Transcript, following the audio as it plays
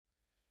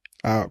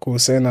Cool.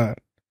 Saying that,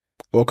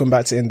 welcome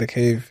back to In the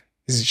Cave.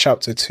 This is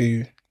chapter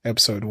 2,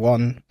 episode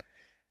 1.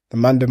 The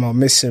man them are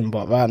missing,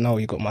 but right now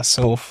you got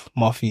myself,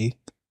 Muffy.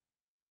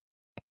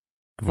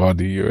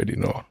 Vardy, you already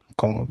know.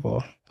 Come on,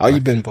 bro. How you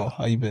been, bro?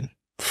 How you been?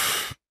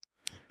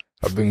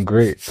 I've been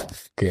great.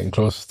 Getting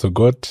closer to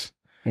God,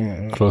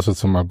 closer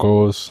to my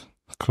goals,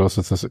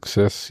 closer to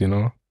success,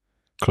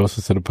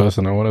 closer to the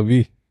person I want to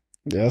be.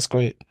 Yeah, that's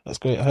great. That's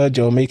great. I heard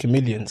you're making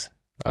millions.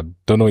 I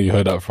don't know where you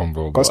heard that from,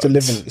 bro. Cost of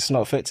living, it's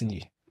not affecting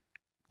you.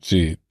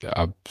 Gee,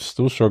 I'm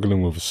still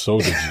struggling with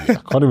soda, G. I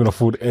can't even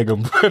afford egg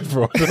and bread,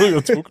 bro. I don't know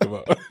what you're talking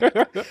about.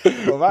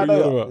 Well, right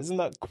now, isn't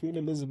that Queen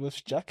Elizabeth's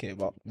jacket?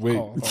 But wait,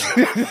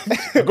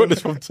 I got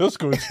this from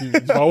Tesco, G.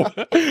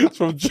 It's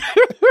from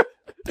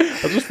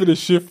I just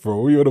finished shift, bro.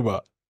 What are you on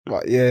about?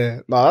 But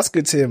yeah, no, that's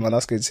good to hear, man.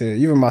 That's good to hear.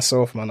 Even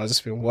myself, man, I've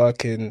just been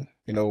working,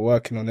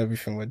 working on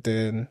everything we're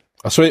doing.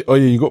 I swear, oh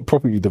yeah, you got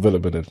property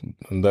development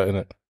and that,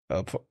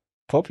 innit?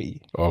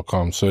 Property. Oh,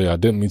 calm. Sorry, I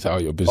didn't mean to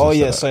out your business. Oh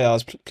yeah, sorry, I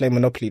was playing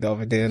Monopoly the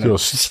other day.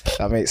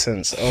 That makes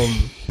sense.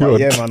 But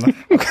yeah, man,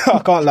 I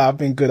can't lie. I've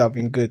been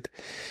good.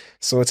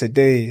 So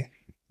today,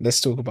 let's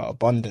talk about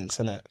abundance,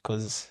 innit?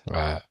 Because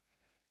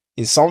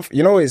it's something.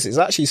 It's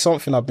actually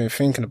something I've been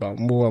thinking about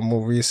more and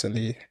more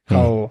recently.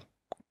 How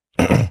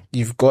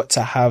you've got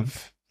to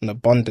have an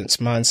abundance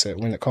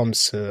mindset when it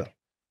comes to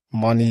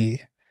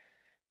money,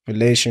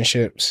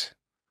 relationships.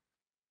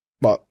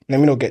 But let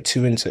me not get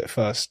too into it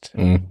first.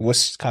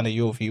 What's kind of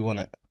your view on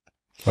it?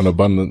 An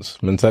abundance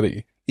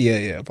mentality?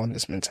 Yeah,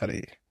 abundance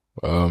mentality.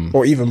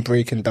 Or even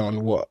breaking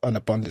down what an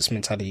abundance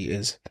mentality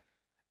is.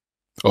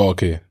 Oh,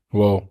 okay.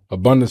 Well,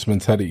 abundance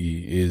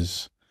mentality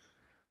is...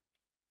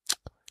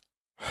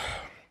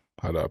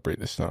 How do I break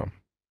this down?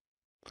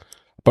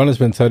 Abundance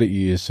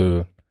mentality is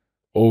to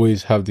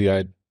always have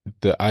the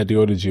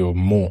ideology of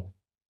more.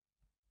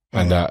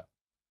 And that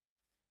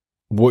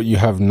what you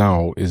have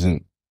now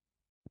isn't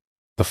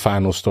the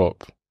final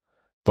stop,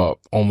 but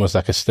almost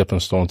like a stepping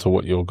stone to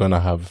what you're gonna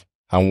have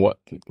and what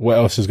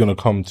else is gonna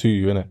come to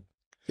you, innit?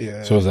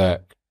 Yeah. So it's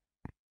like,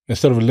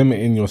 instead of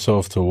limiting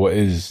yourself to what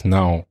is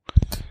now,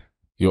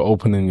 you're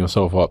opening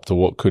yourself up to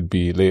what could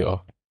be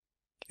later.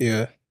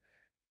 Yeah.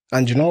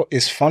 And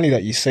it's funny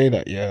that you say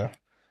that, yeah.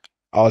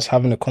 I was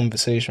having a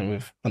conversation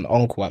with an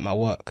uncle at my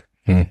work.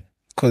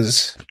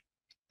 Because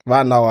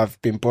right now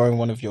I've been borrowing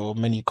one of your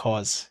many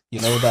cars.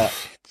 You know that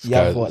you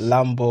have what,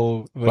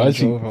 Lambo,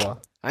 Range Rover.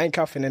 I ain't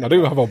caffeine in it. I don't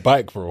even have a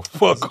bike, bro.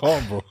 Fuck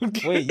on, bro.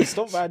 Wait, you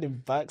stopped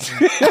riding bikes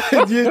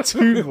in year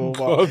 2, bro.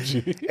 God,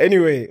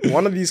 anyway,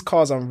 one of these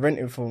cars I'm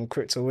renting from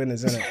Crypto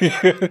Winners,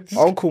 innit?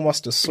 Uncle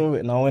must have saw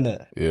it now,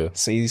 innit? Yeah.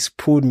 So he's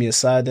pulled me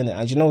aside, innit?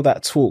 And you know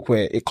that talk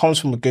where it comes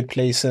from a good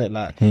place, innit?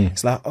 Like,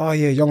 it's like, oh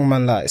yeah, young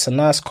man, like, it's a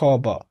nice car,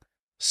 but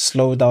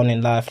slow down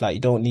in life. Like,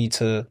 you don't need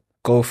to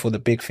go for the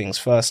big things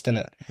first,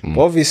 innit? But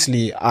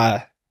obviously,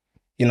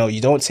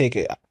 you don't take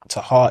it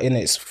to heart,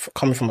 innit? It's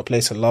coming from a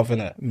place of love,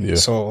 innit? Yeah.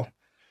 So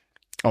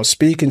I was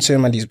speaking to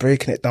him and he's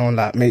breaking it down,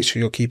 like, make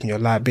sure you're keeping your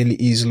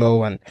liabilities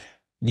low, and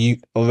you're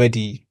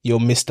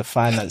Mr.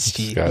 Finance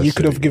G. You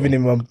could have given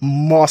him a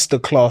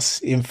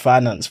masterclass in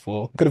finance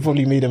could have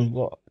probably made him,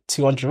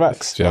 200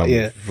 racks?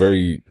 Yeah,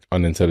 very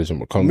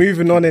unintelligent. But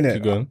moving on, innit?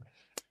 Keep going.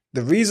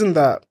 The reason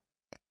that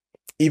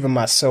even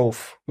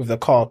myself with the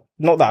car,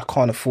 not that I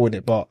can't afford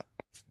it, but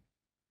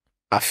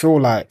I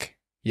feel like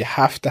you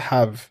have to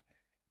have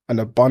an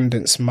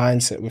abundance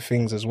mindset with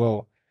things as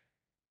well.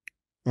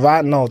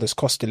 Right now, there's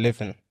cost of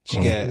living.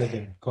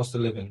 Cost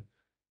of living.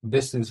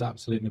 This is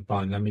absolutely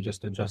fine. Let me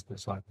just adjust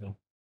this slightly.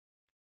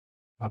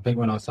 I think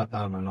when I sat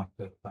down, I knocked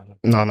it better.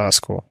 No, it's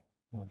cool.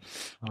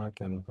 I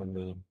reckon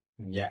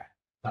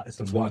that is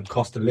the one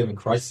cost of living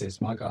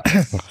crisis, my guy.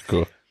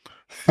 Cool.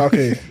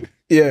 Okay,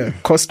 yeah,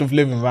 cost of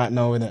living right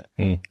now,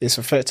 innit? It's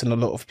affecting a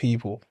lot of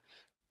people.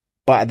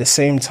 But at the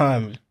same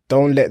time,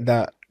 don't let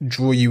that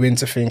draw you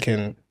into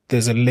thinking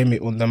there's a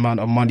limit on the amount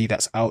of money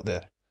that's out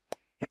there.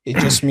 It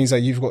just means that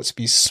you've got to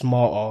be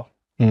smarter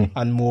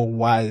and more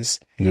wise.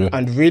 Yeah.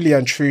 And really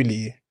and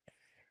truly,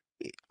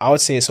 I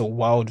would say it's a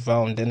wild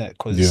round, innit?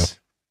 Because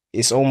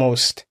it's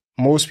almost,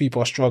 most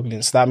people are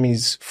struggling. So that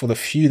means for the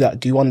few that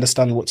do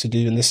understand what to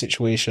do in this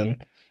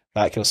situation,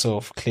 like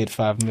yourself, cleared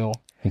 5 mil.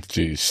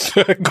 Jeez.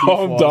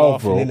 Calm down,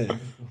 bro.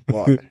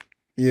 But,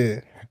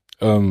 yeah.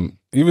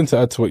 Even to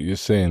add to what you're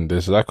saying,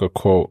 there's like a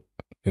quote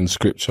in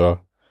scripture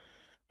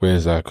where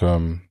it's like,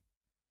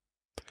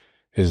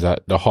 is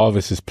that the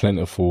harvest is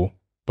plentiful,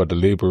 but the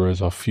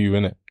laborers are few,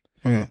 innit?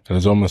 And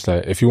it's almost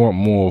like, if you want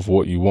more of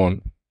what you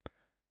want,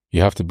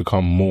 you have to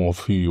become more of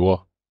who you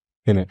are,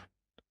 innit?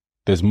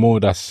 There's more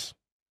that's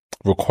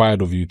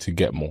required of you to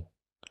get more.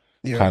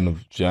 Yeah. Kind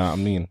of, do you know what I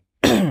mean?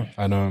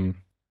 And,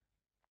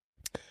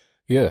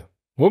 yeah.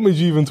 What made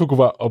you even talk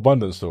about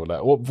abundance though?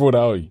 Like, what brought that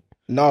out?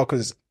 No,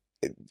 because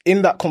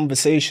in that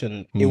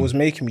conversation, it was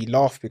making me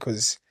laugh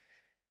because,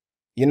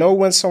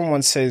 when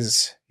someone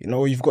says,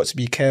 you've got to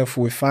be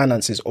careful with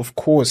finances, of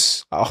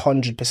course,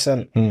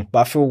 100%. But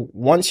I feel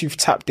once you've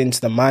tapped into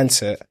the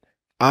mindset,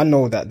 I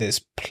know that there's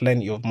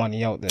plenty of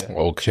money out there.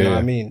 Okay. You know what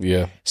I mean?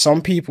 Yeah.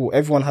 Some people,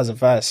 everyone has a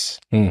vice.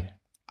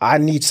 I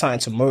need something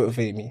to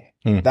motivate me.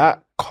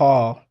 That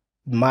car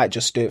might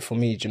just do it for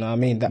me. Do you know what I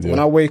mean? That when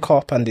I wake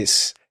up and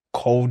it's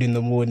cold in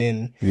the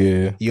morning,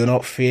 you're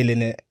not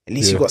feeling it. At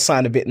least you got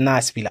something a bit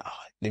nice to be like, oh,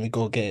 let me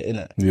go get it,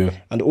 innit? Yeah.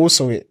 And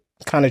also it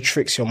kind of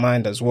tricks your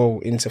mind as well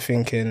into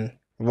thinking,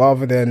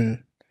 rather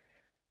than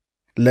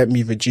let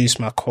me reduce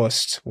my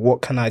cost,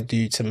 what can I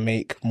do to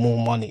make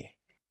more money?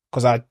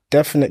 Because I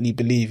definitely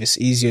believe it's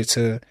easier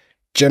to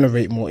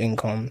generate more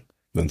income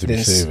than to be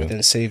saving.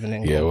 Than saving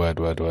income. Yeah,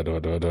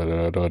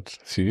 word.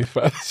 See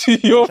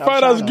your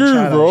finance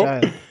guru,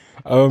 bro.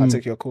 I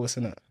took your course,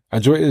 innit?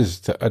 And what it is,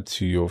 to add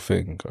to your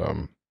thing,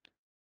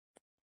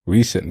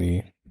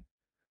 recently,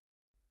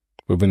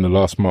 within the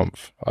last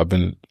month,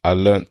 I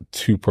learned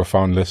 2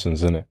 profound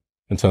lessons in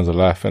terms of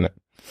life, innit?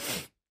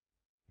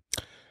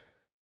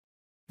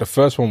 The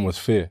first one was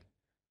fear,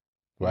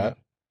 right?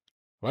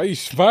 Why are you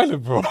smiling,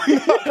 bro?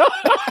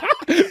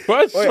 Why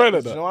are you smiling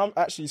at that? You know, I'm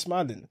actually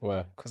smiling.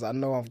 Why? Because I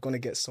know I'm going to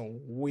get some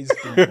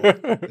wisdom, bro.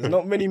 There's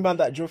not many men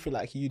that drill feel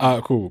like you do.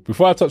 Alright, cool.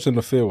 Before I touch on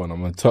the fear one, I'm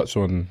going to touch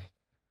on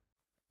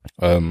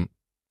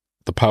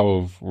the power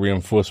of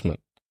reinforcement.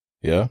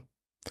 Yeah?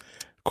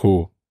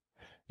 Cool.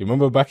 You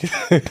remember back in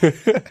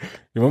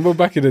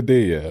the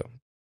day, yeah?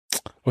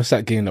 What's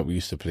that game that we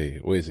used to play?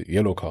 What is it?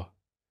 Yellow Car.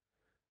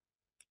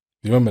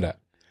 You remember that?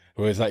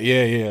 Where it's like,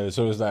 yeah.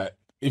 So it's like,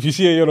 if you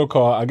see a yellow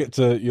car, I get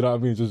to, you know what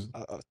I mean? Just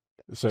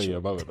sorry, yeah,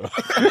 about it.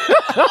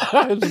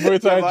 It's very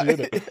tired,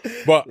 isn't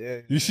it? But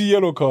you see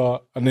yellow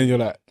car, and then you're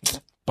like,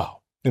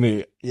 bow,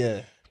 innit?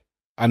 Yeah.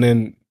 And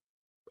then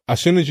as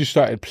soon as you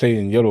started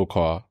playing yellow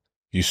car,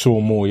 you saw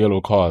more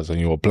yellow cars, and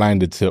you were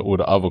blinded to all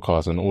the other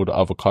cars and all the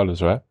other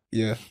colors, right?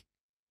 Yeah.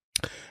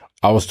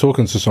 I was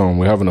talking to someone,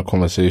 we're having a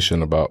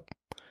conversation about,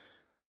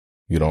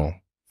 you know,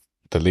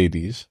 the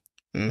ladies,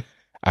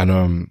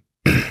 and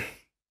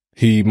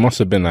he must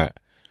have been like,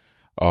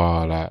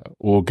 oh, like,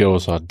 all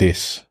girls are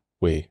this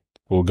way.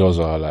 All girls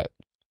are like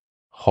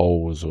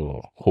hoes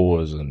or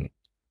whores and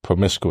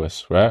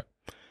promiscuous, right?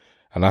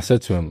 And I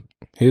said to him,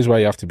 here's why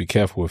you have to be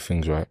careful with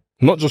things, right?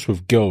 Not just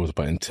with girls,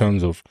 but in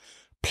terms of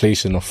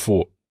placing a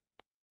thought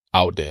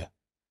out there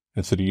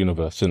into the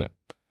universe, innit?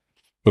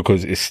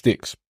 Because it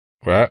sticks,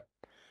 right?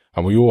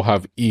 And we all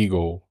have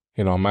ego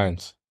in our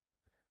minds.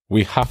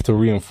 We have to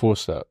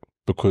reinforce that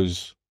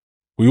because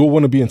we all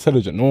want to be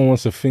intelligent. No one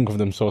wants to think of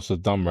themselves as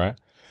dumb, right?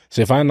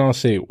 So if I now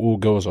say all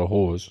girls are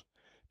whores,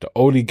 the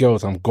only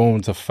girls I'm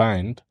going to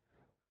find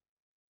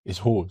is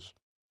whores.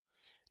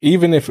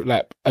 Even if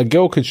like a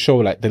girl could show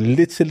like the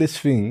littlest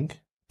thing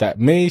that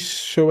may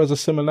show as a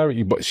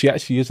similarity, but she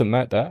actually isn't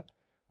like that.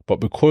 But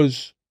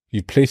because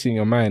you place it in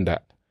your mind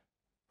that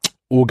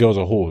all girls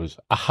are whores,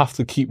 I have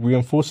to keep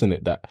reinforcing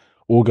it that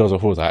all girls are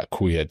whores. Like,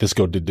 cool, yeah, this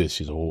girl did this,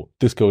 she's a whore.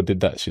 This girl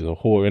did that, she's a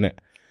whore, innit?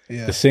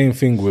 Yeah. The same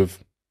thing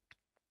with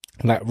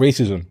like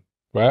racism,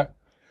 right?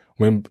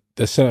 When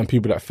there's certain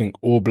people that think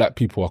all black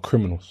people are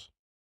criminals.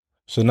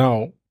 So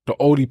now the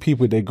only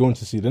people they're going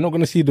to see, they're not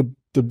going to see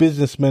the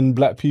businessmen,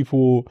 black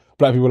people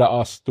like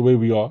us, the way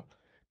we are.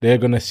 They're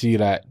going to see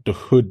like the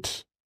hood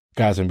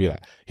guys and be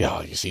like,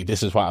 yeah, you see,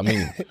 this is what I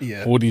mean.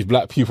 Yeah. All these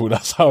black people,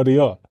 that's how they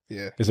are.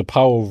 Yeah. It's a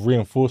power of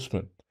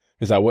reinforcement.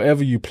 It's like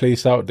whatever you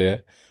place out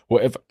there,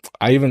 whatever.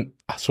 I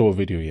saw a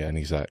video, yeah, and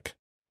he's like,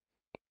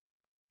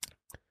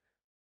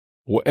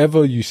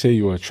 whatever you say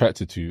you're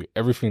attracted to,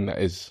 everything that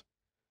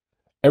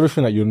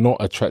you're not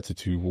attracted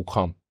to will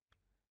come.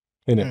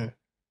 Innit?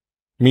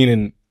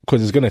 Meaning,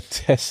 because it's going to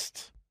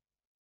test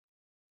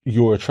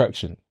your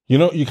attraction. You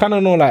know, you kind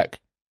of know, like,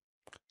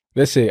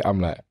 let's say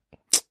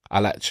I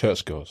like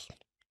church girls.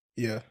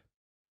 Yeah.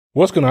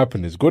 What's going to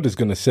happen is God is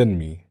going to send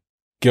me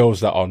girls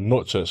that are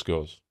not church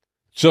girls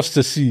just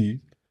to see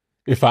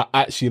if I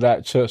actually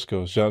like church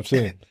girls. Do you know what I'm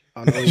saying?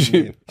 I know what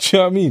you mean. Do you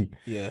know what I mean?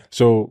 Yeah.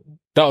 So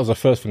that was the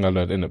first thing I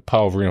learned in the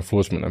power of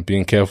reinforcement and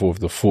being careful with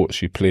the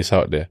thoughts you place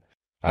out there.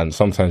 And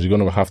sometimes you're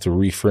going to have to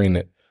reframe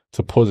it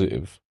to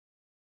positive.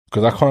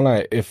 Because I can't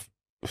lie,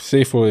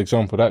 say for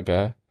example, that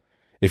guy,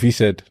 if he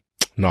said,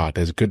 nah,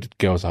 there's good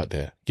girls out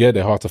there. Yeah,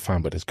 they're hard to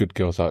find, but there's good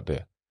girls out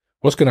there.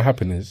 What's going to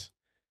happen is,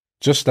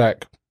 just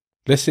like,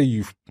 let's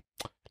say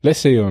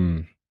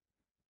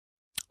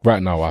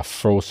right now I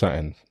throw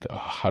something,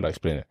 how do I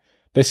explain it?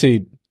 Let's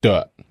say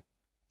dirt,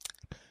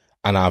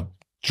 and I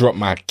drop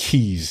my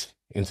keys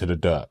into the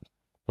dirt,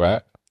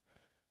 right?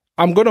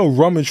 I'm going to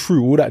rummage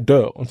through all that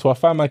dirt until I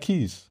find my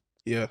keys.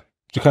 Yeah.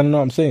 Do you kind of know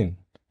what I'm saying?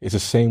 It's the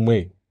same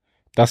way.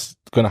 It's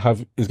going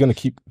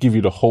to give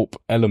you the hope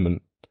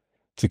element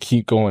to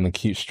keep going and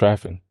keep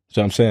striving.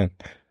 So I'm saying,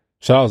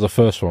 so that was the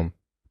first one.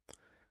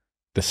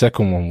 The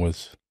second one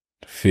was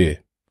fear,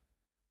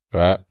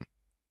 right?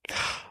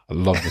 I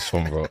love this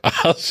one, bro.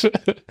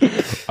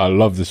 I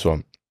love this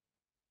one.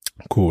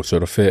 Cool. So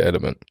the fear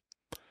element.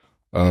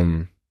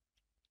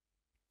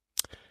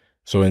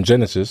 So in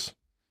Genesis,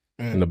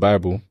 in the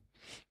Bible,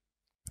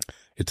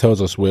 it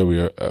tells us where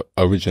we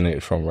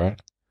originated from, right?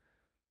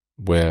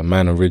 Where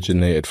man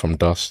originated from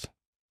dust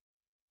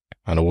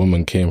and a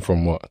woman came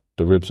from what?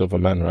 The ribs of a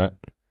man, right?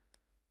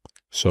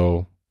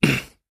 So,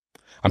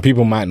 and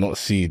people might not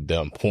see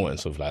the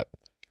importance of like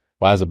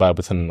Why is the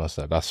Bible telling us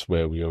that that's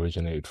where we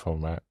originated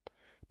from, right?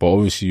 But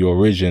obviously your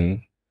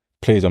origin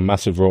plays a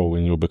massive role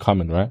in your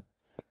becoming, right?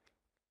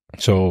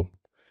 So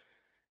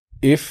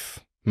if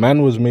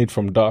man was made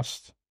from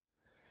dust,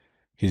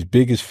 his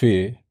biggest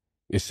fear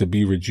is to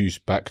be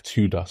reduced back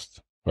to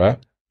dust, right?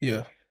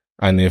 Yeah.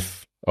 And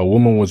if a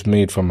woman was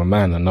made from a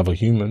man, another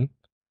human,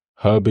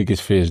 her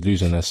biggest fear is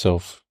losing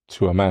herself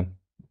to a man.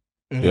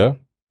 Mm-hmm. Yeah?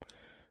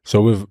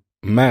 So with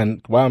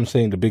man, why I'm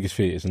saying the biggest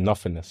fear is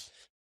nothingness.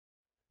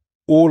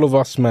 All of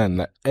us, man,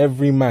 like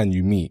every man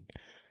you meet,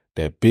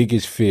 their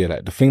biggest fear,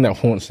 like the thing that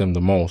haunts them the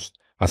most,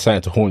 and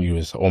something to haunt you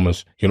is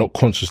almost, you're not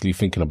consciously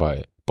thinking about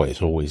it, but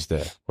it's always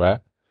there,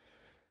 right?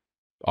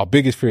 Our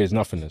biggest fear is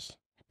nothingness,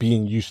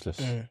 being useless,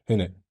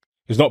 innit?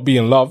 It's not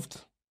being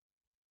loved,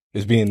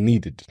 it's being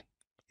needed.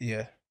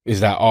 Yeah. Is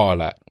that,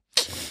 like,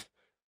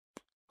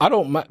 I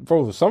don't mind,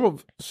 bro,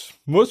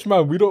 most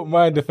man, we don't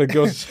mind if a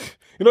girl's,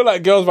 you know,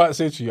 like girls might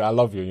say to you, I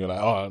love you, and you're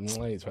like, oh, I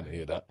ain't trying to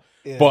hear that.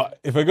 Yeah. But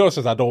if a girl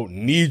says, I don't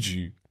need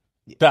you,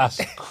 that's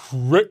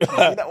crazy.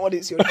 That one,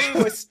 it's your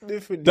choice.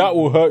 That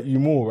will hurt you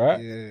more, right?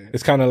 Yeah.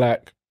 It's kind of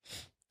like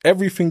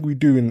everything we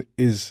do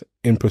is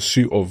in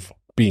pursuit of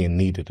being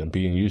needed and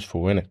being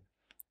useful, innit?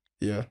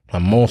 Yeah.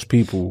 And most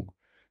people,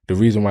 the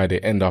reason why they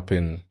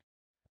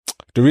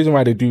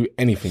do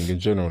anything in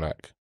general,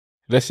 like,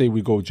 let's say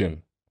we go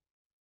gym.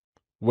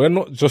 We're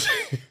not just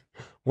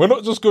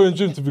going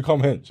gym to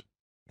become hench.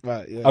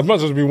 Right, yeah. As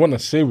much as we want to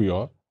say we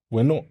are,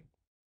 we're not.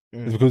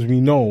 It's because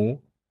we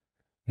know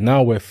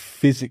now we're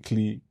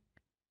physically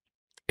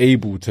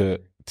able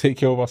to take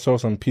care of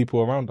ourselves and people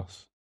around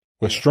us.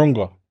 We're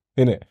stronger,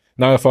 innit?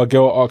 Now if our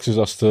girl asks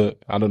us to,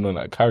 I don't know,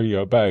 like carry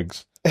our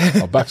bags,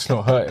 our back's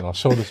not hurting, our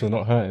shoulders are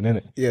not hurting,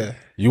 innit? Yeah.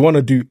 You want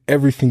to do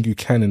everything you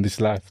can in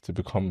this life to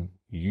become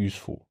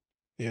useful.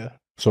 Yeah.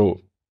 So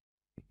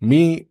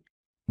me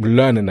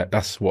learning that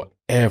that's what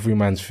every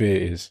man's fear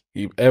is.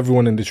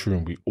 Everyone in this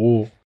room, we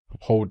all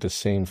hold the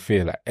same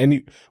fear.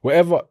 Like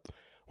whatever,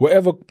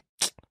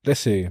 let's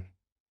say,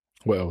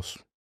 what else?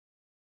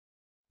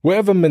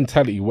 Whatever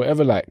mentality,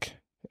 whatever like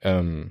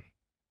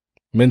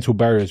mental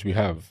barriers we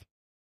have,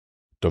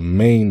 the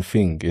main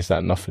thing is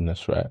that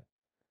nothingness, right?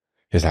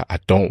 Is that I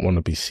don't want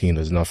to be seen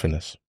as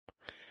nothingness.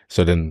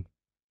 So then,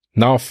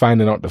 now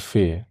finding out the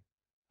fear,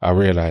 I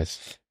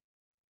realize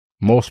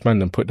most men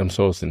then put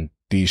themselves in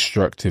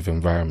destructive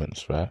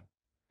environments, right?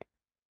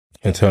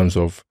 In terms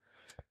of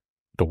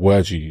the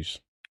words you use.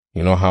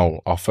 You know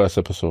how our first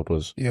episode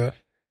was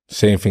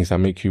saying things that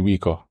make you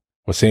weaker,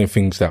 or saying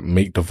things that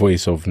make the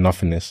voice of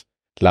nothingness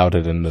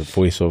louder than the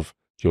voice of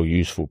you're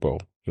useful, bro.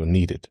 You're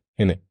needed,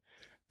 innit?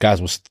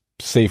 Guys will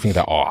say things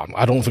like, oh,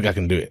 I don't think I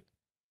can do it.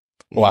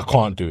 Or I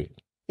can't do it.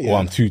 Or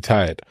I'm too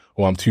tired.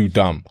 Or I'm too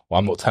dumb. Or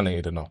I'm not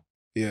talented enough.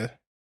 Yeah.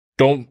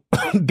 Don't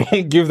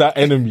give that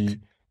enemy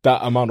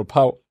that amount of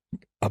power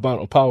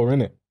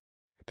innit?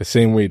 The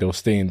same way they'll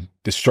stay in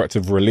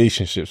destructive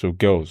relationships with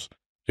girls.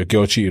 Your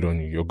girl cheated on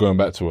you. You're going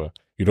back to her.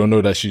 You don't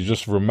know that she's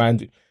just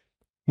reminded.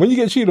 When you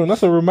get cheated on,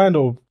 that's a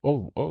reminder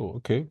of,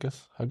 okay,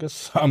 I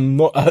guess I'm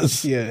not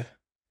as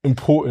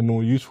important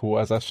or useful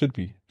as I should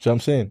be. Do you know what I'm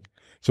saying?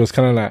 So it's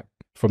kind of like,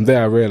 from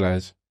there I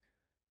realized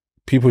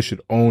people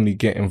should only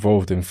get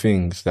involved in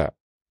things that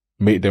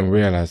make them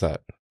realize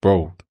that,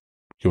 bro,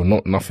 you're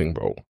not nothing,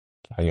 bro.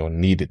 And you're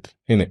needed,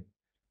 innit?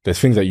 There's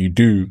things that you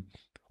do.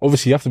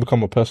 Obviously, you have to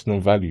become a person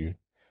of value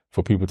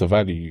for people to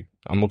value you.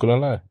 I'm not going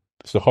to lie.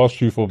 It's the harsh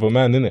truth of a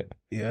man, innit?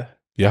 Yeah.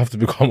 You have to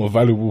become a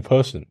valuable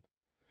person.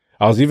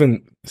 I was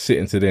even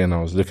sitting today and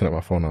I was looking at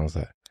my phone and I was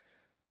like,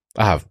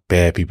 I have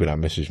bare people that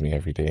message me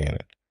every day,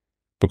 innit?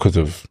 Because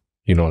of,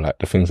 you know, like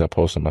the things I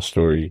post on my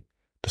story,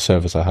 the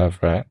service I have,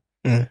 right?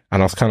 And I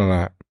was kind of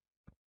like,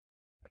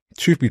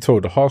 truth be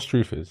told, the harsh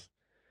truth is,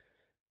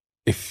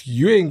 if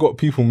you ain't got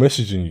people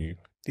messaging you,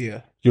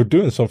 you're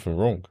doing something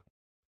wrong.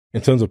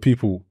 In terms of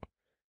people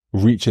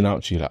reaching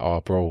out to you like,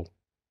 oh, bro,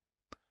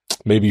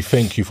 maybe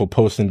thank you for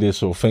posting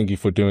this, or thank you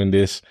for doing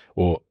this,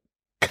 or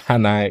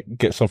can I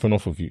get something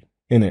off of you?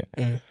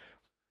 Innit?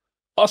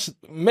 Us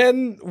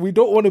men, we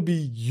don't want to be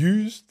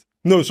used.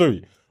 No,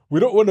 sorry. We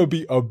don't want to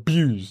be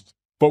abused,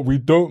 but we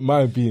don't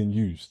mind being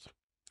used.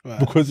 Right.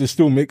 Because it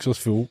still makes us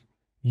feel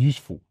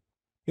useful.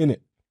 Innit?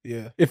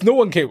 Yeah. If no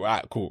one came,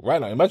 right, cool.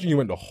 Right now, imagine you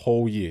went the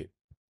whole year.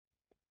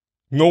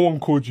 No one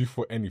called you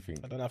for anything.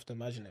 I don't have to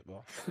imagine it,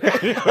 bro.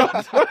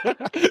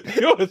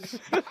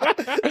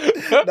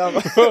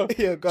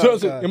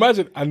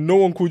 Imagine, and no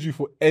one called you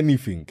for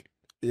anything.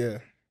 Yeah.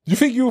 You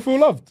think you will feel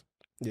loved?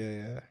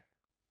 Yeah.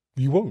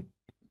 You won't.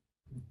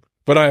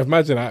 But I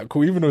imagine,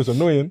 cool, even though it's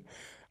annoying,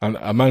 and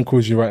a man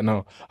calls you right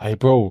now, hey,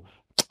 bro,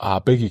 I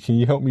beg you, can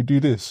you help me do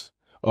this?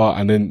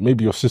 And then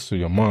maybe your sister,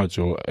 your Marge,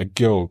 or a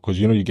girl, because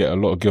you know you get a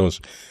lot of girls,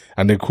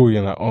 and they call you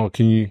and like, oh,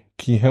 can you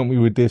help me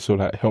with this, or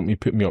like help me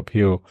pick me up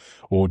here,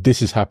 or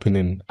this is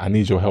happening, I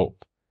need your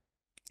help.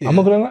 Yeah. I'm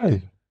not gonna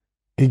lie,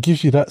 it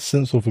gives you that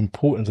sense of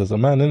importance as a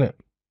man, innit?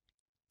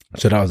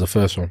 So that was the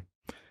first one.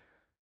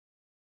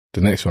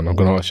 The next one, I'm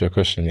gonna ask you a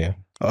question, yeah?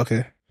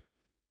 Okay.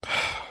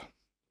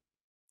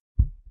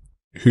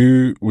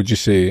 Who would you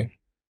say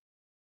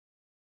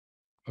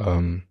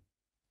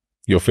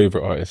your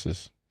favorite artist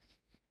is?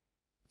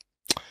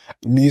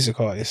 Music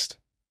artist.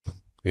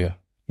 Yeah,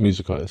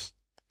 music artist.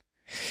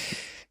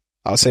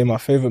 I'll say my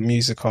favorite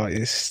music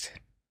artist.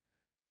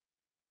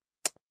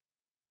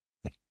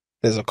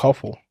 There's a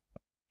couple,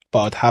 but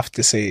I'd have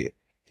to say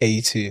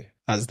A2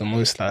 as the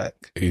most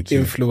like A2.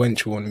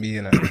 influential on me.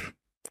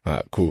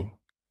 Alright, cool.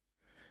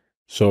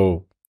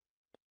 So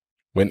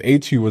when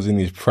A2 was in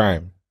his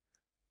prime.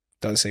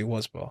 Don't say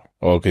was, bro.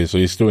 Okay, so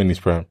he's still in his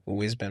prime.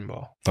 Always been,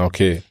 bro.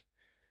 Okay.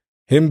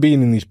 Him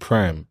being in his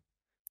prime,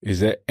 is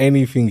there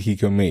anything he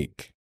can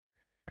make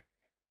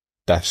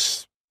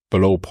that's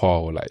below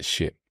par or like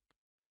shit?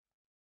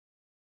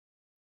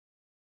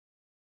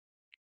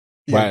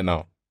 Yeah, right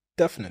now.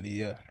 Definitely,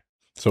 yeah.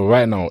 So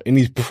right now, in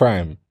his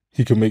prime,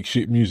 he can make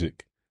shit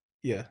music.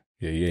 Yeah.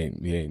 Yeah, he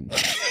ain't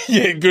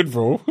he ain't good,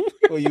 bro.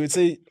 Well, you would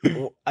say,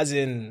 as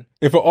in,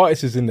 if an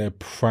artist is in their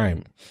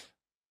prime.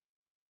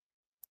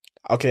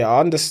 Okay, I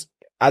understand.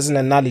 As an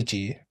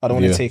analogy, I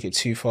don't want to take it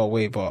too far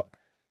away, but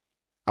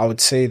I would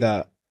say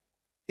that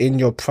in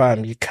your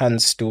prime, you can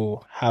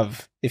still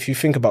have, if you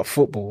think about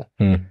football,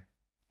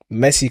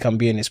 Messi can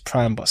be in his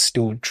prime, but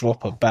still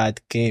drop a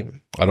bad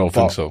game. I don't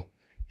think so.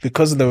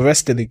 Because of the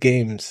rest of the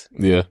games,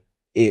 yeah,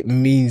 it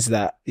means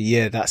that,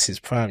 yeah, that's his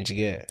prime. Do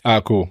you get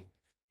it? Cool.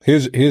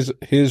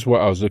 Here's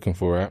what I was looking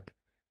for, right?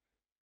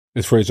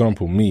 Is, for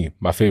example,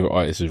 my favorite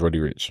artist is Roddy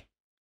Ricch.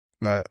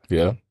 Right.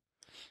 Yeah.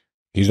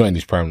 He's not in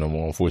his prime no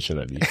more,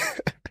 unfortunately.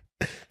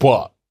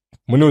 But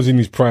when he was in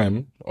his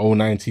prime,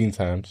 19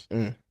 times,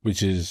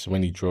 which is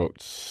when he dropped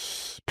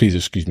Please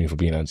Excuse Me for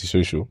Being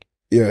Antisocial.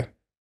 Yeah.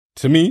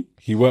 To me,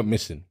 he weren't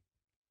missing.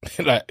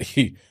 Like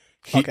he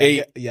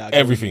ate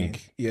everything.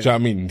 Yeah. Do you know what I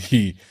mean?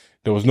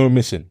 There was no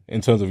missing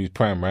in terms of his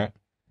prime, right?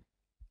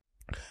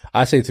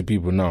 I say to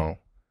people now,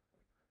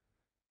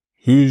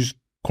 who's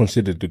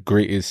considered the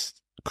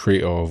greatest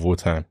creator of all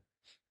time?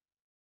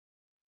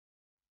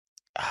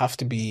 Have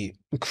to be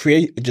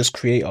creator.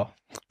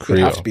 It would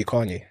have to be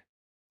Kanye.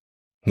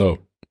 No.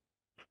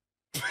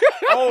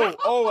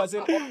 As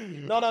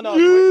in, no.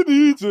 You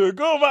need to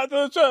go back to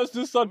the church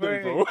this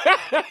Sunday, bro.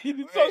 You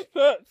need to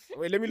church.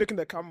 Wait, let me look in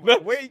the camera.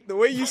 Wait, the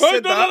way you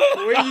said that.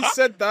 The way you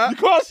said that. You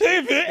can't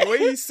save it. The way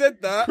you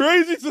said that.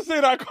 Crazy to say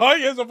that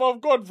Kanye is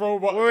above God, bro.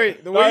 But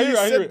wait, the way you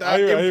said that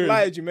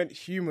implied you meant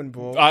human,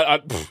 bro.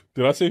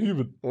 Did I say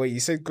human? Wait, you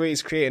said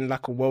greatest creator in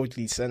like a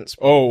worldly sense,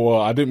 bro. Oh,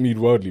 well, I didn't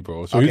mean worldly,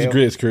 bro. So who's the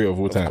greatest creator of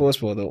all time? Of course,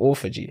 bro, the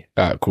author G.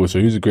 Alright, cool. So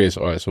who's the greatest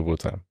artist of all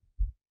time?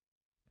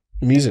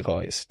 Music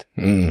artist.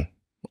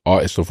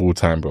 Artist of all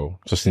time, bro.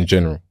 Just in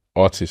general.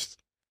 Artist.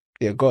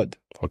 Yeah, God.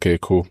 Okay,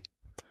 cool.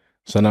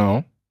 So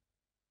now,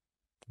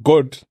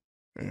 God,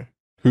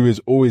 who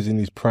is always in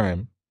his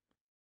prime,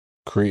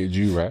 created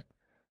you, right?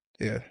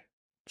 Yeah.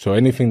 So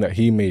anything that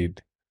he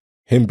made,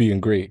 him being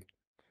great,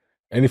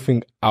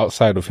 anything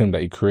outside of him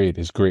that he created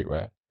is great,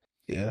 right?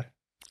 Yeah.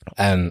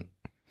 And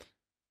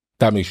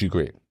that makes you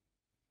great.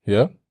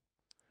 Yeah?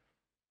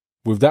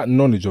 With that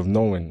knowledge of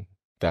knowing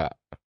that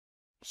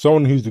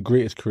someone who's the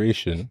greatest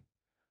creation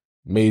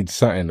made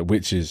something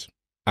which is,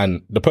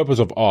 and the purpose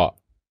of art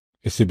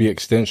is to be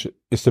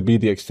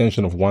the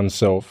extension of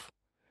oneself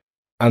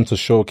and to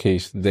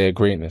showcase their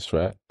greatness,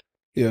 right?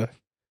 Yeah.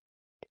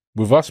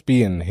 With us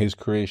being his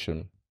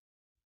creation,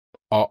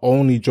 our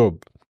only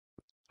job,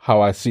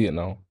 how I see it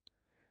now,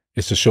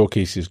 is to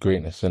showcase his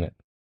greatness, innit?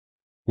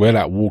 We're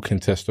like walking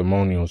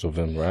testimonials of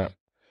him, right?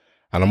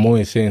 And I'm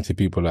always saying to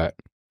people like,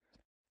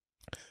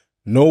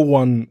 no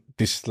one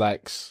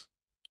dislikes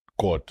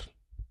God.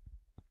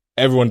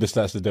 Everyone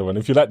dislikes the devil. And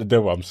if you like the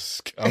devil, I'm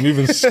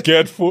even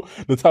scared for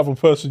the type of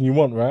person you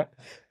want, right?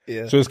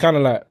 Yeah. So it's kind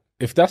of like,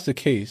 if that's the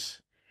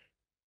case,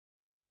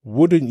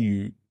 wouldn't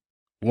you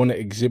want to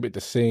exhibit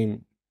the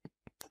same,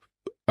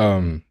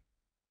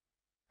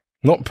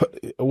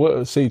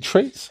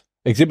 traits?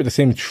 Exhibit the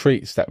same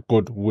traits that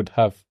God would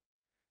have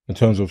in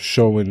terms of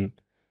showing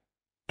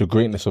the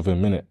greatness of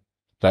him, innit?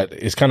 Like,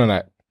 it's kind of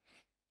like,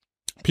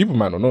 people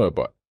might not know it,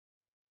 but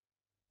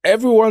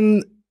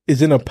everyone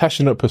is in a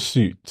passionate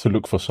pursuit to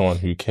look for someone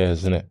who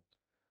cares, innit?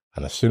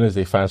 And as soon as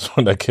they find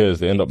someone that cares,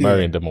 they end up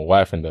marrying them or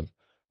wifing them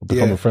or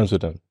becoming friends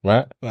with them,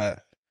 right? Right.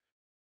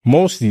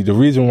 Mostly the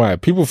reason why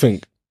people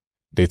think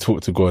they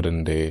talk to God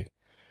and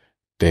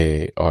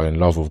they are in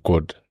love with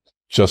God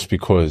just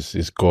because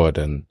it's God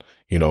and,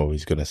 you know,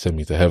 he's going to send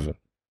me to heaven.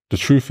 The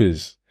truth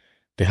is,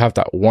 they have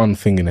that one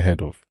thing in the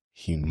head of,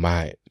 he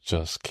might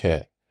just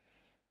care.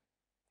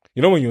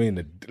 You know when you're in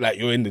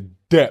the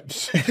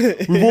depths.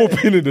 We've all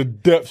been in the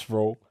depths,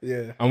 bro.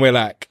 Yeah. And we're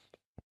like,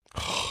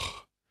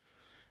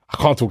 I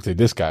can't talk to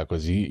this guy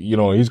because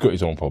he's got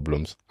his own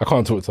problems. I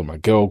can't talk to my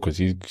girl because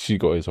she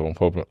got his own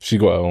problem. She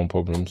got her own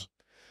problems.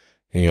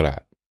 And you're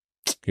like,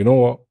 you know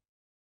what?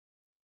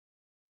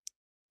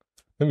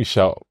 Let me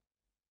shout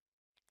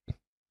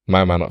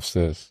my man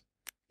upstairs.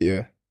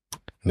 Yeah.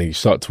 And then you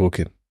start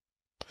talking.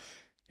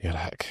 You're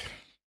like,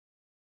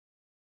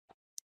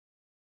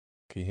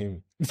 can you hear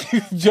me? Do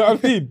you know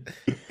what I mean?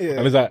 Yeah.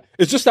 And it's like,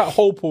 it's just that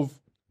hope of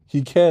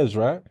he cares,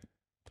 right?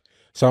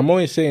 So I'm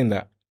always saying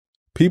that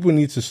people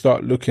need to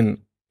start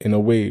looking in a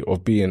way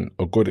of being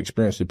a good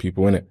experience to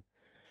people, innit?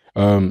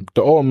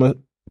 The ultimate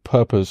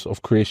purpose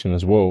of creation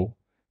as well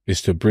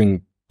is to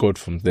bring God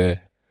from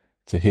there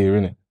to here,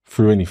 innit?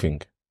 Through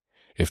anything.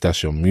 If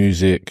that's your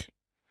music,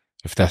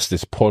 if that's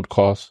this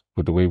podcast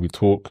with the way we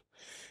talk,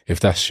 if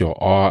that's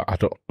your art,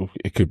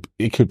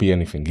 it could be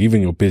anything,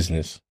 even your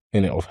business,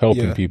 innit, of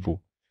helping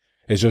people.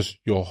 It's just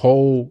your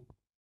whole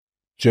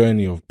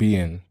journey of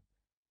being.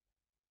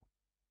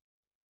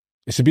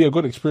 It's to be a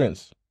good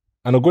experience.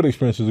 And a good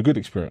experience is a good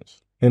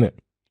experience, innit?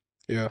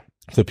 Yeah.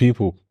 To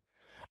people.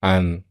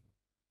 And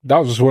that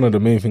was just one of the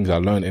main things I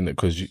learned in it,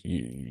 because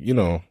you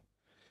know,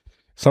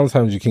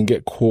 sometimes you can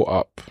get caught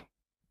up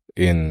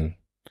in,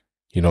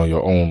 you know,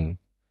 your own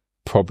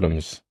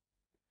problems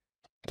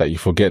that you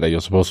forget that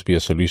you're supposed to be a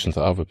solution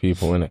to other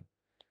people, innit?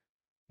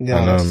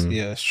 Yeah, and,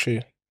 it's true.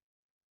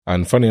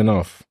 And funny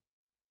enough,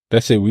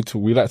 let's say we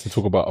like to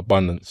talk about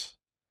abundance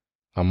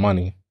and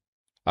money.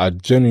 I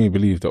genuinely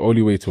believe the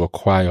only way to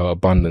acquire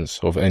abundance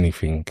of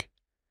anything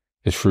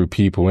is through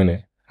people,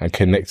 innit? And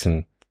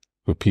connecting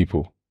with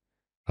people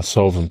and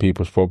solving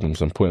people's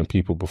problems and putting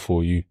people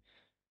before you.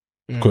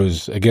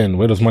 Because again,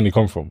 where does money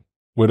come from?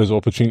 Where does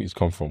opportunities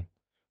come from?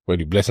 Where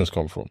do blessings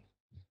come from?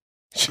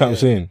 You know what I'm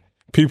saying?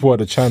 People are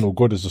the channel,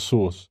 God is the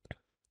source.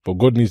 But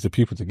God needs the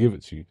people to give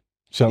it to you.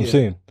 You know what I'm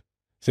saying?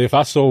 So if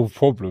I solve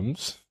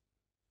problems,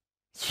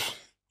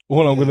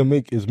 all I'm going to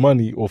make is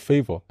money or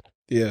favor.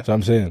 Yeah. You know what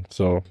I'm saying?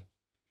 So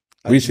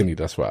recently,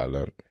 that's what I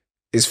learned.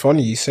 It's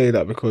funny you say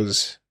that,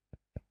 because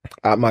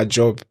at my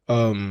job,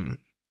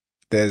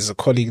 there's a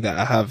colleague that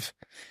I have.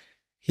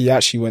 He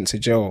actually went to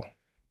jail,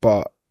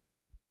 but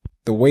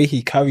the way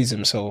he carries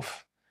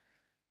himself,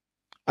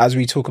 as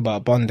we talk about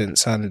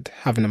abundance and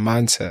having a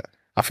mindset,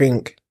 I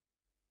think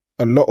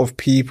a lot of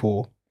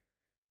people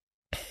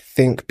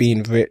think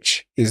being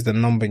rich is the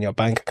number in your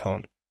bank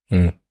account.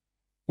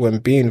 When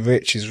being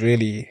rich is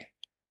really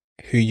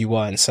who you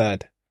are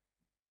inside.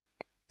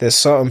 There's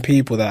certain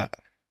people that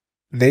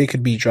they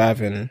could be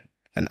driving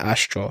an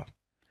Astra,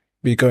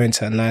 be going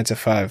to a 9 to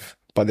 5,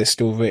 but they're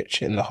still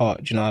rich in the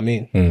heart. Do you know what I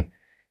mean?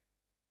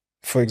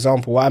 For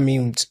example, what I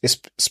mean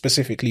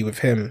specifically with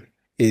him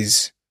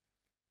is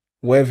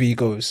wherever he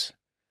goes,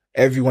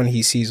 everyone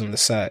he sees on the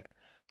site,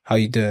 how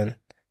you doing?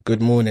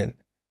 Good morning.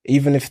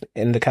 Even if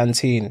in the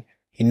canteen,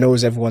 he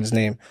knows everyone's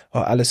name.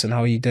 Oh, Alison,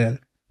 how are you doing?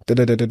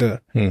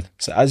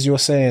 So as you're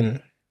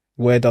saying,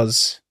 where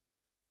does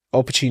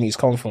opportunities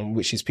come from,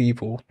 which is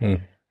people,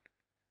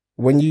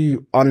 when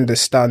you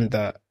understand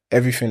that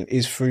everything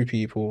is through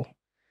people,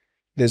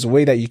 there's a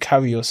way that you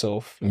carry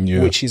yourself,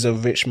 which is a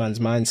rich man's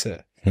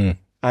mindset.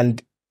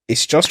 And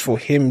it's just for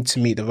him to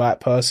meet the right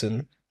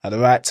person at the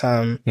right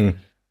time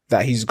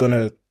that he's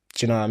gonna, do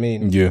you know what I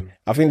mean? Yeah.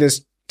 I think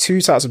there's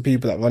two types of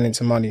people that run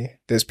into money.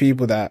 There's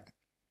people that,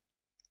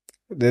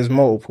 there's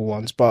multiple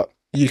ones, but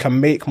you can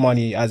make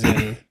money as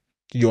in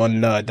you're a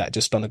nerd that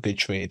just done a good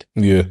trade.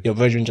 Yeah. Your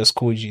virgin just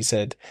called you,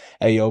 said,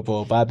 hey, yo,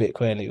 bro, buy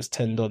Bitcoin. It was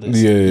 $10.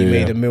 You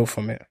made a meal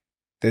from it.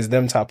 There's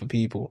them type of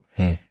people.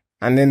 And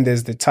then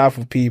there's the type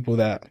of people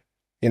that,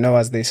 you know,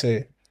 as they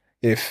say,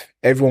 if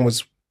everyone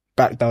was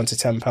back down to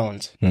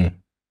 £10,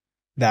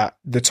 that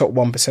the top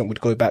 1%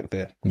 would go back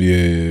there.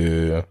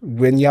 Yeah.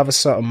 When you have a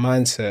certain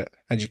mindset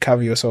and you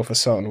carry yourself a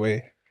certain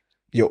way,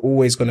 you're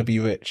always going to be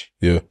rich.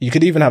 Yeah. You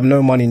could even have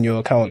no money in your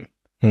account,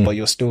 but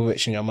you're still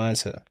rich in your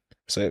mindset.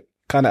 So it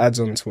kind of adds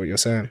on to what you're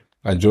saying.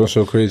 And you're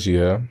so crazy,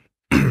 yeah?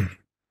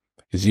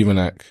 It's even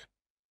like,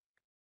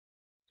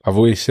 I've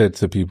always said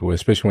to people,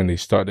 especially when they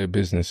start their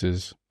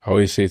businesses, I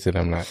always say to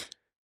them, like,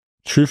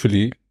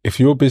 truthfully, if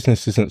your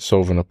business isn't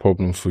solving a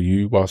problem for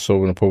you while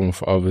solving a problem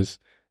for others,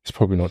 it's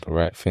probably not the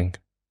right thing.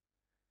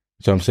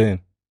 You know what I'm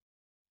saying?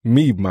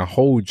 Me, my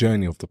whole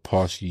journey of the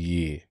past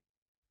year,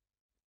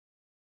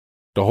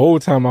 the whole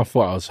time I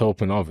thought I was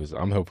helping others,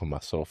 I'm helping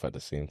myself at the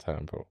same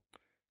time, bro.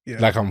 Yeah.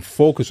 Like, I'm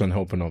focused on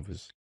helping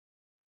others.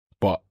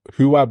 But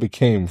who I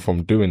became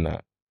from doing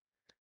that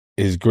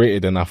is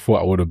greater than I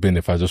thought I would have been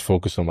if I just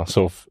focused on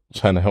myself,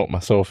 trying to help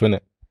myself,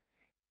 innit?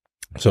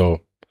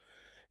 So,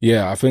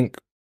 yeah, I think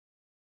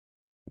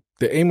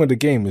the aim of the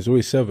game is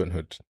always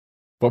servanthood.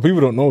 But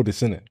people don't know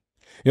this, innit?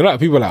 You know, like,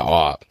 people are like,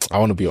 oh, I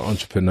want to be an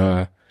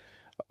entrepreneur.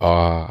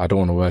 I don't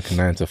want to work a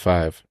 9 to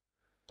 5.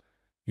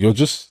 You're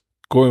just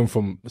going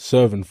from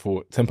serving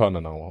for £10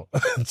 an hour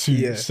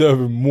to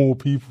serving more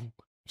people.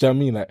 Do you know what I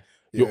mean? Like,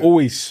 you're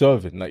always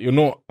serving. Like, you're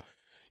not,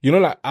 you know,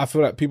 like, I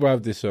feel like people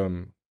have this,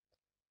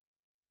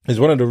 it's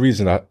one of the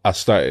reasons I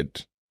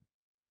started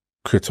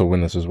Crypto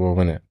Winners as well,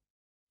 innit?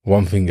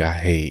 One thing I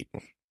hate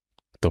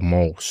the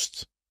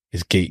most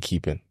is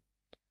gatekeeping.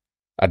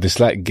 I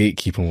dislike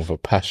gatekeeping with a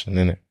passion,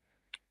 innit?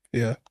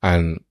 Yeah.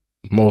 And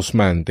most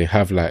man, they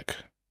have like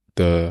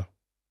the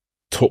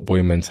top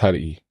boy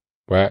mentality,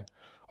 right?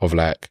 Of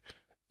like,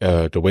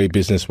 the way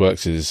business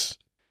works is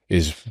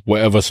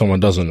whatever someone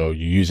doesn't know,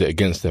 you use it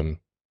against them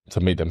to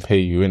make them pay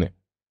you, innit?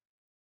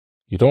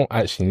 You don't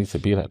actually need to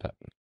be like that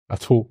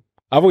at all.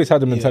 I've always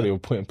had the mentality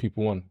of putting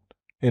people on,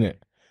 innit?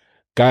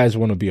 Guys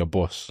want to be a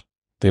boss.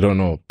 They don't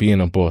know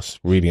being a boss,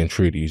 really and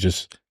truly. You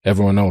just,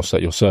 everyone else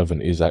that you're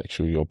serving is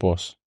actually your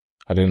boss.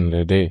 at the end of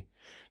the day.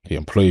 The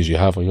employees you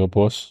have are your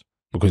boss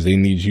because they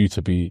need you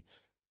to be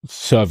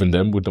serving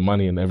them with the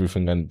money and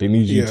everything, and they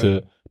need you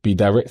to be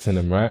directing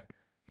them, right?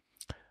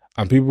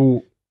 And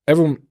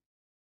everyone,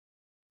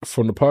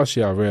 from the past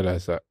year, I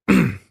realized that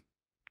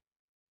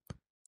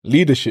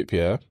leadership,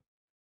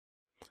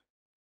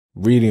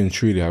 really and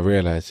truly, I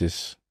realized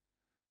is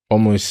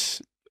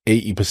almost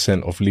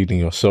 80% of leading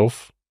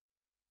yourself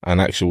and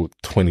actual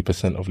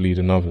 20% of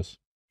leading others,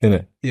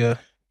 innit? Yeah.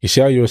 You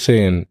see how you were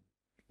saying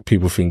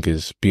people think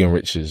is being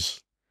rich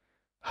is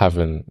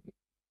having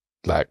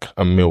like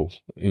a mil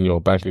in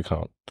your bank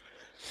account.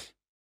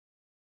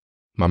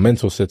 My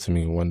mentor said to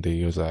me one day,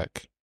 he was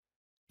like,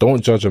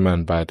 don't judge a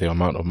man by the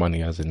amount of money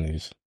he has in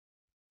his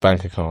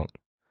bank account,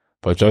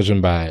 but judge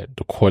him by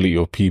the quality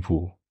of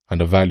people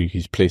and the value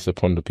he's placed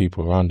upon the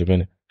people around him,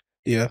 innit?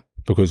 Yeah.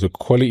 Because the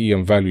quality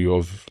and value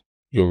of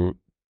your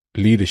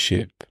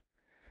leadership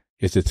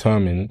is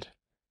determined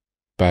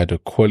by the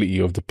quality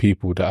of the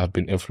people that have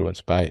been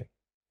influenced by it,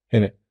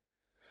 innit?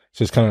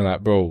 So it's kind of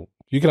like, bro,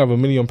 you can have £1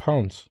 million,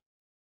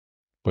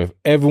 but if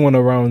everyone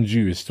around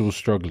you is still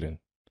struggling,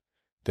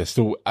 they're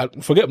still,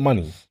 forget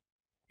money.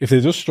 If they're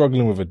just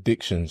struggling with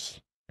addictions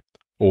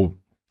or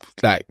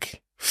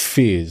like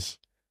fears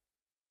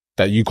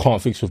that you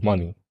can't fix with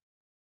money,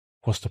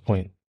 what's the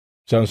point?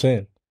 See what I'm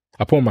saying?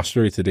 I put on my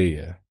story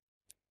today,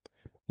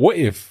 What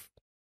if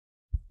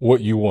what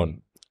you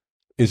want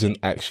isn't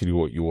actually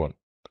what you want,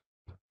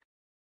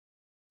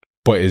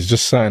 but it's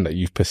just something that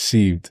you've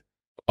perceived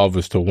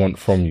others to want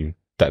from you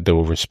that they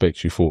will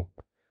respect you for?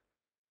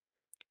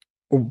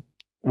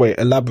 Wait,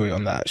 elaborate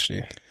on that,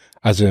 actually.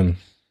 As in,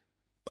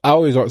 I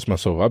always ask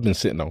myself, I've been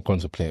sitting down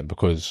contemplating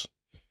because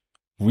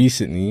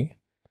recently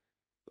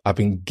I've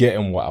been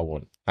getting what I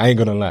want. I ain't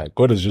gonna lie.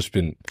 God has just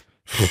been,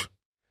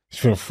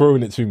 he's been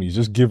throwing it to me. He's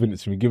just giving it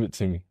to me, give it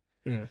to me.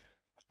 Yeah.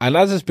 And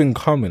as it's been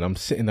coming, I'm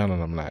sitting down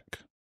and I'm like,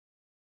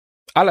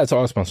 I like to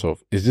ask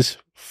myself, is this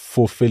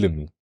fulfilling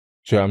me?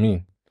 Do you know what I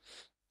mean?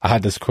 I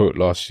had this quote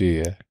last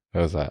year. I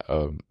was like,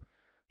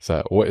 it's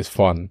like, what is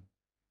fun?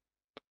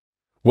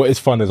 What is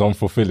fun is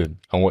unfulfilling,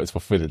 and what is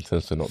fulfilling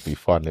tends to not be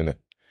fun, innit?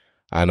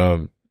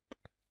 And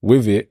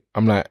with it,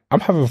 I'm like,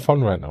 I'm having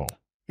fun right now.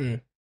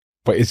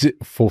 But is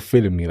it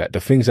fulfilling me? Like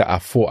the things that I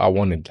thought I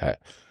wanted, like,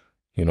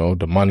 you know,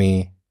 the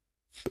money,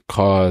 the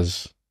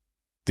cars,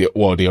 the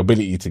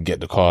ability to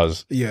get the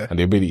cars, and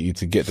the ability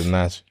to get the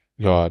nice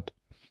yard.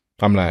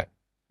 I'm like,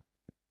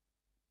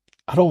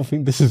 I don't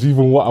think this is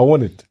even what I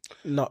wanted.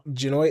 No,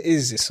 do you know what it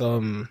is? It's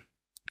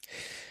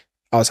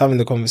I was having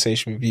the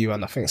conversation with you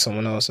and I think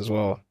someone else as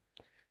well.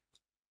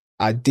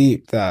 I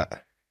deep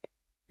that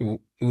we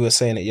were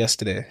saying it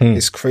yesterday.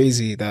 It's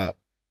crazy that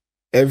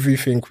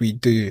everything we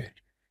do,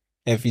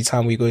 every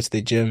time we go to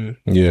the gym,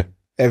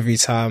 every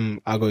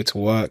time I go to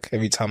work,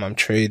 every time I'm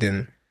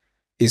trading,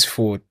 is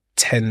for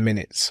 10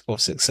 minutes of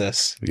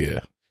success.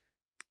 Yeah.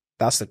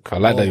 That's the I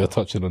like that you're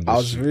touching on this. I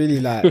was really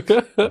like,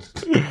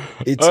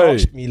 it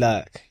touched me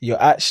like,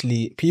 you're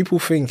actually, people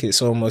think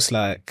it's almost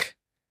like,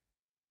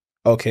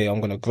 okay, I'm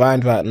going to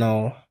grind right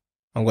now,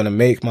 I'm going to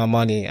make my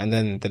money, and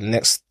then the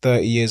next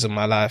 30 years of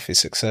my life is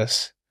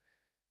success.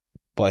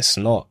 But it's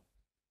not.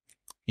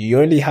 You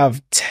only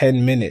have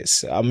 10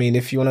 minutes. I mean,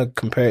 if you want to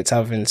compare it to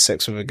having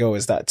sex with a girl,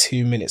 is that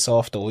 2 minutes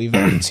after, or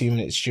even 2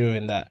 minutes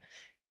during that?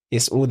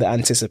 It's all the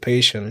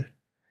anticipation.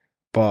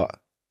 But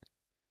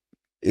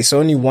it's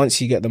only once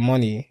you get the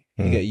money,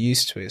 you get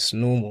used to it. It's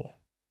normal.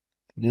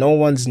 No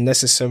one's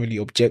necessarily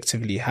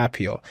objectively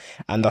happier.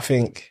 And I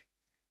think,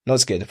 not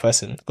to get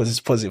depressing, because it's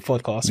a positive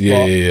podcast.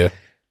 Yeah.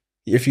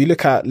 If you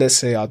look at, let's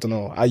say, I don't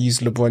know, I use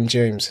LeBron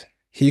James.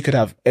 He could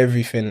have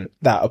everything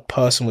that a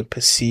person would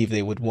perceive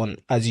they would want.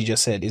 As you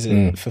just said, is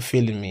it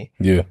fulfilling me?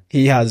 Yeah.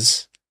 He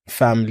has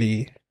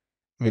family,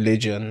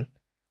 religion,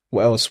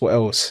 what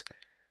else?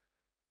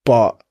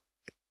 But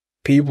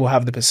people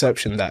have the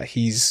perception that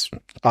he's,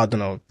 I don't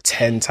know,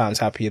 10 times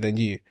happier than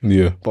you.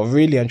 Yeah. But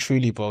really and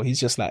truly, bro, he's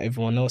just like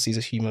everyone else. He's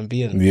a human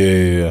being.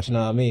 Yeah. Do you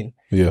know what I mean?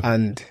 Yeah.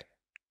 And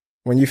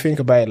when you think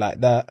about it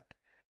like that,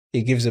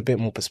 it gives a bit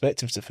more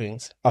perspective to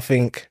things. I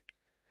think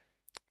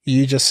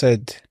you just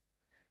said,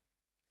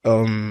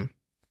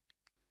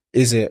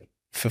 is it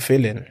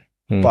fulfilling?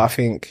 But I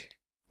think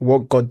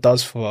what God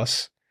does for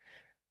us,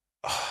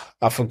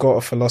 I forgot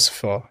a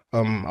philosopher.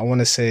 I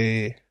want to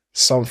say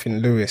something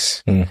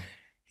Lewis.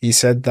 He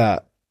said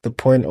that the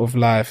point of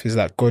life is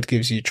that God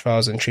gives you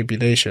trials and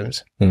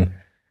tribulations.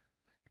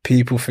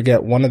 People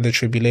forget one of the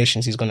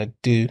tribulations he's going to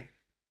do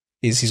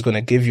is he's going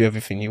to give you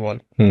everything you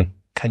want.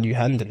 Can you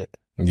handle it?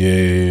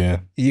 Yeah.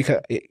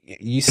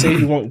 You say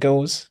you want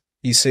girls,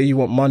 you say you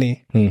want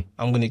money,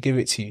 I'm going to give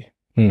it to you.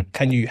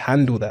 Can you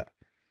handle that?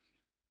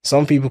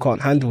 Some people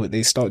can't handle it.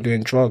 They start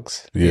doing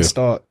drugs. They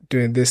start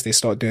doing this. They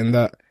start doing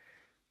that.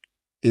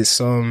 It's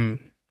you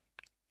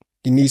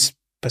need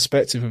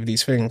perspective of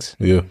these things.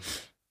 Yeah.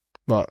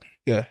 But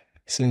yeah,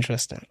 it's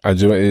interesting. I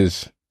do. It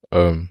is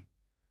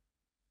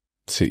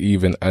to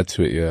even add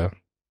to it. Yeah,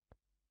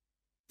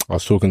 I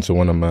was talking to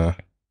one of my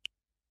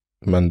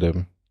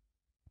mandem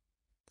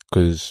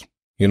because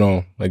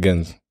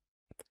again,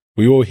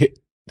 we all hit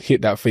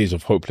hit that phase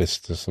of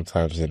hopelessness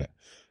sometimes, innit?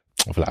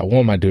 Of like, what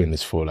am I doing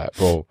this for? Like,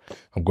 bro,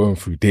 I'm going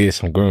through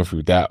this, I'm going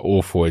through that,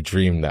 all for a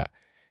dream that,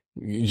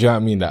 you know what I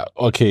mean? That,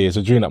 okay, it's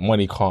a dream that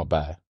money can't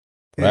buy,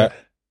 right?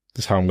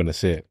 That's how I'm going to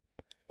say it.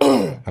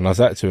 And I was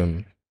like to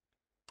him,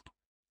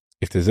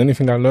 if there's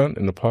anything I learned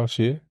in the past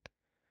year,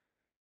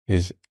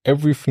 is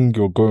everything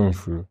you're going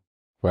through,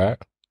 right?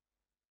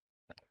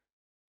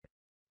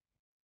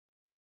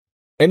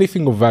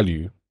 Anything of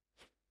value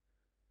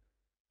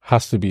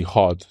has to be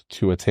hard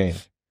to attain.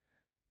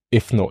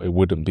 If not, it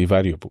wouldn't be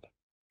valuable.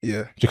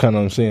 Yeah. Do you kind of know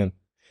what I'm saying?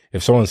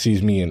 If someone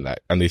sees me and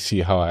they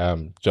see how I am,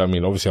 do you know what I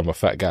mean? Obviously, I'm a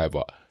fat guy,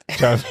 but do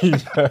you know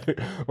what I mean?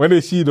 When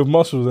they see the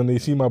muscles and they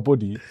see my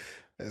body,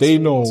 they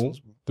know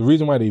the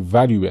reason why they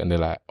value it, and they're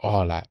like,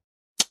 oh, like,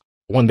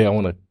 one day I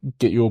want to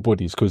get your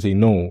body, is because they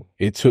know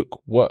it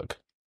took work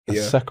and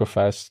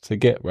sacrifice to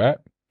get, right?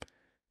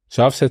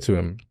 So I've said to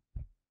him,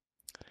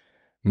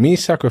 me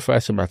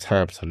sacrificing my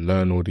time to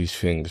learn all these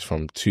things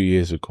from 2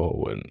 years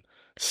ago and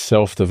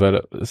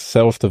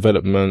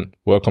self-development,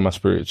 work on my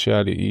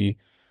spirituality,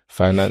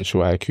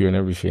 financial IQ and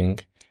everything,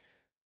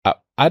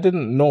 I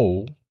didn't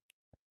know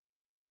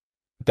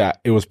that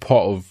it was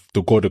part of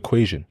the God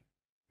equation,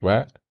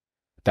 right?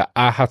 That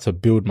I had to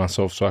build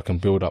myself so I can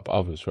build up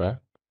others, right?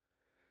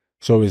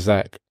 So it's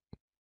like,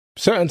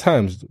 certain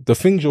times, the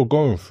things you're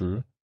going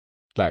through,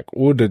 like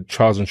all the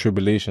trials and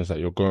tribulations that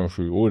you're going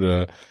through, all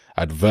the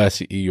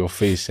adversity you're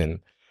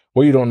facing,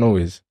 what you don't know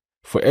is,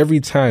 for every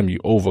time you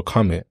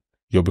overcome it,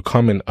 you're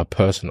becoming a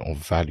person of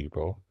value,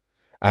 bro.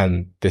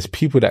 And there's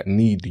people that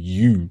need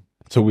you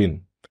to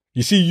win.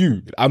 You see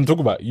you, I'm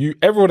talking about you,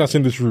 everyone that's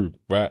in this room,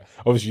 right?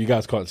 Obviously, you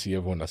guys can't see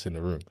everyone that's in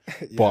the room.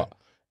 But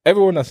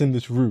everyone that's in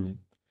this room,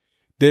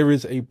 there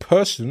is a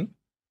person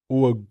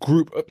or a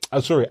group,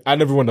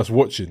 and everyone that's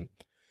watching,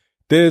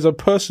 there's a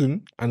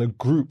person and a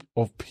group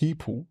of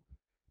people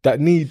that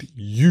need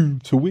you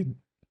to win.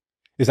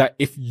 It's like,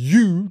 if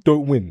you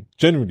don't win,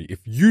 generally,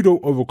 if you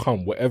don't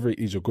overcome whatever it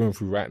is you're going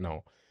through right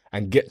now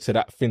and get to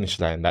that finish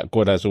line that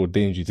God has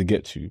ordained you to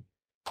get to,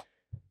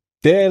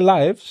 their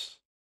lives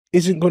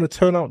isn't going to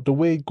turn out the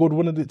way God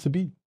wanted it to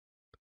be.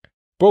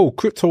 Bro,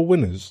 crypto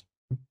winners,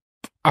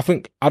 I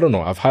think, I don't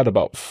know, I've had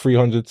about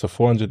 300 to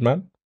 400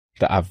 man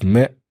that I've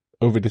met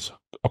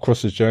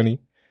across this journey.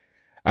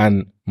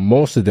 And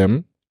most of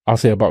them, I'll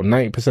say about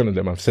 90% of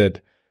them, I've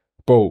said,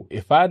 bro,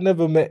 if I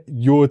never met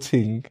your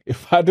thing,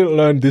 if I didn't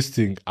learn this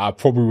thing, I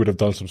probably would have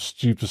done some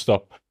stupid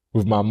stuff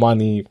with my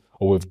money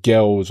or with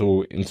girls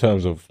or in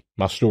terms of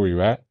my story,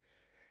 right?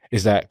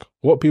 It's like,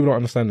 what people don't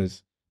understand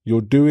is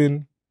you're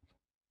doing,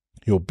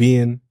 you're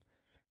being,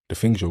 the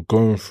things you're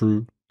going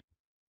through,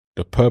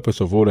 the purpose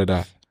of all of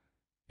that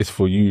is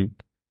for you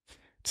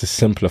to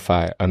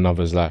simplify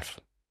another's life.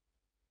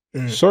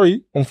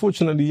 Sorry,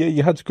 unfortunately, yeah,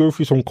 you had to go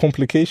through some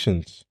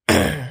complications.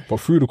 But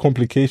through the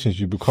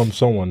complications, you become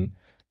someone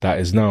that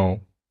is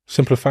now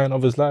simplifying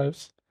others'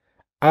 lives.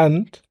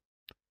 And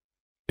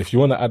if you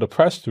want to add a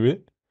price to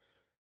it,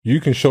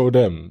 you can show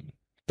them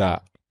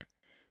that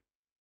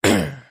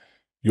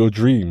your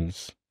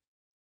dreams,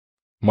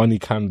 money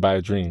can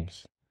buy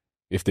dreams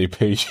if they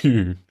pay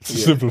you to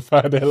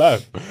simplify their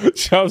life. Do you know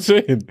what I'm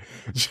saying?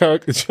 Do you know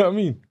what I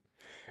mean?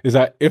 It's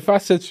like, if I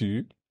said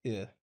to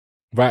you,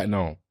 right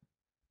now,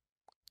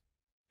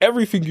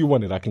 everything you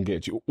wanted, I can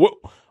get you.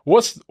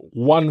 What's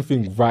one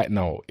thing right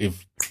now,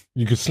 if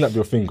you could snap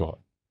your finger,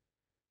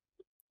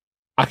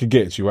 I could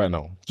get it to you right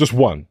now? Just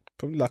one.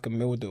 Probably like a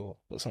meal deal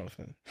or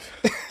something.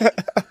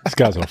 This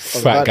guy's a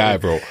fat guy,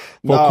 bro.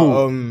 But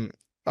cool.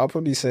 I'll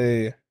probably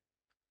say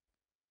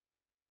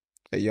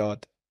a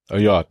yard. A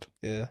yard?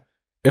 Yeah.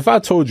 If I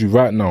told you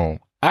right now,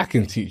 I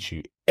can teach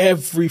you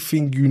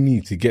everything you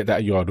need to get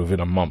that yard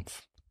within a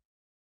month,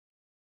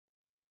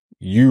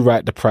 you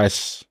write the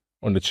price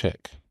on the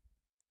check,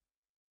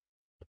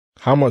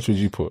 how much would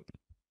you put?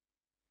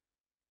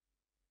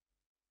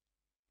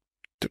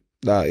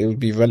 Like, it would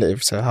be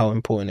relative to how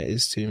important it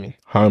is to me.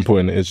 How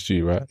important it is to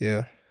you, right?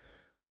 Yeah.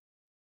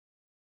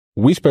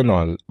 We spend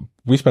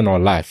our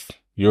life,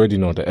 you already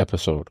know the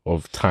episode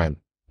of time,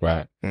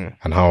 right?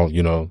 And how,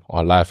 you know,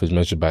 our life is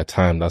measured by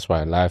time. That's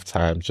why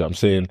lifetime, you know what I'm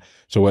saying?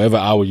 So whatever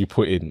hour you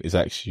put in is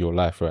actually your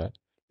life, right?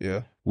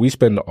 Yeah. We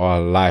spend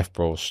our life,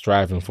 bro,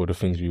 striving for the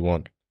things we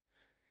want.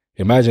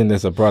 Imagine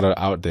there's a brother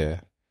out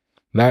there,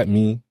 like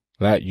me,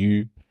 like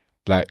you,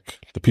 like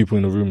the people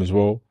in the room as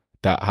well,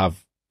 that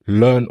have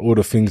learned all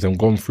the things and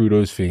gone through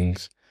those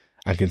things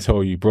and can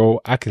tell you, bro,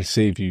 I can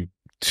save you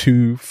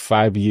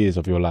 5 years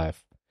of your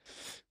life.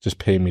 Just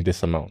pay me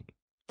this amount.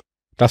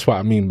 That's what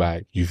I mean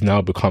by you've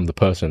now become the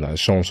person that has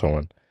shown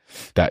someone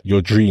that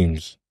your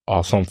dreams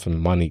are something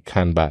money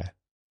can buy.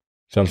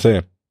 See what I'm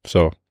saying?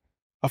 So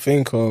I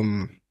think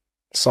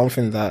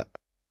something that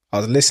I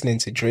was listening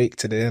to Drake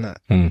today,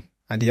 innit?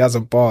 And he has a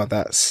bar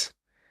that's,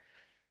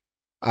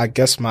 I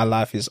guess my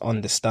life is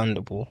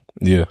understandable.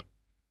 Yeah.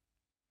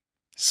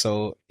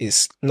 So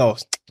it's, no,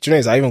 do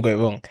you know, I even got it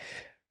wrong.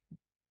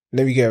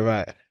 Let me get it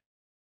right.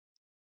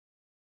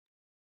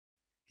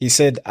 He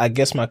said, I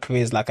guess my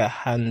career is like a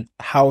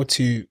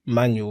how-to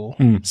manual,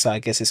 so I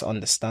guess it's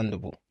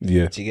understandable.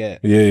 Yeah. Do you get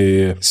it?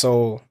 Yeah.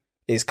 So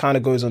it kind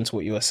of goes on to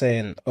what you were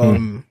saying.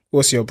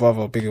 What's your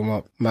brother, big him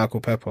up, Michael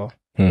Pepper?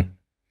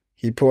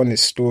 He put on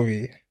this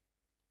story,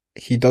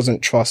 he doesn't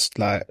trust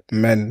like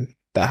men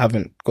that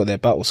haven't got their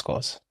battle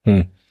scars.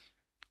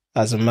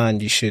 As a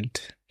man, you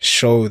should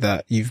show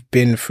that you've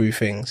been through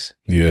things.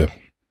 Yeah.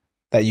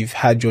 That you've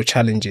had your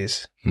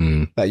challenges.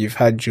 That you've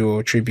had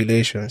your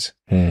tribulations.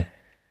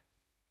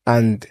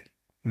 And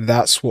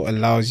that's what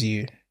allows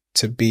you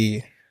to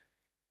be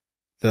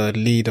the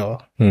leader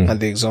and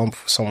the example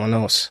for someone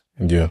else.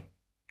 Yeah.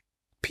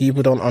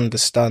 People don't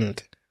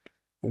understand.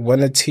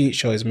 When a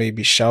teacher is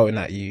maybe shouting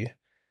at you,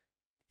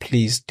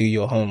 please do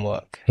your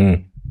homework.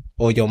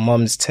 Or your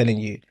mum's telling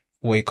you,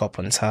 wake up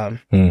on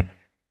time.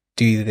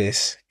 Do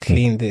this,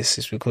 clean this.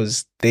 It's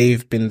because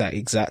they've been that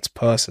exact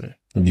person.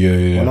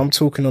 Yeah. When I'm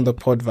talking on the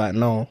pod right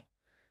now,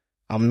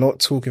 I'm not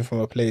talking from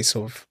a place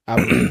of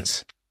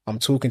arrogance. I'm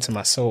talking to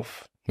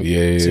myself.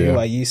 Yeah. To who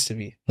I used to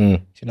be. Do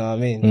you know what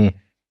I mean?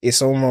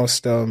 It's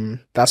almost,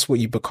 that's what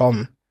you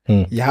become.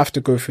 You have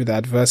to go through the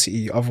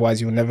adversity.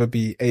 Otherwise, you'll never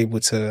be able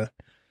to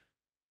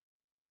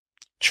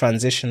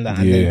transition that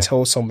and then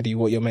tell somebody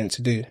what you're meant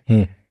to do.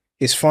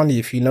 It's funny,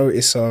 if you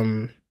notice,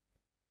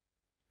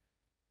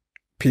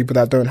 people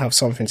that don't have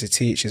something to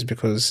teach is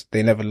because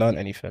they never learned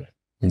anything.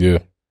 Yeah.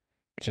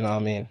 Do you know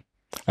what I mean?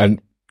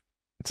 And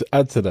to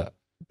add to that,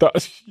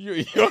 that's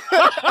you.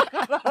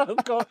 Oh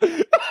God! That's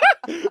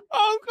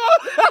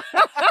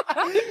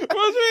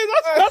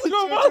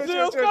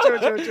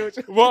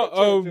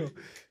But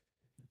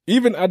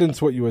even adding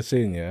to what you were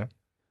saying, yeah,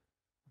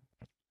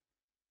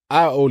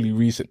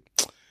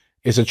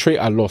 it's a trait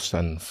I lost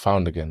and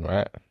found again,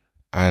 right?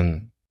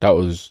 And that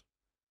was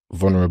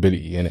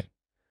vulnerability, innit?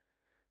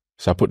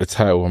 So I put the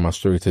title on my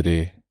story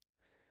today.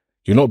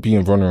 You're not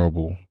being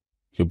vulnerable,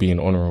 you're being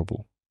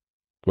honorable,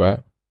 right?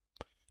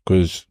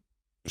 Because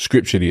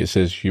scripturally it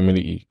says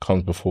humility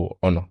comes before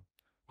honor,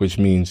 which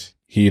means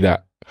he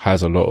that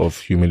has a lot of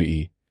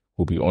humility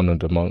will be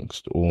honored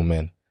amongst all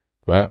men,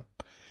 right?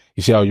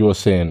 You see how you're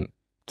saying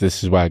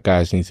this is why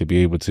guys need to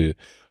be able to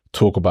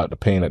talk about the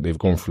pain that they've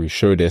gone through,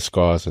 show their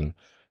scars and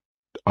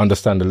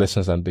understand the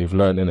lessons that they've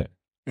learned in it.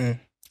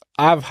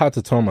 I've had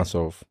to tell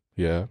myself,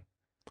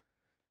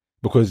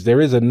 because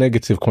there is a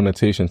negative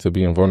connotation to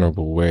being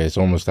vulnerable where it's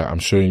almost like I'm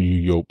showing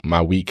you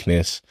my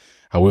weakness,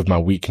 and with my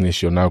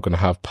weakness, you're now going to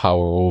have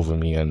power over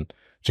me. And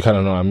do you kind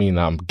of know what I mean?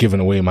 I'm giving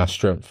away my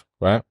strength,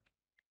 right?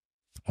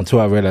 Until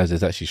I realized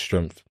there's actually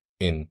strength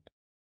in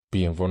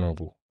being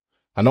vulnerable.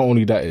 And not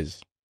only that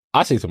is,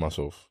 I say to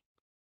myself,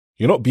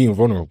 you're not being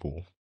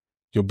vulnerable,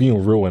 you're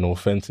being real and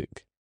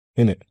authentic,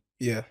 innit?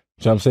 Yeah.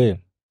 Do you know what I'm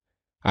saying?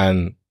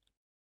 And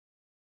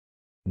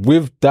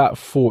with that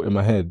thought in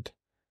my head,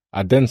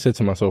 I then said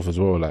to myself as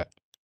well, like,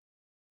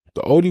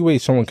 the only way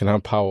someone can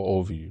have power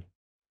over you,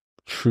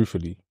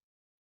 truthfully,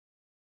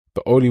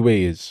 the only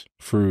way is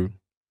through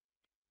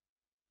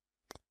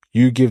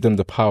you give them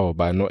the power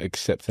by not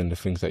accepting the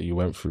things that you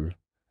went through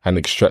and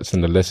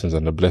extracting the lessons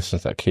and the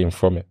blessings that came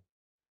from it.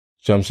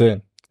 Do you know what I'm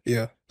saying?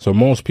 Yeah. So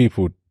most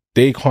people,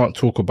 they can't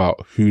talk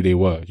about who they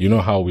were. You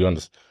know how we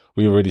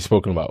already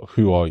spoken about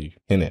who are you,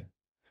 innit?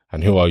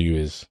 And who are you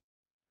is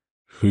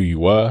who you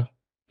were,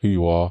 who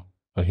you are,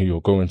 and who you're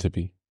going to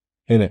be,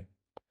 innit?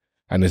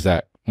 And it's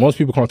that most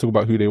people can't talk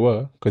about who they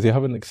were because they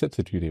haven't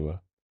accepted who they were.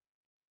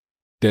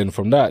 Then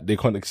from that, they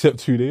can't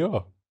accept who they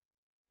are.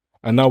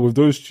 And now with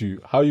those two,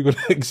 how are you going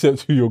to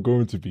accept who you're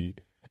going to be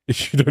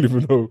if you don't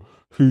even know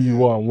who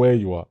you are and where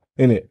you are,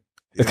 innit?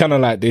 It's kind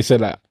of like they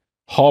said, like,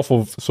 half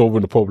of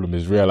solving the problem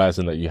is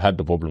realizing that you had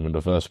the problem in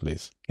the first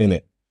place,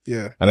 innit?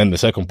 Yeah. And then the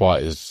second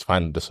part is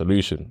finding the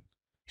solution.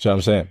 See what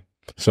I'm saying?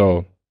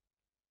 So,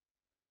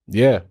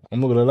 yeah, I'm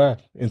not going to lie.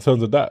 In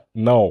terms of that,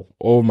 no,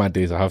 all my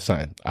days I have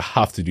something. I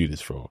have to do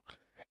this, bro.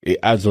 It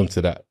adds on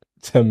to that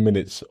 10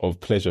 minutes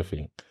of pleasure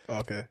thing.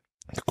 Okay.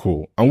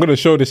 Cool. I'm going to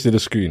show this to the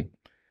screen.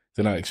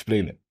 Then I'll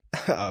explain it.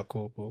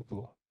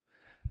 Cool.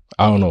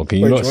 I don't know. Can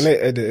you not? Do you want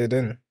to edit it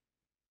in?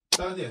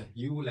 Oh, yeah,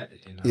 you will edit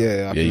it in.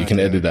 Yeah, you can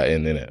edit that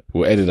in, innit?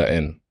 We'll edit that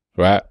in,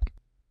 right?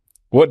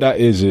 What that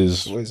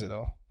is... What is it,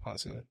 though? Can't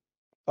see it.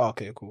 Oh,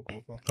 okay, cool.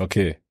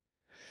 Okay.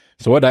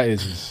 So what that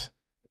is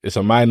it's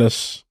a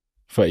minus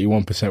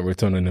 31%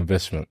 return on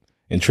investment.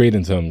 In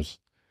trading terms,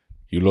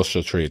 you lost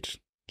your trade.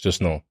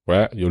 Just know,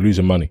 right? You're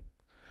losing money.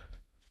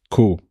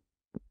 Cool.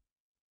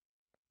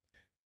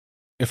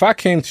 If I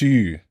came to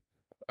you,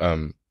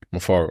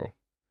 Mafaro,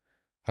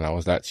 and I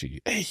was like to you,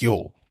 hey,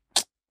 yo,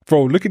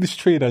 bro, look at this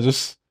trade I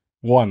just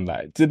won.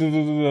 Like, like,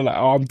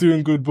 oh, I'm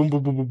doing good, boom,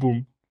 boom, boom, boom,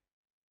 boom.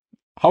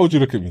 How would you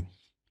look at me?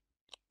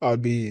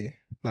 I'd be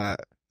like,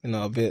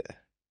 a bit,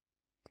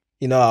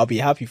 I'll be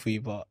happy for you,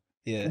 but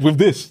yeah. With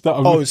this?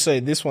 Sorry,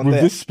 this one with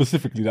there. This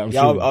specifically that I'm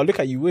showing. I'll look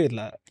at you weird,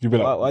 like, you'll be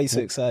like, why are you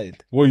so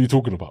excited? What are you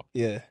talking about?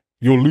 Yeah.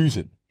 You're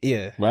losing.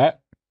 Yeah. Right?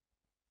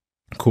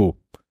 Cool.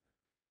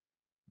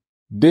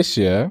 This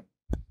year,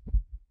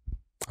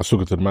 I was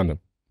talking to the man.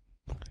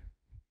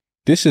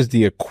 This is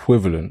the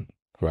equivalent,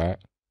 right,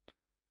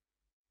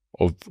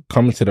 of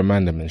coming to the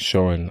mandem and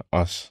showing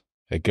us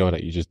a girl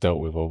that you just dealt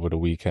with over the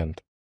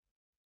weekend.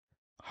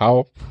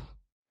 How?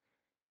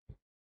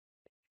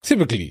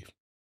 Typically,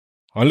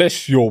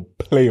 unless you're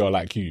a player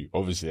like you,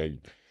 obviously, you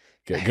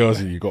get girls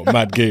and you got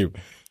mad game.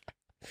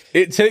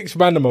 It takes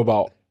mandem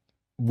about,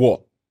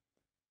 what?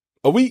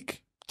 A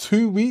week?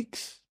 2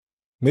 weeks?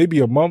 Maybe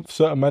a month?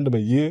 Certain mandem a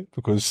year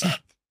because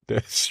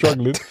they're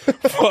struggling.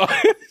 But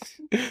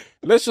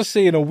let's just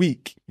say in a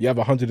week, you have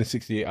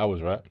 168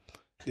 hours, right?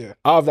 Yeah.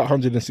 Out of that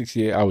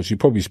 168 hours, you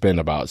probably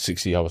spend about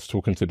 60 hours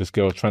talking to this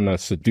girl, trying to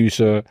seduce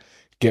her,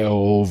 get her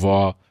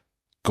over,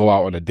 go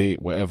out on a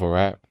date, whatever,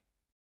 right?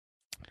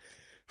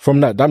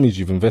 From that means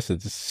you've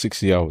invested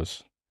 60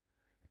 hours.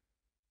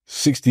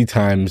 60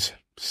 times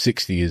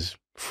 60 is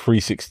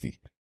 360.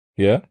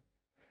 Yeah?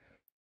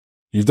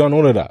 You've done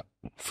all of that.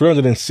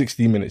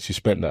 360 minutes you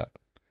spent that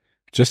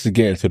just to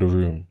get into the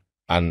room.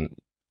 And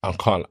I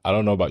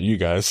don't know about you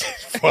guys,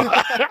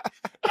 but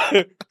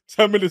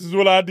 10 minutes is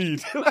all I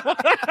need.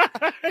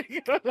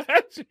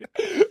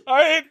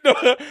 I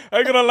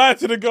ain't gonna lie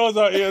to the girls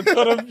out here and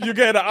tell them you're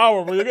getting an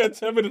hour, but you're getting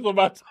 10 minutes of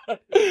my time.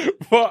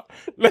 But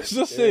let's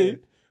just say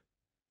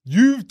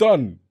you've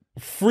done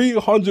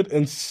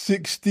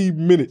 360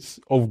 minutes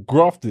of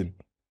grafting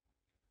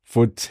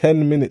for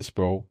 10 minutes,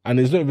 bro.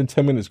 And it's not even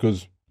 10 minutes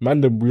because,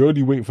 man, we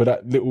only wait for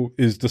that little,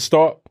 is the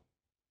start,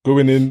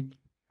 going in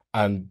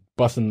and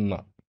busting them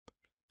up.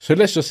 So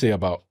let's just say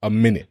about a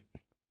minute.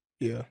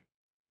 Yeah.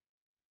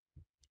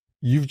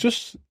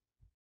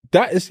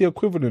 That is the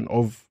equivalent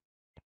of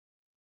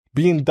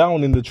being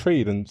down in the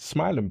trade and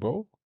smiling,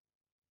 bro.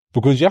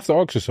 Because you have to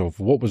ask yourself,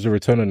 what was the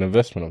return on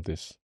investment of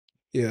this?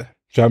 Yeah.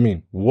 Do you know what I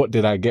mean? What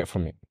did I get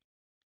from it?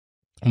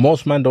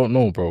 Most men don't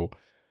know, bro.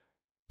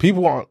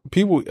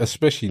 People,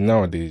 especially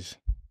nowadays,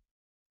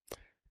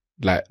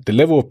 like the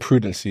level of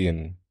prudency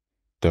in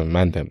the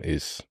mandem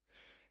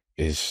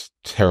is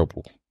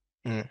terrible.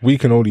 We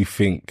can only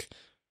think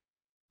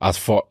as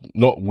far,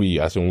 not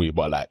we as in we,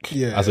 but like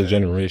as a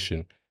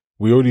generation,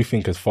 we only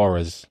think as far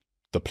as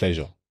the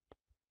pleasure.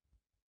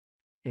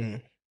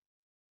 We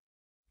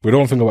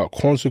don't think about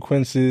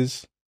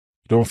consequences.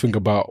 We don't think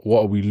about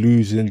what are we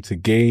losing to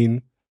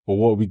gain or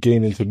what are we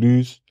gaining to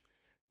lose.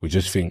 We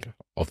just think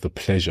of the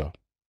pleasure.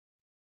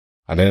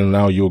 And then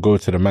now you'll go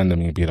to the mandem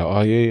and you'll be like,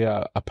 oh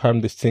yeah, I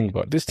pammed this thing,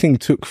 but this thing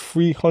took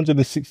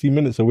 360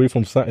 minutes away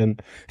from something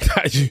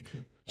that you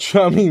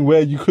know what I mean?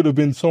 Where you could have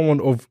been someone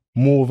of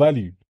more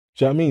value.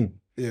 Do you know what I mean?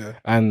 Yeah.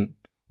 And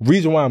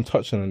reason why I'm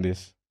touching on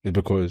this is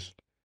because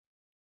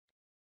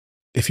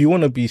if you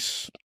want to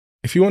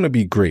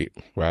be great,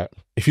 right?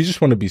 If you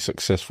just want to be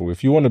successful,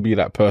 if you want to be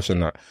that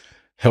person that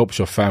helps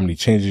your family,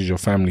 changes your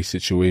family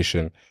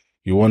situation,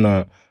 you want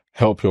to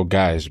help your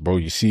guys, bro.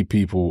 You see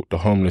people, the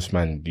homeless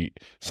man.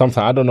 Sometimes,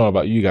 I don't know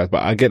about you guys,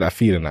 but I get that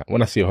feeling that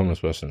when I see a homeless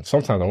person,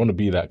 sometimes I want to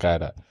be that guy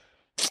that,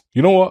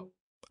 you know what?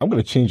 I'm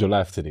going to change your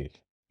life today.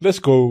 Let's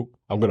go.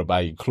 I'm going to buy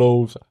you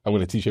clothes. I'm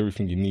going to teach you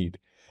everything you need.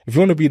 If you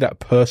want to be that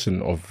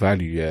person of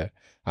value, yeah,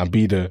 and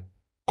be the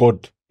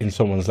God in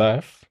someone's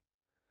life,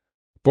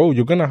 bro,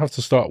 you're going to have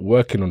to start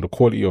working on the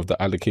quality of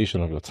the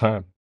allocation of your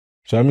time.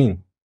 Do you know what I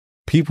mean?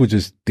 People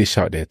just dish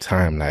out their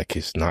time like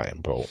it's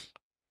nothing, bro.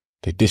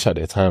 They dish out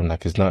their time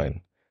like it's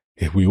nothing.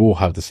 If we all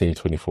have the same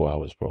 24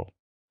 hours, bro.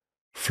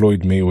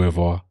 Floyd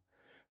Mayweather,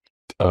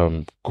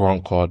 Grant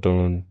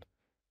Cardone,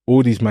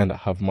 all these men that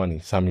have money,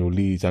 Samuel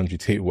Leeds, Andrew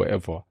Tate,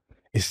 whatever.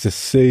 It's the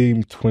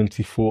same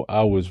 24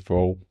 hours,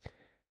 bro.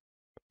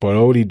 But the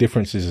only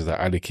difference is the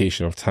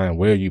allocation of time.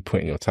 Where are you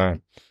putting your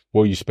time?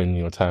 What are you spending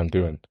your time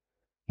doing?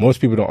 Most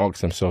people don't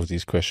ask themselves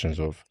these questions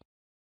of,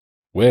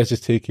 where is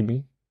this taking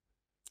me?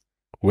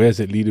 Where is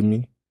it leading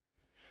me?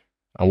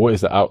 And what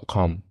is the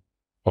outcome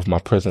of my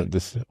present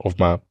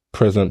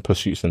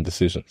pursuits and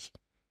decisions?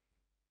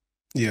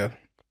 Yeah.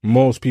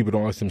 Most people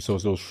don't ask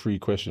themselves those 3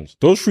 questions.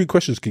 Those 3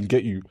 questions can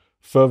get you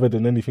further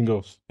than anything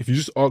else. If you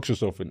just ask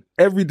yourself in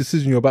every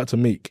decision you're about to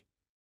make,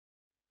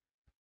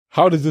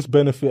 how does this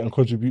benefit and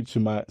contribute to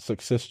my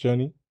success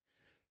journey?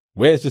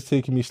 Where is this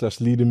taking me /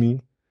 leading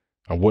me?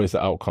 And what is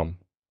the outcome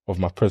of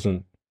my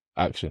present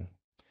action?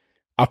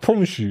 I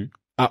promise you,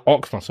 I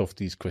ask myself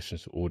these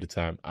questions all the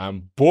time.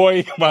 And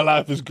boy, my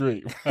life is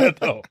great right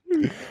now.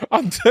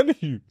 I'm telling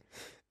you,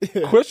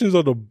 questions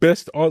are the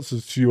best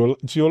answers to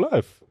your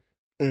life.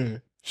 You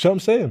know what I'm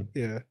saying?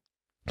 Yeah.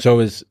 So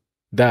it's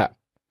that.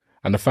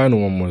 And the final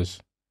one was,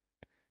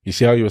 you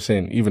see how you were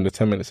saying, even the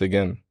 10 minutes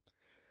again,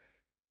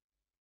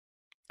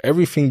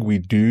 everything we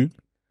do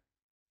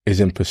is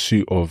in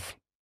pursuit of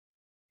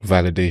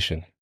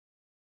validation.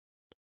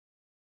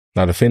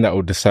 Now, the thing that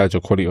will decide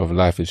your quality of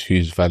life is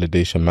whose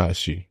validation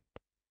matters to you.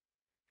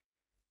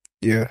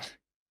 Yeah.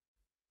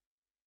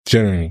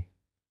 Generally,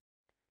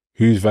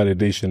 whose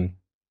validation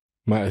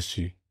matters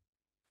to you.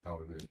 That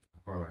was it.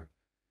 All right.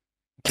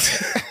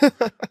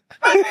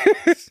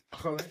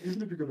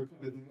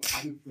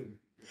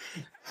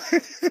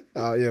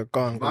 Oh yeah,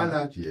 go on. My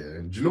life,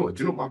 yeah. Do you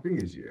know what my thing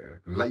is, yeah?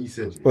 Like you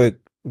said, Wait,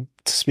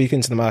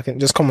 speaking to the market,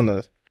 just come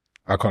on.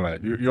 I can't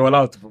like you're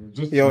allowed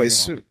to. Yo,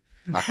 it's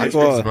I can't fix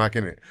the mic,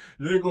 innit?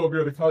 You ain't got to be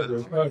on the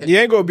camera. You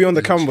ain't got to be on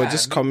the camera,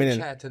 just come in.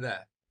 Chat to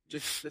that.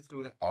 Just let's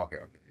do that. Okay.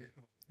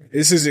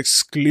 This is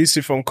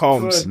exclusive from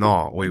Calms.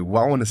 No, wait,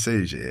 what I want to say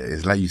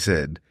is like you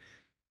said,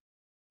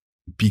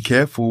 be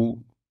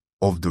careful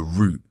of the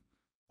root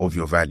of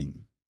your value.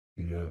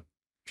 Yeah.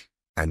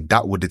 And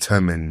that will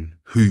determine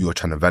who you're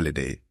trying to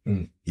validate.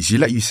 Mm. You see,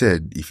 like you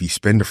said, if you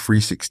spend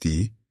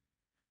 360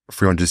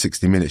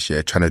 minutes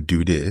trying to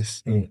do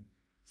this,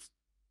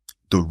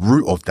 the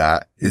root of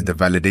that is the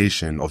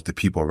validation of the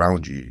people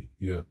around you.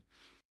 Yeah.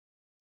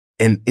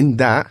 And in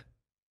that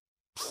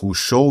will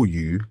show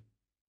you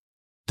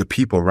the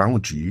people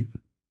around you.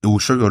 It will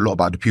show you a lot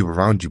about the people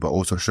around you, but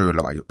also show you a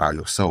lot about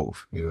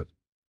yourself. Yeah.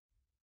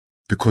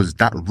 Because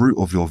that root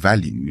of your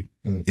value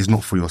is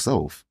not for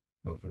yourself.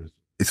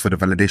 It's for the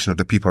validation of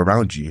the people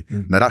around you.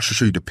 Now that should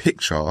show you the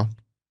picture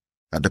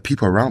that the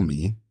people around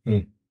me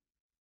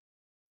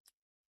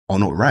are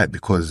not right,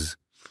 because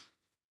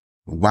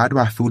why do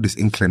I feel this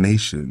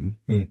inclination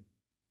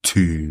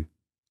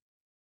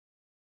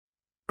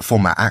for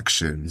my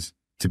actions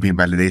to be in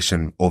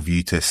validation of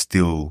you to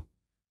still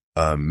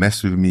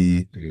mess with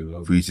me,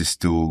 for you to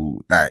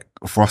still, like,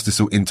 for us to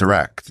still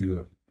interact.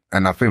 Yeah.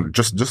 And I think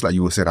just like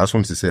you were saying, I just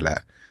wanted to say,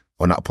 like,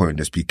 on that point,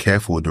 just be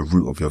careful of the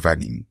root of your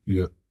value.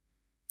 Yeah.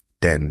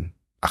 Then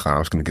I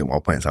was going to get my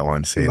points I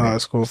wanted to say. No,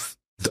 that's cool.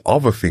 The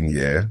other thing,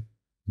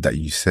 that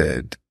you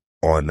said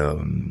on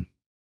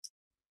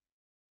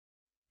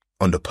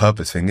the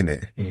purpose thing,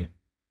 innit?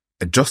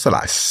 And just to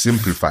like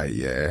simplify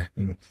it,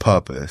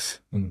 purpose,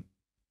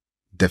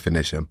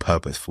 definition,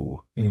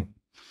 purposeful.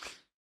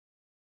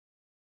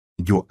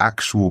 Your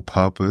actual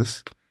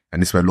purpose,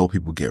 and this is where a lot of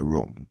people get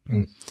wrong.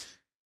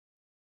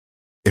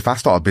 If I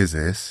start a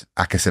business,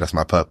 I can say that's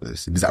my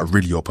purpose. Is that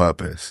really your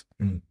purpose?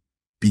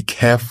 Be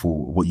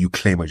careful what you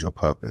claim as your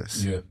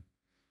purpose. Yeah.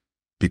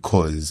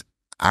 Because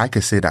I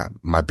can say that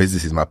my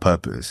business is my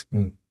purpose,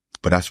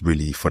 but that's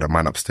really for the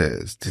man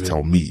upstairs to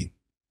tell me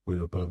what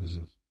your purpose is.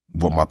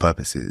 What my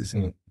purpose is.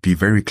 Be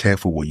very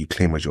careful what you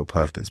claim as your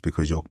purpose,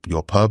 because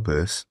your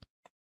purpose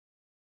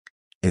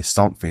is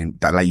something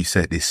that, like you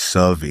said, is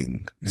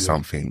serving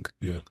something.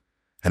 Yeah.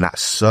 And that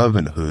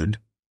servanthood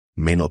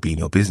may not be in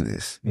your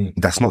business.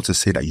 That's not to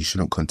say that you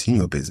shouldn't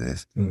continue your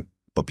business,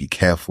 but be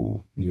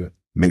careful. Yeah.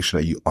 Make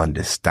sure that you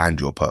understand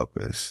your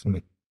purpose.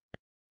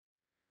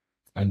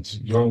 And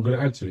you're going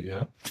to add to it,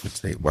 yeah?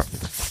 What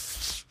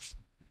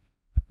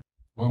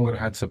I'm going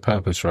to add to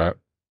purpose, right?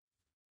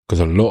 Because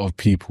a lot of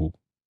people,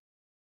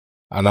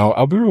 and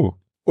I'll be real.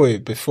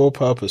 Wait, before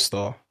purpose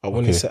though, I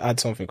wanted to add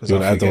something because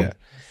I forget.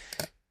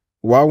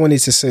 What I wanted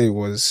to say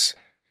was,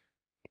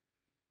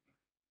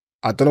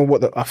 I don't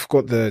know I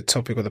forgot the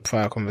topic of the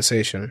prior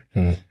conversation.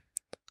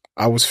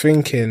 I was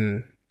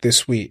thinking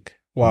this week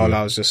while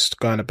I was just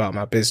going about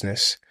my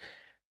business,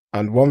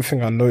 and one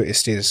thing I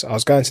noticed is I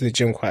was going to the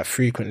gym quite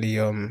frequently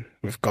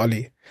with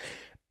Gully,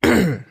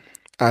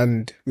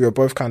 and we were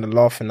both kind of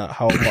laughing at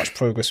how much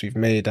progress we've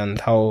made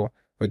and how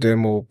we're doing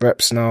more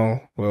reps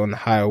now, we're on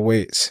higher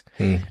weights.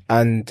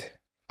 And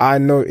I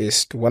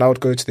noticed when I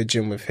would go to the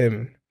gym with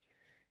him,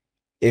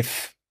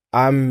 if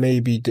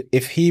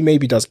he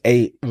maybe does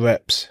 8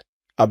 reps,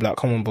 I'd be like,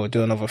 come on, bro,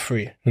 do another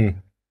 3.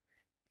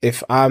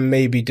 If I'm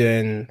maybe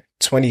doing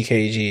 20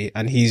 kg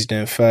and he's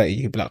doing 30,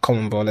 he'd be like, come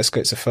on, bro, let's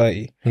get to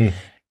 30. And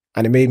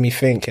it made me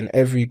think, in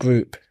every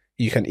group,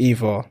 you can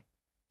either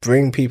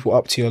bring people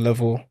up to your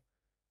level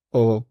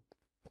or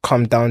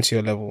come down to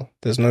your level.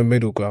 There's no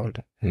middle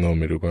ground. No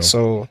middle ground.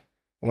 So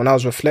when I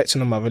was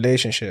reflecting on my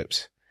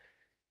relationships,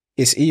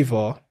 it's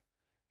either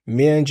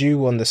me and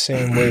you on the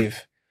same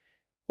wave,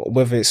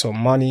 whether it's on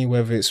money,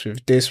 whether it's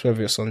with this,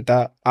 whether it's on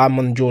that, I'm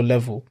on your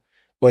level,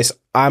 or it's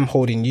I'm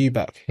holding you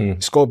back.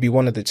 It's got to be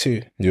one of the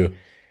two. Yeah.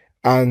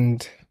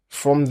 And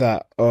from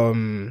that, I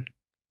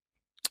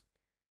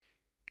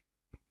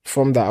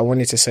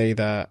wanted to say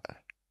that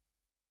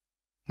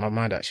my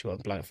mind actually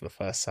went blank for the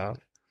first time.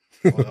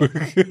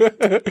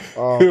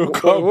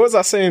 What was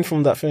I saying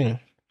from that thing?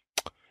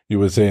 You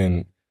were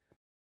saying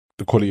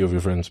the quality of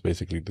your friends,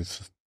 basically.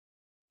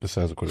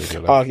 Besides the quality of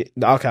your life.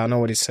 Okay, I know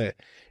what he said.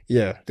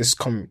 Yeah, this is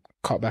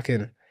cut back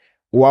in.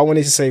 What I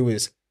wanted to say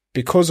was,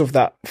 because of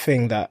that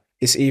thing that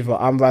it's either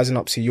I'm rising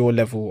up to your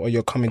level or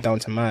you're coming down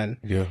to mine.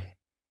 Yeah.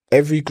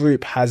 Every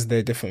group has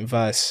their different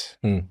vice.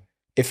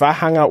 If I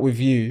hang out with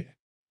you,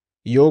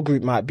 your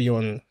group might be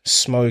on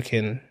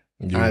smoking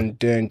and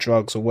doing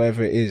drugs or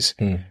whatever it is.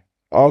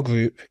 Our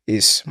group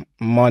is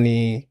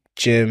money,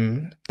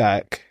 gym,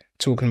 like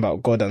talking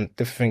about God and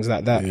different things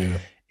like that. Yeah.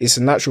 It's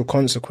a natural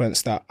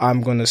consequence that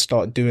I'm going to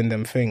start doing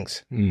them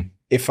things.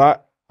 If I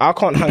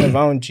can't hang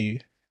around you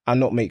and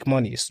not make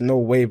money, it's no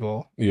way,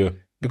 bro. Yeah.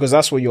 Because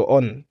that's what you're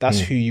on. That's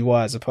who you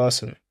are as a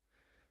person.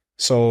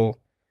 So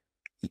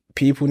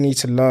people need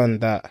to learn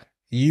that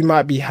you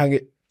might be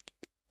hanging...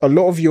 A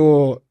lot of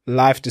your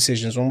life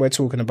decisions, when we're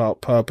talking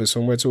about purpose,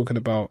 when we're talking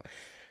about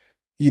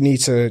you need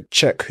to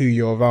check who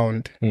you're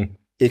around,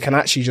 it can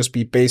actually just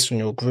be based on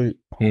your group.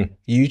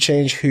 You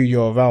change who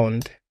you're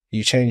around,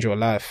 you change your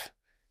life.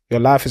 Your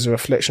life is a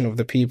reflection of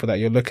the people that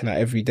you're looking at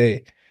every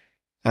day.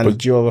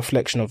 And you're a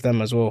reflection of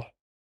them as well.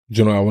 Do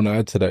you know what I want to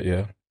add to that,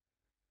 yeah?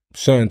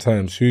 Certain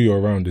times, who you're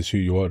around is who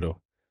you are,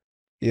 though.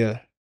 Yeah.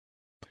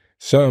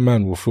 Certain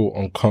man will feel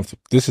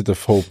uncomfortable. This is the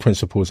whole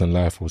principles in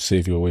life will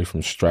save you away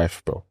from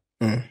strife, bro.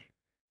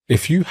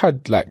 If you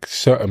had, like,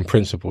 certain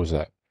principles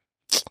that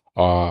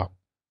are,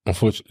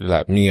 unfortunately,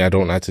 like me, I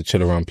don't like to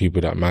chill around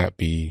people that might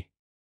be,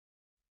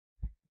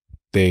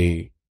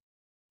 they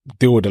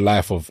deal with a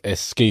life of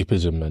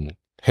escapism and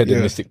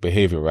hedonistic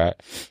behavior, right?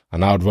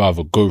 And I would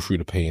rather go through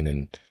the pain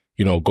and,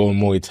 you know, go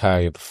Muay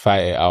Thai,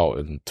 fight it out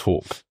and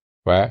talk,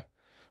 right?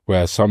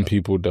 Whereas some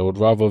people, they would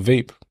rather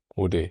vape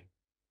all day.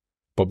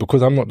 But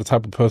because I'm not the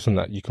type of person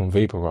that you can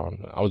vape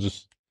around, I'll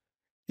just,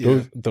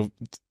 the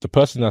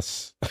person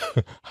that's,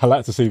 I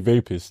like to say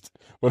vapist,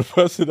 but the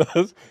person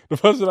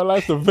that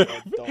likes to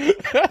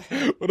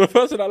vape, but the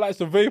person that likes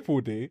to vape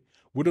all day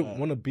wouldn't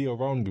want to be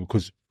around me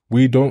because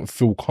we don't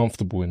feel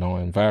comfortable in our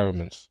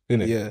environments,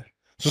 innit? Yeah.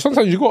 So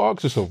sometimes you got to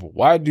ask yourself,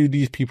 why do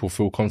these people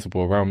feel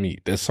comfortable around me?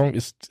 There's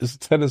it's a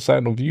telling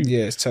sign of you.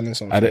 Yeah, it's telling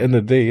something. At the end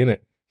of the day, innit?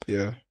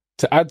 Yeah.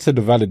 To add to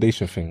the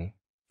validation thing,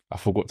 I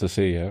forgot to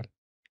say, yeah,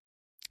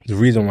 the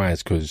reason why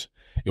is because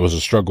it was a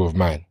struggle of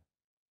mine.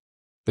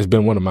 It's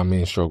been one of my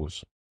main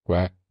struggles,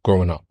 right?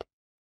 Growing up.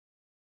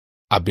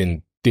 I've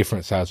been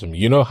different sides of me.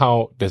 You know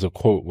how there's a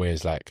quote where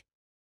it's like,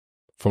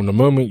 from the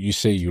moment you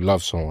say you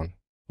love someone,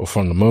 or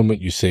from the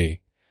moment you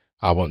say,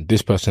 I want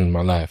this person in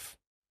my life,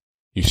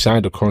 you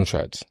signed a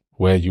contract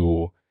where you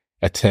will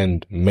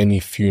attend many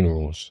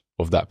funerals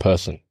of that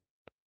person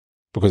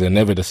because they're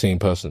never the same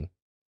person.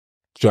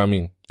 Do you know what I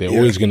mean? They're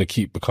always going to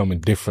keep becoming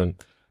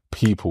different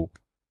people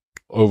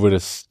over the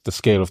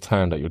scale of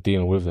time that you're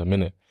dealing with them,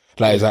 innit?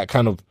 Like, it's like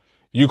kind of,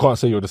 you can't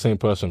say you're the same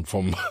person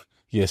from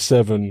year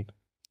 7,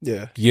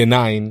 year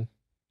 9.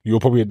 You're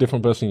probably a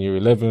different person year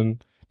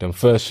 11, then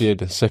first year,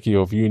 then second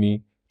year of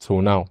uni,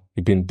 till now.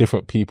 You've been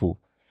different people.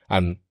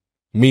 And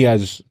me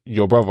as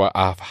your brother,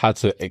 I've had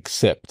to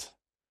accept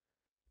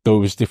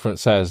those different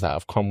sides that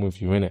have come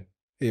with you, innit?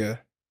 Yeah.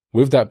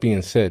 With that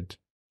being said,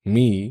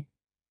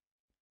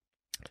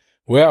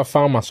 where I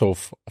found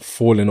myself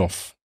falling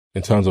off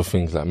in terms of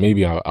things, like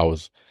maybe I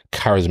was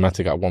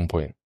charismatic at one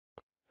point.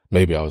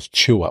 Maybe I was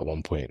chill at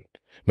one point.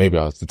 Maybe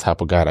I was the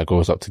type of guy that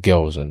goes up to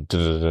girls and,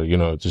 you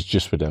know,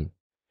 just with them.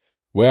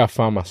 Where I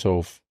found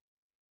myself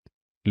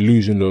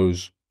losing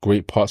those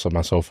great parts of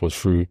myself was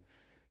through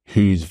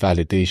whose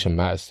validation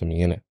matters to me,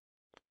 innit?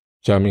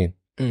 Do you know what I mean?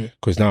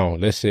 Because now,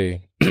 let's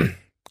say,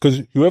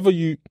 because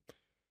whoever's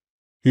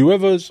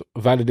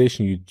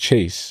validation you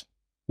chase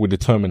will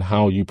determine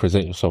how you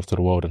present yourself to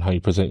the world and how you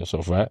present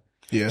yourself, right?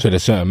 Yeah. So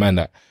there's certain man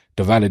that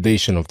the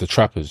validation of the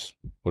trappers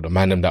or the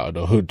man them that are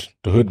the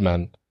hood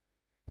man,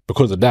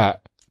 because of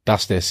that,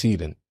 that's their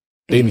ceiling.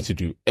 They need to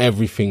do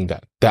everything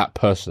that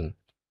person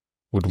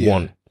would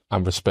want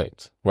and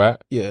respect, right?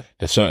 Yeah.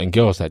 There's certain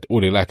girls that all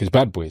they like is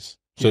bad boys.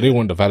 So they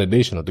want the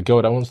validation of the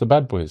girl that wants the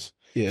bad boys.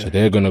 Yeah. So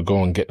they're going to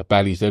go and get the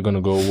baddies. They're going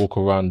to go walk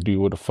around,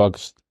 do all the fug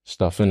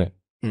stuff, innit?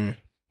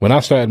 When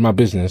I started my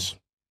business,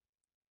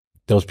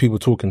 there was people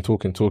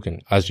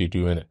talking, as you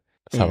do, innit?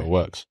 That's how it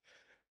works.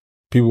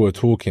 People were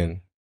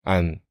talking,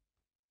 and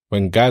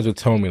when guys would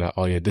tell me like,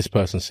 oh yeah, this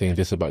person's saying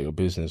this about your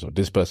business, or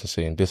this person's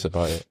saying this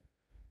about it,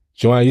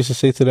 do you know what I used to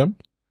say to them?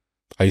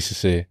 I used to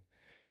say,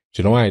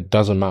 do you know why it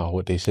doesn't matter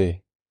what they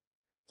say?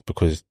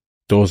 Because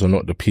those are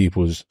not the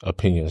people's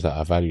opinions that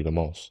I value the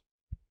most.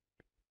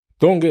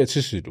 Don't get it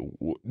twisted.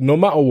 No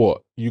matter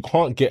what, you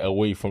can't get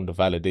away from the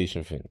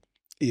validation thing.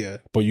 Yeah.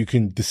 But you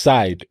can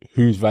decide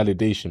whose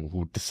validation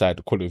will decide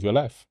the quality of your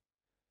life.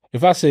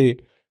 If I say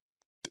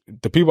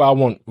the people I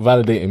want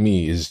validating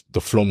me is the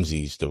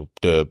flumsies,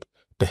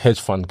 the hedge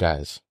fund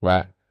guys,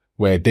 right?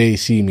 Where they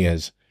see me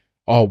as,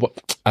 oh,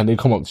 and they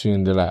come up to you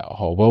and they're like,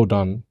 oh, well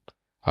done.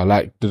 I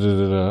like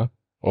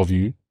of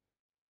you.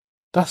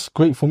 That's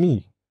great for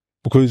me,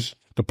 because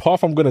the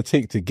path I'm going to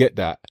take to get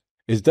that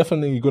is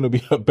definitely going to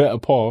be a better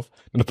path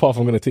than the path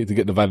I'm going to take to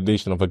get the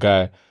validation of a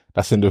guy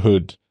that's in the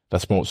hood,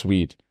 that smokes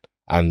weed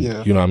and,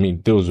 you know what I mean,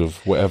 deals with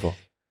whatever.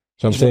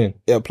 So I'm saying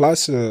it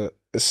applies to,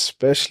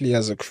 especially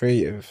as a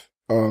creative,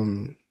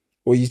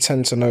 what you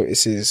tend to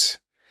notice is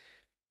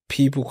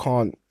people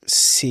can't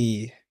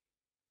see,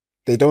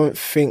 they don't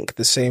think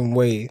the same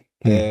way,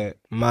 their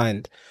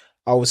mind.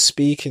 I was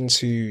speaking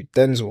to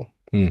Denzel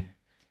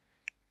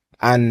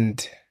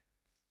and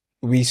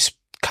we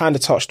kind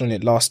of touched on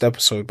it last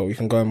episode, but we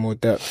can go in more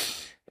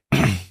depth.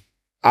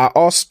 I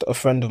asked a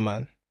friend of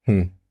mine,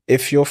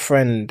 if your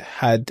friend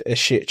had a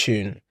shit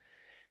tune,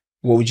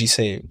 what would you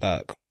say?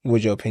 Like, what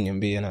would your opinion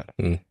be in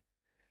it?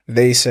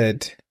 They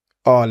said,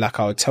 oh, like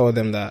I would tell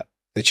them that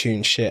the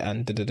tune's shit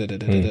and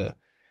da-da-da-da-da-da.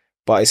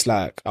 But it's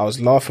like, I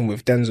was laughing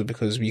with Denzel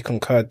because we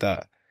concurred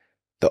that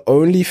the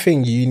only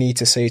thing you need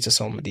to say to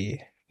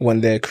somebody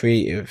when they're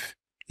creative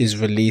is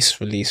release.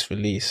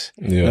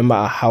 Yeah. No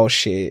matter how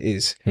shit it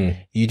is.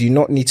 You do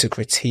not need to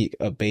critique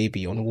a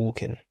baby on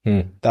walking.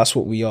 That's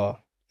what we are.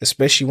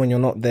 Especially when you're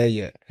not there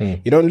yet.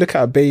 You don't look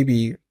at a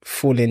baby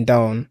falling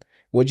down.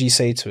 What do you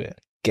say to it?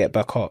 Get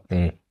back up.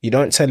 You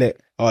don't tell it,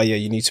 oh yeah,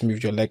 you need to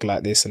move your leg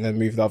like this and then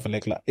move the other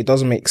leg like. It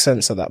doesn't make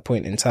sense at that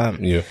point in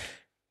time. Yeah.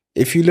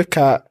 If you look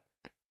at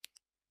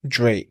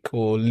Drake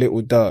or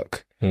Little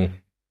Durk,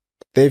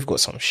 they've got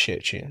some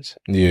shit tunes.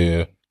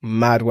 Yeah.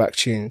 Mad whack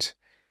tunes.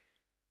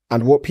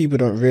 And what people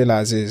don't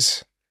realize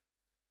is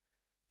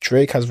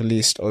Drake has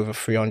released over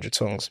 300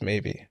 songs,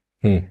 maybe.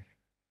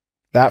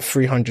 That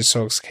 300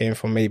 songs came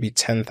from maybe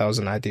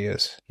 10,000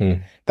 ideas.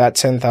 That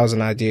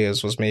 10,000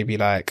 ideas was maybe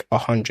like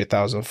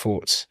 100,000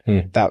 thoughts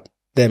that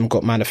then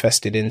got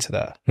manifested into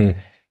that.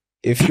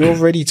 If you're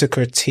ready to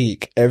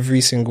critique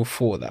every single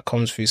thought that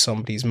comes through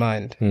somebody's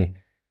mind,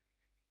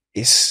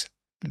 it's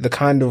the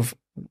kind of,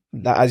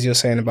 that as you're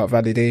saying about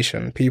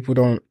validation, people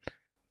don't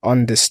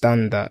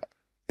understand that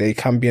they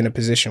can be in a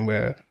position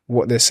where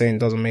what they're saying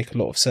doesn't make a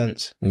lot of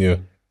sense. Yeah.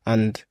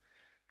 And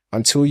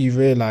until you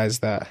realize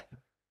that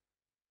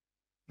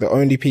the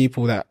only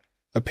people that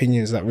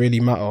opinions that really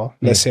matter,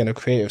 let's say in a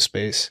creative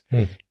space,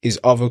 is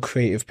other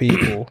creative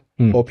people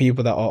or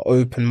people that are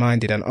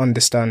open-minded and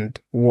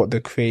understand what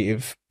the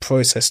creative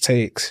process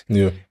takes,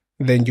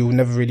 then you'll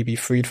never really be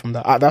freed from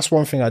that. That's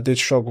one thing I did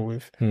struggle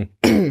with.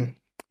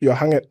 You're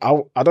hanging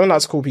out. I don't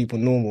like to call people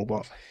normal,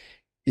 but,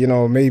 you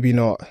know, maybe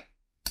not.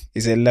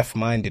 Is it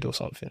left-minded or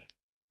something?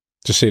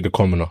 Just say the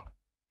commoner.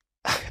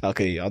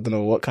 Okay, I don't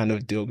know what kind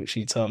of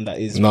derogatory term that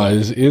is. No,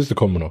 it is the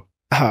commoner.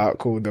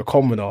 Cool. The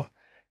commoner.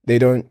 They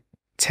don't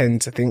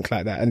tend to think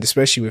like that. And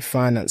especially with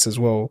finance as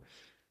well.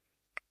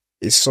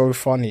 It's so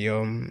funny.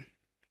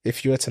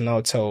 If you were to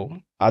now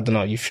tell, I don't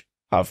know, you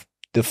have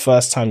the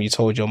first time you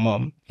told your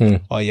mum,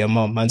 oh yeah,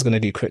 mum, man's going to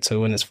do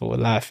crypto winners for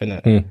life,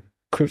 innit?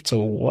 Crypto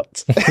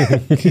what?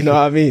 You know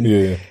what I mean?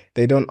 Yeah.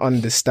 They don't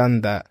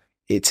understand that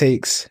it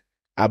takes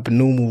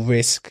abnormal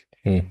risk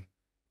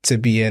to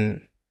be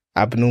in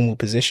abnormal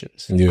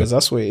positions. Because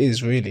that's what it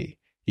is, really.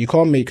 You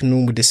can't make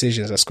normal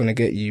decisions that's going to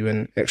get you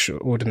in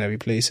extraordinary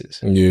places.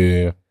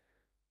 Yeah.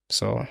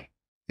 So,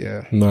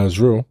 yeah. No, it's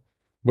real.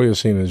 What you're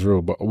saying is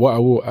real. But what I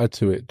will add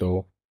to it,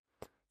 though,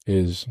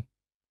 is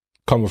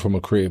coming from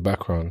a creative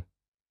background,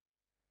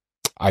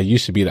 I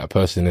used to be that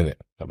person, innit?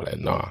 I'd be like,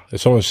 nah.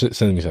 If someone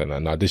sends me something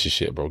like, nah, this is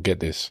shit, bro. Get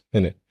this,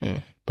 innit?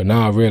 But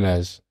now I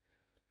realize,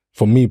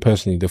 for me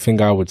personally, the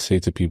thing I would say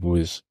to people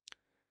is,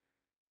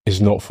 it's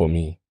not for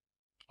me.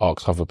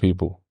 Ask other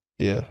people.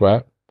 Yeah.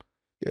 Right?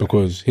 Yeah.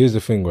 Because here's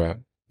the thing, right?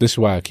 This is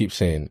why I keep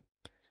saying,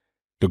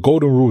 the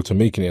golden rule to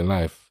making it in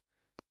life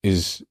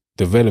is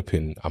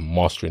developing and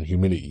mastering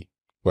humility,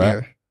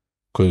 right?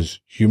 Because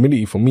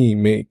humility for me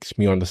makes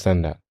me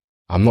understand that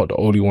I'm not the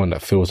only one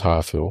that feels how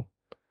I feel,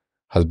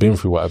 has been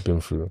through what I've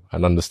been through,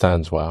 and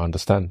understands what I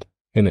understand,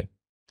 innit?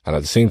 And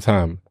at the same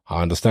time,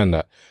 I understand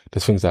that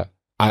there's things that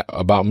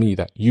about me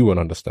that you won't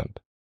understand.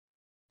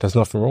 There's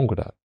nothing wrong with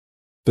that.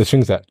 There's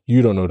things that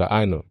you don't know that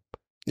I know.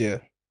 Yeah.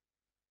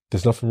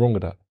 There's nothing wrong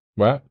with that,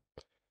 right?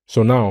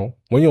 So now,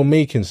 when you're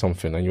making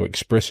something and you're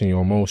expressing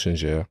your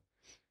emotions, yeah,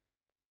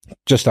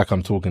 just like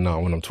I'm talking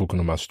now when I'm talking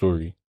on my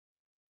story,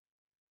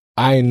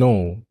 I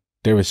know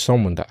there is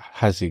someone that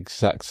has the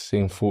exact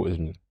same thought as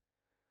me.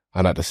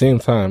 And at the same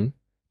time,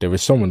 there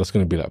is someone that's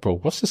going to be like, bro,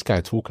 what's this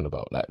guy talking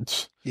about? Like,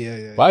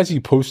 why is he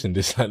posting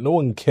this? Like, no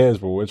one cares,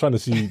 bro. We're trying to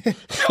see,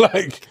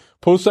 like,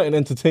 post something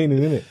entertaining,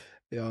 innit?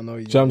 Yeah, I know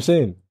you. Do you know what I'm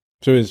saying?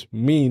 So it's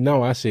me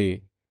now, I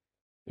say,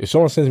 if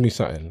someone sends me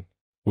something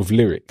with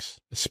lyrics,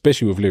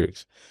 especially with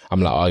lyrics,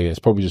 I'm like, oh yeah, it's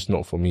probably just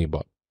not for me,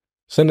 but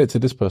send it to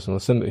this person or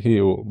send it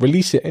here or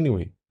release it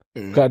anyway.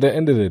 Because at the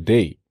end of the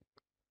day,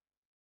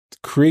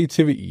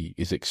 creativity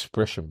is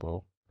expression,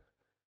 bro.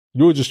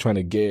 You're just trying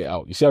to get it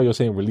out. You see how you're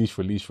saying release,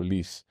 release,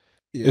 release?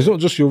 Yeah. It's not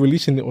just you're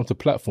releasing it onto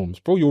platforms,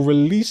 bro. You're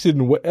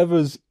releasing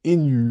whatever's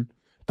in you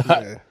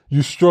that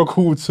you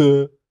struggle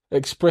to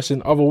express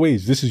in other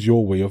ways. This is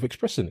your way of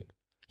expressing it.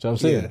 Do you know what I'm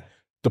saying? Yeah.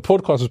 The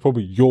podcast is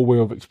probably your way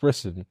of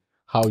expressing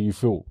how you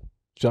feel.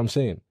 Do you know what I'm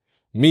saying?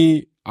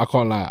 Me, I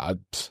can't lie.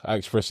 I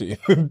express it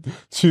in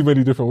too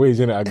many different ways,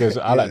 innit? I guess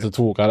I like to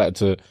talk. I like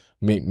to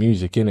make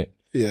music, innit?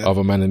 Yeah.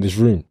 Other man in this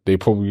room, they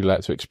probably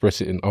like to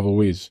express it in other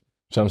ways.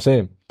 Do you know what I'm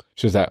saying?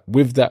 So it's that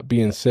with that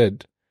being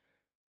said,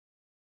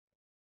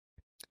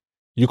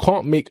 you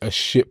can't make a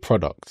shit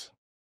product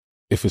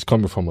if it's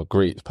coming from a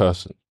great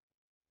person.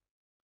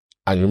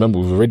 And remember,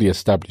 we've already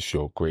established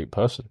you're a great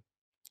person,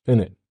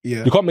 innit?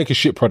 Yeah. You can't make a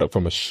shit product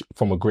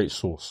from a great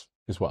source,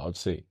 is what I'd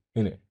say,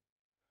 innit?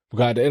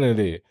 Because at the end of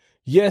the day,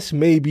 yes,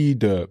 maybe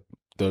the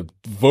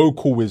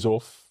vocal is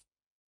off,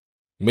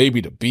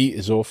 maybe the beat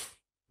is off,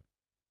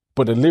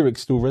 but the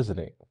lyrics still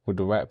resonate with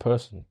the right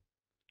person.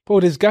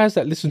 Bro, there's guys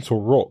that listen to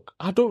rock.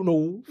 I don't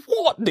know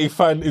what they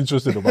find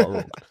interesting about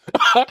rock.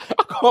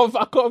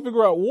 I can't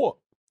figure out what.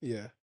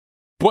 Yeah.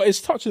 But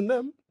it's touching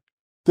them.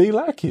 They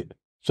like it.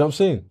 So I'm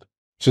saying.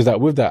 So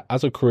that with that,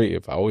 as a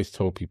creative, I always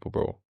tell people,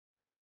 bro,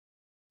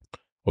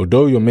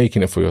 although you're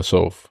making it for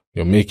yourself,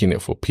 you're making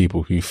it for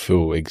people who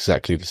feel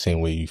exactly the same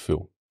way you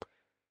feel.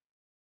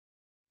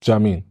 Do you know what I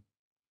mean?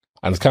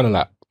 And it's kind of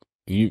like,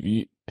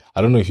 you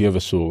I don't know if you ever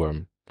saw,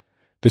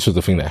 this was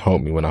the thing that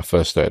helped me when I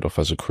first started off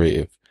as a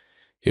creative.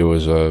 It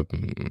was,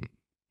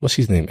 what's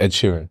his name? Ed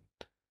Sheeran.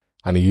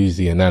 And he used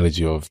the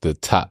analogy of the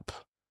tap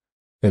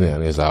innit?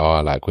 And it's like,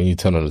 oh, like when you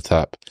turn on the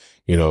tap,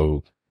 you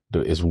know,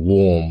 it's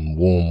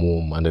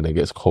warm, and then it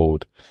gets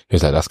cold.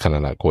 It's like, that's kind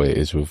of like what it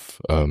is with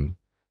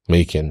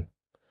making.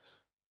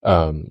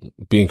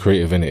 Being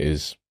creative in it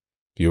is,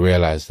 you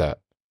realize that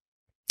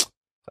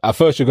at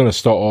first you're going to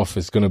start off,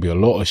 it's going to be a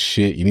lot of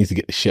shit. You need to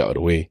get the shit out of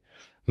the way.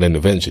 And then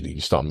eventually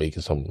you start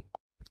making some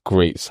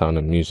great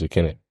sounding music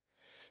in it.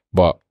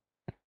 But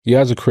yeah,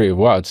 as a creative,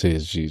 what I'd say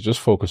is, just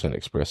focus on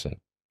expressing.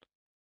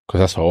 Because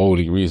that's the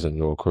only reason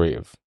you're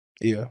creative.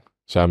 Yeah.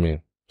 So I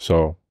mean,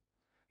 so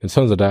in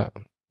terms of that,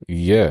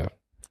 yeah,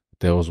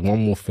 there was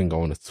one more thing I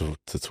wanted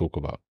to talk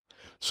about.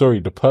 Sorry,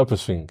 the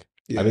purpose thing.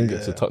 I didn't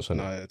get to touch on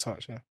it. No,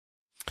 touch, yeah.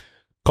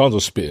 Kans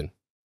was spitting.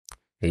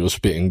 He was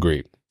spitting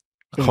great.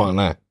 I can't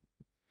lie.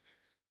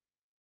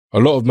 A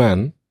lot of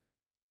men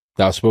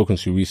that I've spoken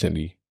to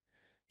recently,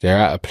 they're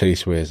at a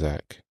place where it's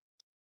like,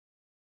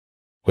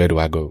 where do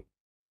I go?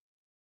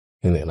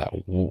 In it, like,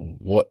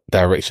 what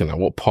direction, like,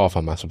 what path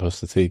am I supposed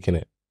to take in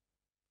it?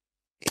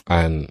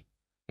 And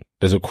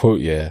there's a quote,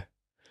 yeah,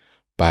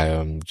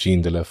 by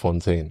Jean de La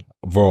Fontaine.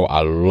 Bro,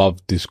 I love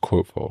this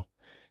quote, bro.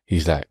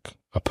 He's like,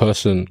 a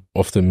person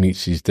often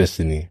meets his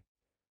destiny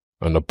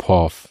on the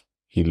path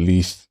he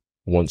least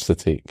wants to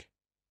take.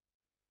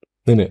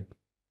 Innit?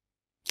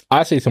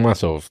 I say to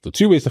myself, the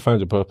two ways to find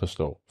your purpose,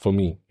 though, for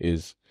me,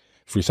 is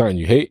through something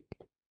you hate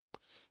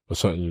or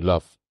something you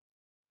love.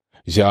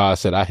 You see how I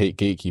said I hate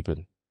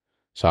gatekeeping?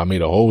 So I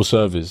made a whole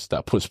service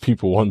that puts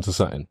people onto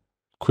something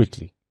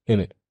quickly,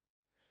 innit?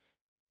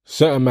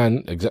 Certain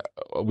man,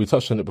 we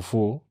touched on it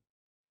before.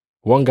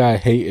 One guy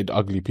hated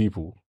ugly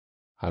people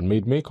and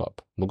made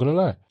makeup. I'm not gonna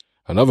lie.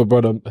 Another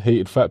brother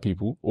hated fat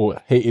people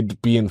or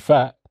hated being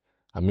fat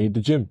and made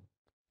the gym.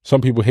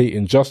 Some people hate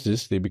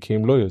injustice, they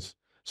became lawyers.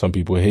 Some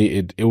people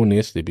hated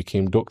illness, they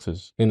became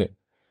doctors, innit?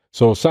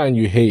 So something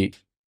you hate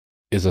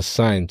is a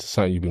sign to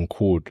something you've been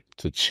called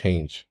to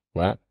change,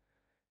 right?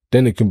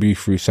 Then it can be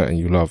through something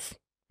you love.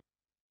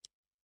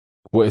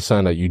 What is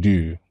something that you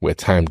do where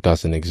time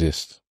doesn't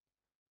exist,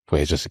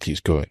 where it just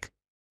keeps going?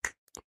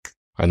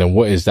 And then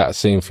what is that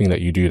same thing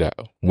that you do that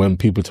when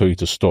people tell you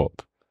to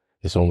stop,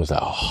 it's almost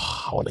like,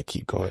 oh, I want to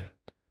keep going.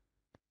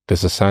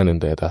 There's a sign in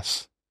there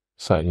that's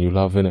something you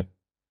love, innit?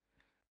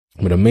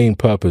 But the main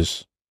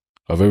purpose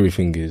of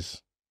everything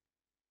is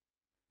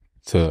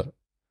to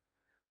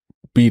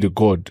be the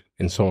God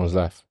in someone's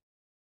life.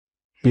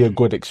 Be a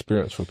good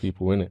experience for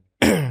people, innit?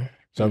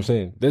 So I'm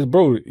saying,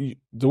 bro,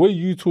 the way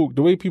you talk,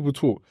 the way people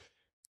talk,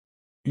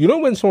 you know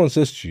when someone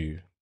says to you,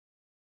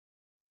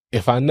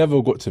 if I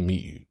never got to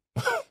meet you,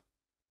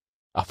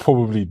 I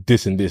probably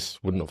this and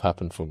this wouldn't have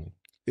happened for me.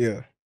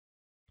 Yeah.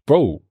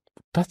 Bro,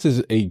 that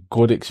is a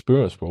God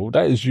experience, bro.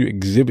 That is you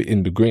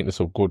exhibiting the greatness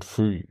of God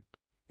through you,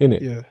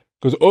 innit? Yeah.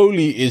 Because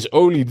it's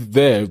only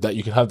there that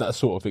you can have that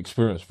sort of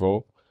experience,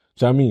 bro.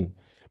 Do you know what I mean?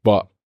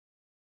 But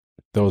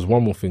there was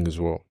one more thing as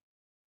well.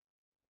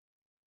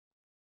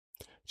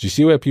 Do you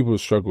see where people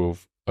struggle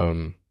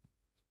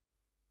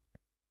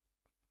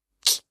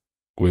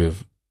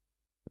with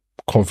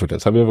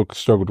confidence? Have you ever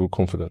struggled with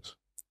confidence?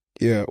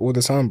 Yeah, all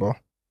the time, bro.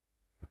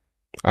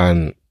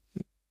 And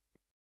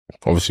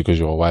obviously, because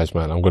you're a wise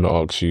man, I'm going to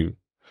ask you,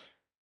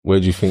 where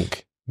do you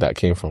think that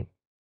came from?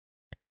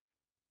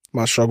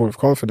 My struggle with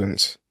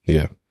confidence.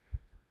 Yeah.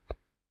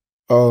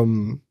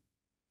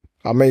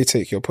 I may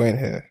take your point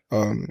here.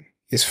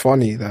 It's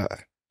funny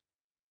that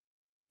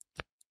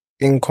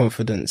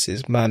inconfidence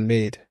is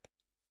man-made.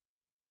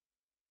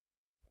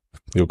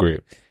 You're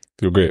great.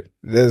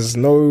 There's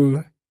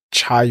no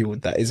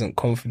child that isn't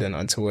confident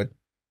until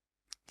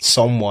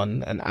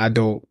someone, an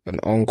adult, an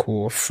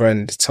uncle, a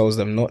friend tells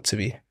them not to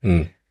be.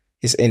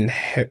 It's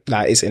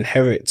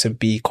inherent to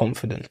be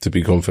confident.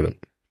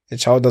 The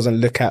child doesn't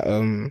look at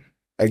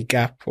a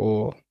gap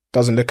or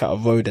doesn't look at a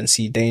road and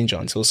see danger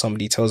until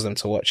somebody tells them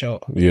to watch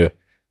out. Yeah.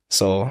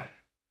 So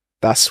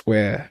that's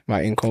where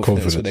my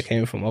inconfidence would have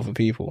came from, other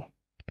people.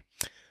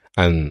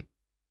 And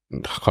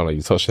I can't let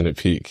you touched on it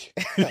peak.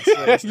 You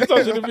touched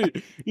on it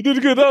peak. You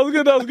did good. That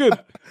was good.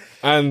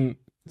 And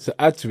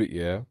to add to it,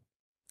 yeah,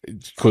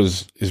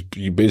 because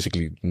you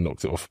basically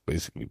knocked it off,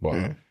 basically.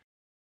 But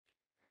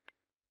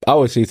I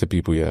would say to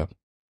people, yeah,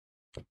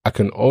 I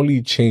can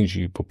only change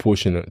you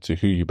proportionate to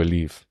who you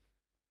believe.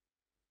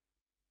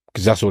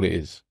 Because that's what it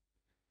is.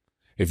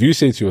 If you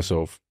say to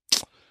yourself,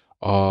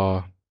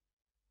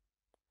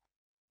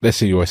 let's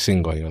say you're a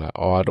singer, you're like,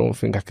 I don't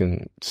think I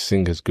can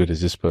sing as good as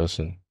this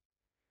person.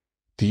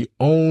 The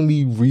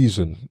only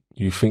reason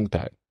you think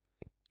that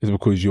is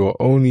because you're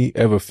only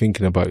ever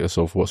thinking about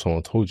yourself what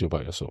someone told you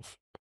about yourself.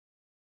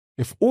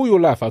 If all your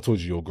life I told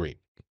you you're great,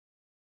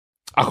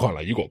 I can't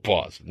lie, you got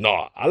bars.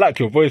 Nah, I like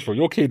your voice, bro.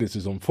 Your cadence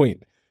is on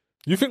point.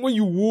 You think when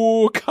you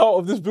walk out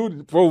of this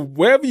building, bro,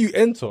 wherever you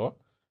enter,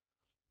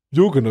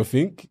 you're going to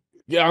think,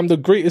 yeah, I'm the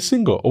greatest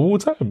singer of all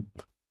time.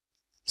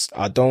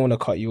 I don't want to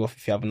cut you off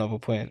if you have another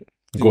point.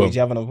 Go on. Did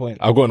you have another point?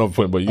 I've got another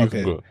point, but you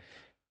can go.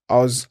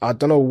 I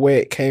don't know where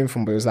it came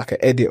from, but it was like an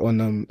edit on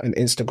an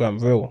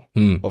Instagram reel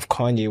of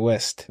Kanye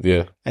West.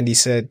 Yeah. And he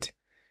said,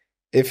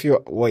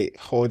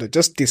 hold on,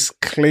 just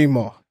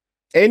disclaimer.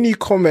 any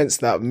comments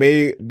that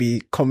may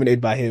be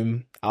commented by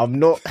him, I'm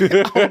not.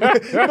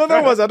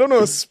 I don't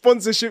know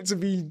sponsorship to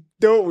be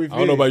dealt with. I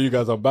don't know about you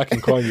guys. I'm backing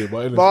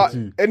Kanye, but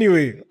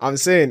anyway, I'm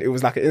saying it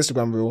was like an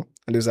Instagram reel,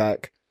 and it was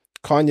like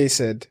Kanye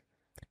said,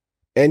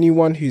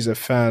 "Anyone who's a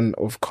fan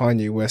of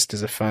Kanye West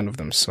is a fan of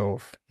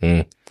themselves."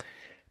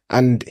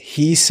 And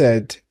he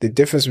said the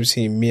difference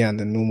between me and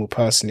the normal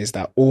person is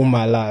that all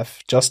my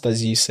life, just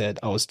as you said,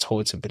 I was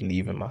told to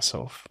believe in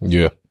myself.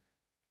 Yeah.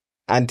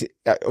 And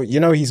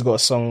he's got a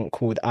song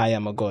called "I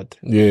Am a God."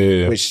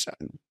 Yeah. Which,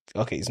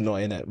 okay, it's not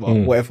in it, but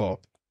whatever.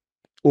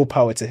 All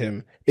power to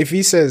him. If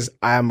he says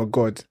 "I am a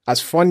God,"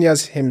 as funny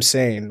as him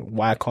saying,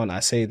 "Why can't I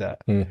say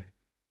that?"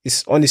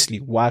 It's honestly,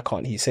 why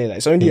can't he say that?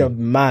 It's only a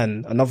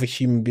man, another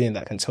human being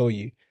that can tell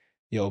you,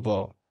 "Yo,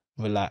 bro,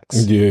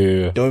 relax.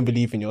 Yeah. Don't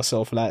believe in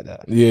yourself like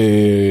that.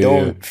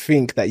 Don't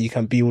think that you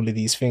can be all of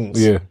these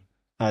things." Yeah.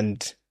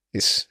 And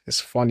it's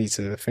funny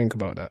to think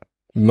about that.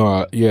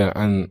 No, yeah,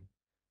 and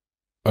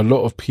a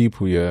lot of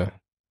people, the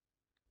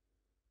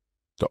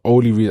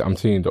only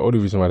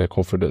reason why their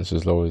confidence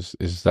is low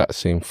is that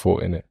same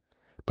thought in it.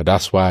 But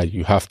that's why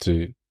you have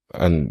to,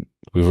 and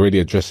we've already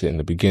addressed it in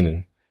the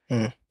beginning.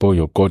 Bro,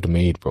 you're God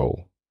made,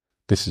 bro.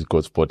 This is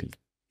God's body.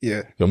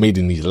 Yeah. You're made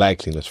in his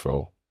likeness,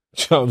 bro.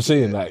 Do you know what I'm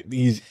saying? Like,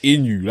 he's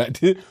in you.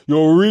 Like,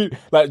 you're real.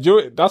 Like,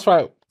 that's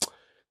why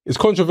it's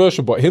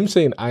controversial, but him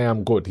saying "I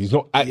am God," he's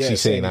not actually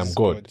saying "I'm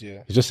God."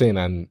 He's just saying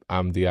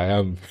I'm the I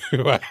am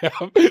who I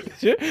am.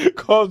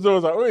 Comes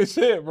was like, wait,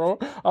 say it, bro.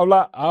 I'm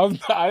like,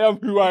 I am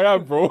who I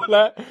am, bro.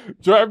 Like, do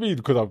you know what I mean?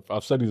 Because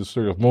I've studied the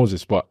story of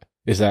Moses, but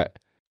it's like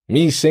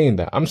me saying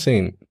that, I'm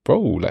saying,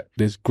 bro, like,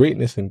 there's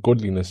greatness and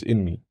godliness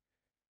in me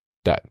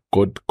that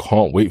God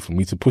can't wait for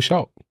me to push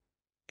out.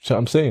 So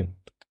I'm saying.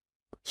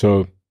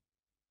 So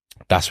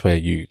that's where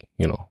you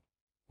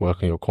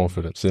work on your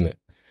confidence, innit?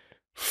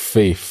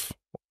 Faith.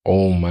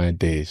 All my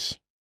days.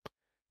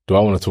 Do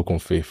I want to talk on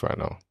faith right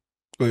now?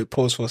 Wait,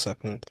 pause for a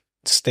second.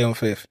 Stay on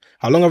faith.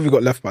 How long have we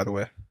got left, by the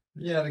way?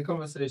 Yeah, the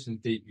conversation's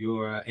deep.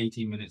 You're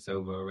 18 minutes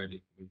over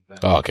already.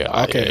 Oh, okay.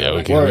 Yeah,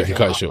 we can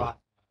cut it short.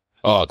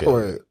 Oh, okay.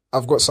 Wait,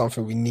 I've got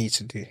something we need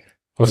to do.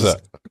 What's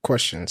that?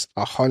 Questions.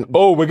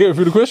 Oh, we're getting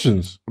through the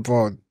questions?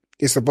 Bro,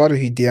 it's the brother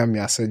who DM'd me.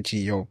 I said,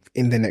 "G, yo,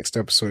 in the next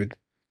episode,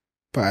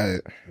 by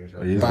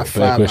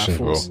 5 questions,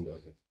 bro.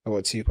 I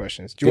got 2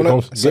 questions. Do you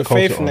want to... So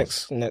faith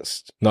next...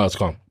 No, it's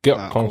calm. Get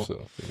calm.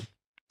 Cool.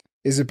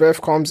 Is it both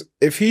calms?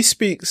 If he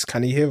speaks,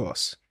 can he hear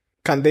us?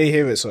 Can they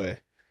hear it, sorry?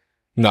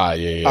 Nah,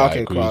 yeah.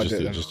 Okay, cool.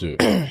 Just do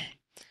it.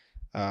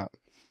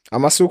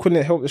 Am I still calling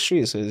it Help the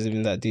Streets, or is it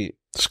even that deep?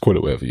 Just call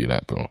it whatever you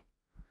like, bro.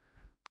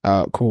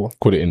 Cool.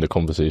 Call it in the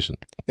conversation.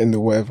 In the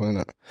whatever,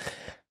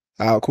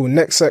 innit? Cool.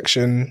 Next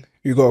section,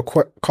 we got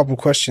a couple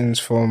questions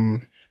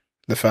from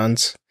the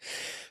fans.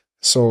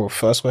 So,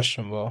 first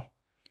question, bro.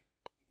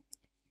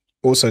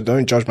 Also,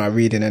 don't judge my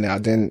reading, innit? I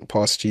didn't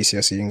pass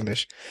GCSE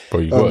English.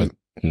 Bro, you got a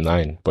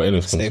 9. But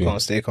anyway,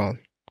 stay calm.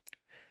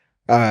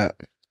 What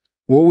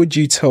would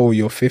you tell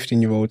your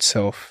 15-year-old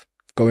self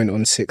going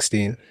on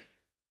 16?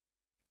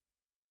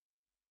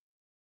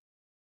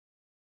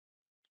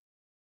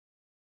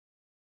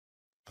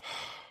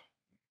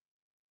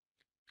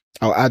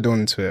 I'll add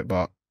on to it,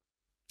 but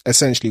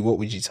essentially, what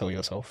would you tell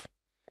yourself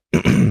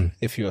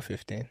if you were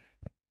 15?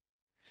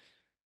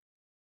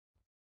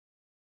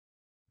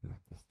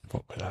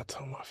 What would I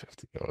tell my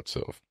 15-year-old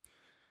self?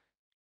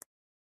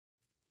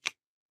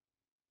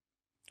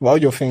 While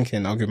you're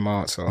thinking, I'll give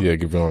my answer. Yeah,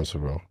 give your answer,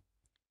 bro.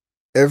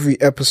 Every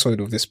episode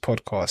of this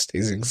podcast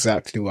is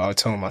exactly what I'll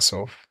tell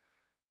myself.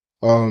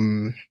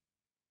 At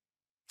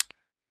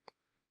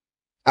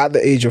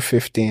the age of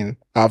 15,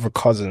 I have a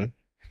cousin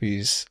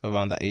who's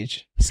around that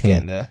age. He's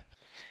getting there.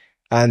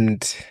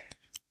 And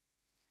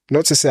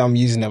not to say I'm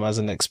using them as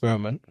an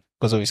experiment,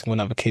 because obviously I'm going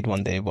to have a kid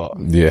one day, but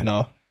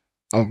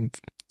I'm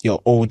your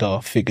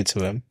older figure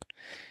to him.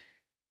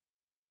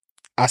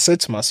 I said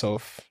to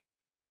myself,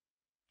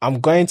 I'm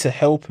going to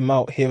help him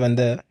out here and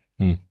there,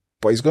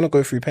 but he's going to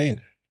go through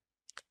pain.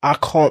 I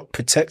can't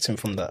protect him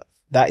from that.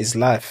 That is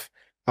life.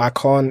 I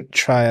can't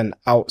try and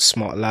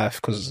outsmart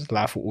life, because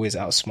life will always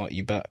outsmart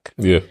you back.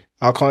 Yeah.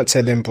 I can't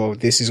tell him, bro,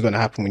 this is going to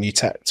happen when you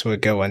tap to a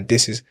girl, and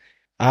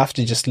I have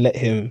to just let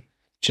him,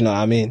 do you know what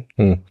I mean?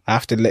 I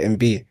have to let him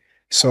be.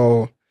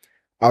 So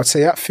I would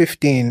say at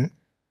 15,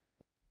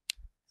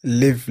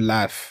 live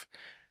life.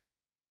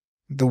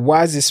 The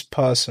wisest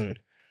person,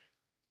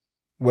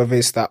 whether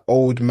it's that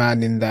old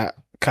man in that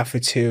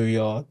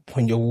cafeteria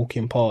when you're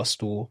walking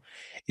past, or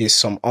is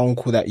some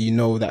uncle that you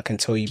know that can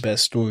tell you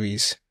best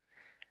stories.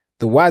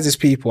 The wisest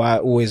people I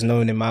always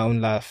known in my own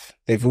life,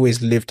 they've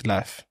always lived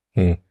life.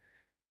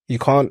 You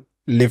can't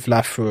live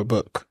life through a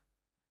book.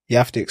 You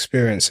have to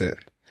experience it.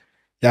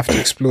 You have to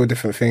explore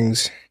different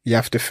things. You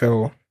have to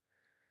feel.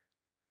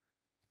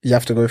 You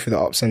have to go through the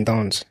ups and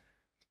downs.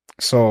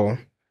 So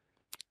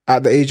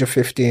at the age of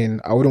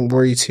 15, I wouldn't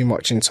worry too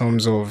much in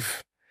terms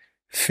of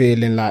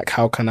feeling like,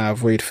 how can I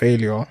avoid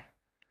failure?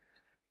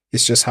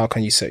 It's just, how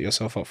can you set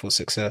yourself up for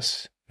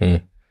success?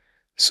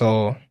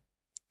 So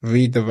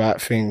read the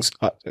right things.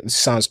 It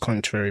sounds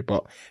contrary,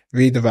 but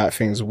read the right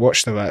things,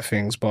 watch the right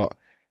things, but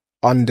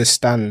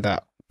understand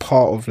that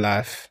part of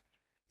life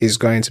is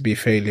going to be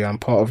failure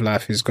and part of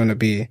life is going to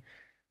be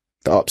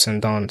the ups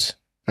and downs.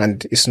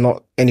 And it's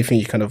not anything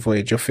you can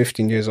avoid. You're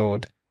 15 years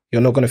old.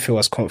 You're not going to feel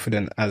as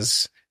confident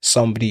as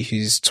somebody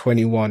who's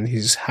 21,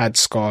 who's had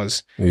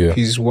scars,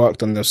 who's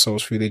worked on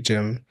themselves through the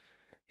gym,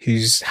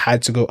 who's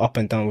had to go up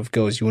and down with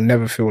girls. You'll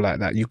never feel like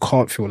that. You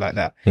can't feel like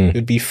that. It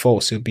would be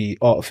false. It would be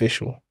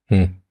artificial.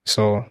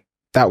 So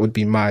that would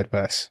be my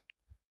advice.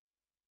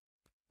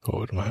 What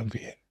would mine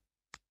be?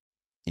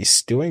 You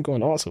still ain't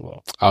going to answer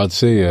well. I would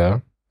say, yeah.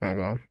 Hang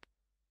on.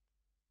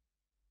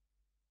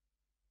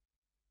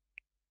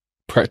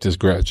 Practice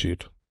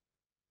gratitude.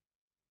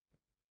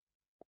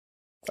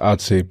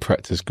 I'd say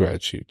practice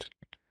gratitude.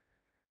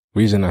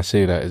 Reason I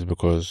say that is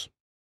because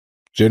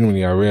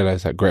genuinely I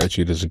realize that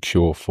gratitude is a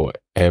cure for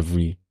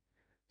every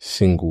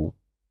single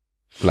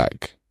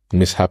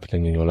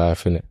mishappening in your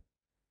life, innit?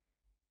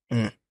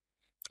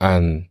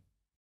 And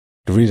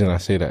the reason I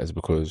say that is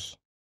because,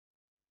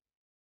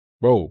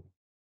 bro,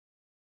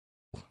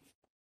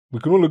 we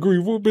can all agree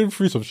we've all been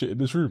through some shit in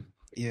this room.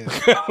 Yeah.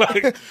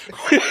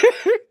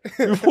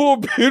 We've all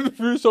been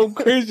through some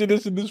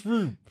craziness in this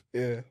room.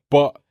 Yeah.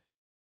 But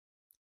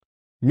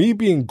me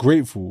being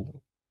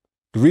grateful,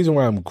 the reason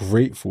why I'm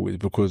grateful is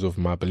because of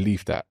my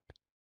belief that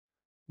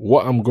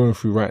what I'm going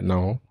through right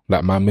now,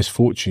 like my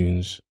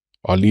misfortunes,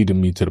 are leading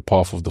me to the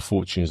path of the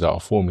fortunes that are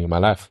for me in my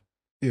life.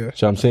 Yeah. You know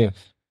what I'm saying?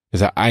 Is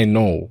that I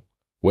know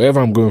whatever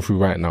I'm going through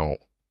right now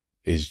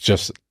is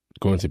just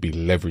going to be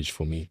leverage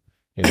for me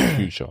in the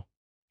future.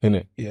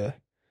 Innit? Yeah.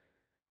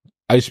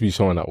 I used to be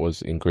someone that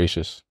was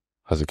ingracious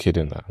as a kid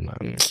in that. I'm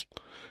like,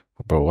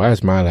 bro, why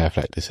is my life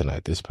like this and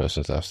like this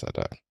person's life like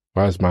that?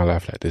 Why is my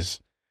life like this?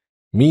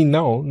 Me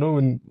now,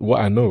 knowing what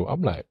I know,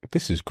 I'm like,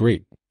 this is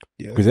great.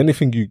 Yeah. Because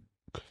anything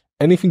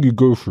you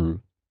go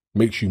through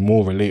makes you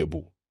more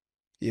relatable.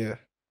 Yeah.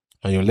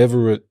 And your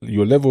level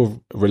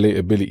of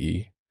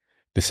relatability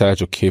decides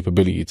your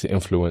capability to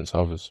influence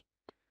others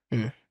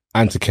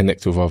and to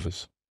connect with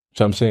others.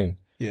 So I'm saying,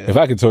 if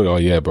I could tell you, oh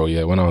yeah, bro,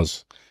 yeah, when I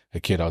was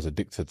a kid, I was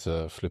addicted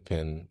to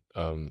flipping.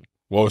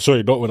 Well,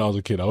 sorry, not when I was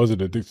a kid. I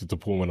wasn't addicted to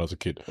porn when I was a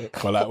kid.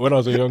 But like when I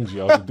was a young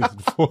G, I was addicted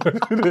to porn.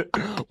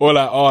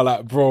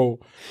 Or bro,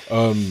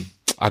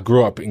 I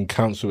grew up in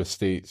council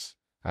estates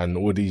and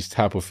all these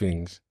type of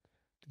things.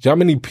 Do you know how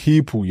many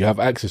people you have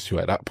access to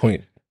at that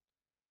point?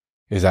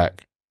 It's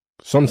like,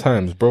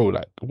 sometimes, bro,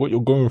 like what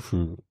you're going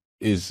through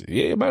is,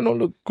 it might not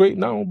look great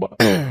now, but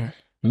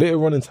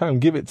later on in time,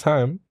 give it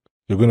time,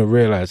 you're going to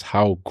realize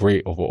how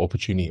great of an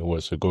opportunity it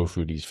was to go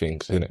through these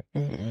things,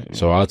 innit?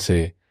 So I'd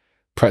say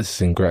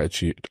practice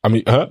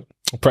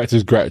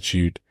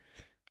gratitude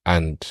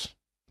and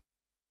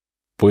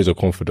boys are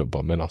confident,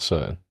 but men are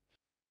certain.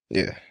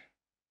 Yeah.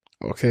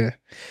 Okay.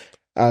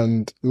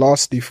 And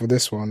lastly for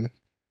this one,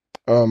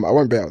 I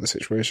won't be out of the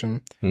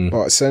situation,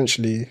 but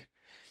essentially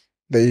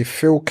they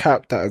feel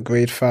capped at a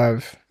grade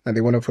 5 and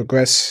they want to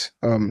progress,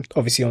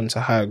 obviously onto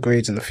higher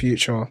grades in the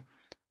future.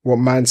 What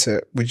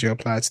mindset would you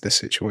apply to this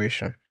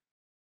situation?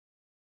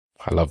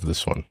 I love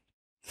this one.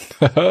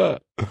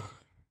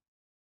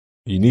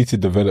 You need to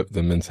develop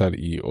the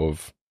mentality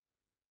of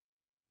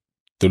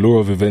the law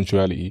of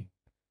eventuality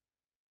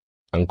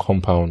and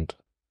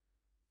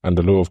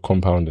the law of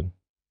compounding.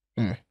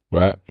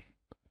 Right?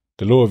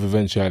 The law of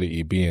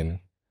eventuality being,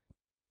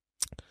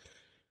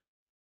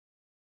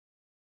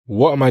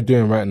 what am I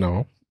doing right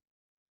now?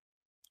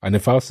 And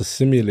if I was to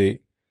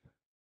simulate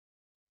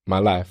my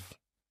life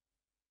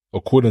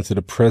according to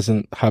the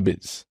present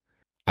habits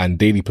and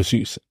daily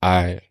pursuits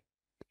I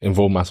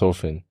involve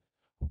myself in,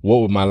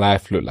 what would my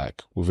life look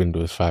like within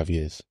those 5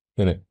 years?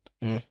 Innit?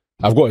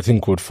 I've got a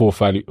thing called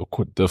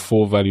the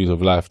 4 values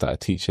of life that I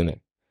teach in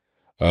it.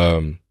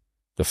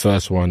 The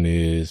first one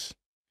is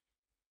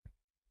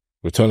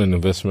return on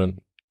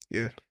investment,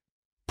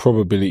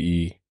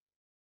 probability,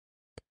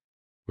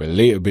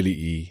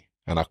 relatability,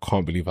 and I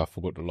can't believe I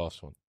forgot the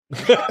last one.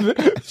 Do you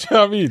know what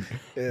I mean?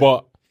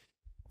 But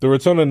the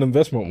return on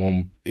investment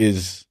one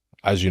is,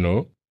 as you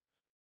know,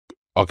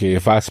 okay,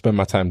 if I spend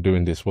my time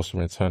doing this, what's the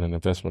return on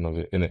investment of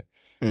it, innit?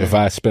 If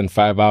I spend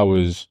 5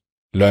 hours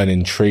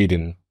learning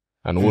trading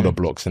and order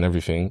blocks and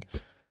everything,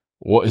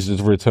 what is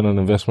the return on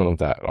investment of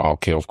that?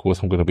 Okay, of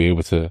course I'm going to be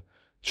able to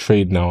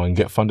trade now and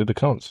get funded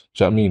accounts.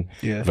 Do you know what I mean?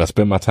 If I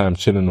spend my time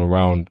chilling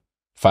around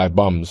 5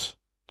 bums,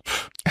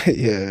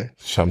 yeah.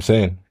 That's what I'm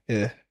saying.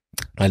 Yeah.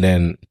 And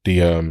then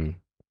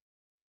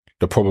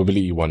the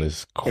probability one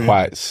is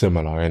quite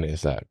similar, innit?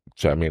 It's like,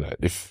 do you know what I mean? Like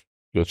if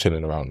you're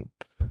chilling around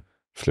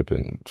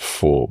flipping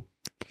 4,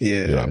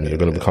 you know what I mean? You're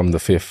going to become the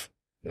 5th.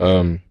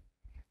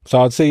 So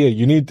I'd say,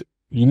 you need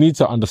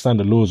to understand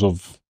the laws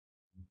of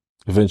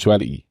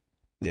eventuality.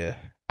 Yeah.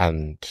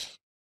 And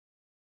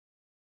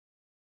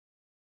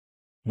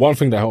one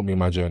thing that helped me in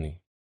my journey,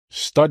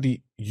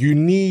 you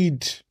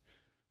need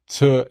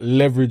to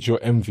leverage your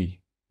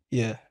envy.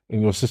 Yeah.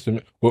 In your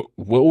system.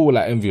 We're all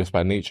like envious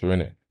by nature,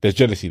 innit? There's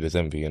jealousy, there's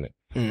envy,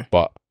 innit?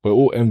 But we're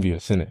all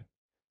envious, innit?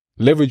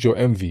 Leverage your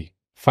envy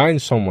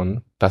find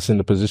someone that's in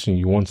the position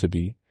you want to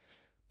be,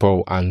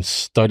 bro, and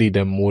study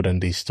them more than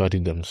they study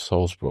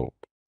themselves, bro.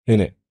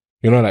 Innit?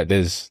 You know, like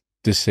there's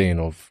this saying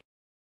of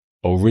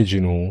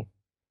original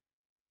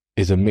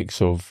is a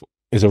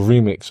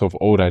remix of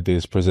old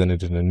ideas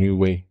presented in a new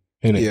way.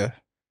 Innit? Yeah.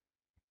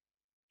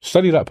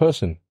 Study that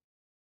person.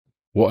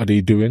 What are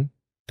they doing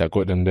that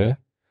got them there?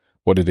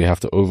 What did they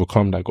have to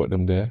overcome that got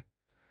them there?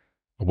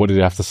 What did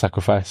they have to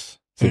sacrifice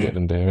to get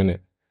them there, innit?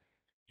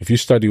 If you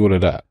study all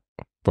of that,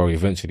 bro,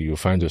 eventually you'll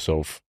find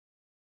yourself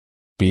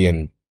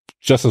being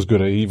just as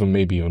good or even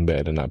maybe even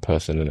better than that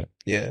person, innit?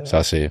 Yeah. So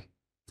I say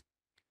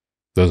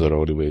those are the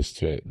only ways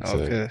to it. So,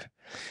 okay.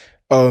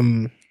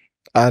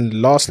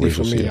 And lastly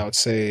for me, I would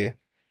say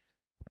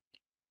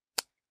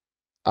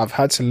I've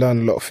had to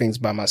learn a lot of things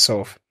by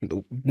myself,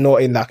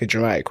 not in like a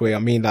dramatic way. I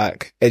mean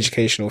like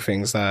educational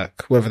things,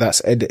 like whether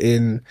that's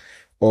editing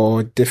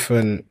or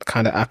different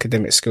kind of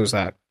academic skills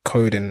like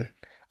coding.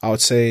 I would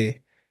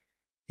say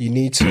you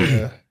need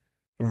to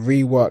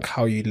rework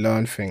how you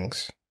learn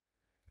things.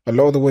 A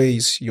lot of the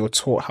ways you're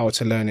taught how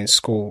to learn in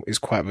school is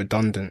quite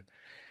redundant.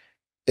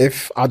 I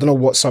don't know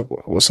what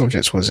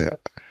subjects was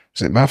it?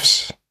 Was it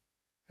maths?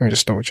 Let me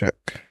just double check.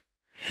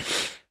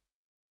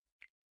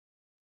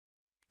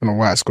 I don't know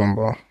why it's gone,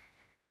 bro.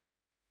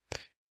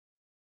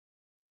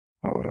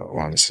 Hold on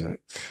 1 sec.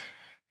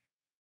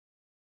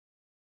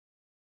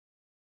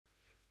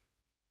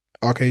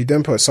 Okay, you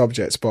didn't put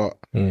subjects, but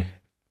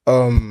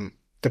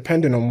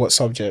depending on what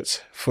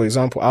subject, for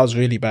example, I was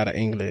really bad at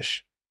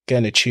English.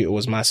 Getting a tutor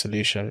was my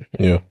solution.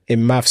 Yeah.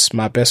 In maths,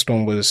 my best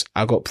one was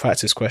I got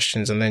practice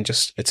questions and then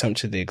just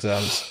attempted the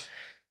exams.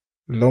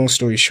 Long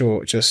story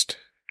short, just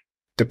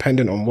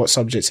depending on what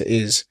subject it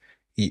is,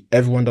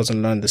 everyone doesn't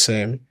learn the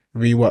same.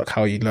 Rework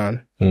how you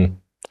learn,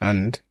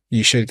 and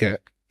you should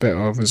get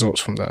better results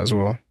from that as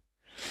well.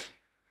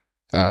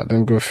 Let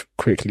me go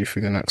quickly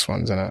through the next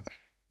ones and that.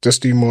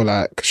 Just do more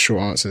like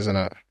short answers and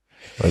that.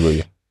 I got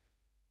you.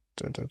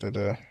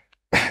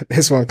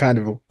 This one kind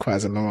of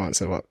requires a long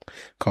answer, but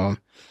calm.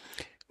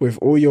 With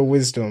all your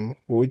wisdom,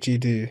 what would you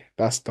do?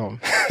 That's dumb.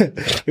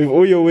 With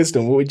all your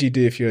wisdom, what would you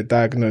do if you were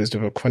diagnosed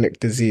with a chronic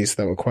disease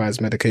that requires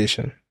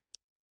medication?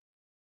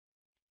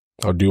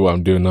 I'll do what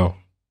I'm doing now.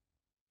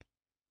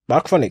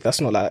 But chronic,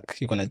 that's not like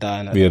you're gonna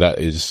die. Yeah, that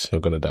is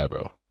you're gonna die,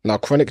 bro. Now,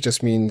 chronic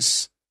just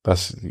means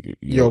that's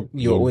you're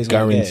always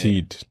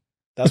guaranteed.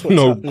 That's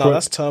what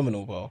that's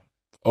terminal, bro.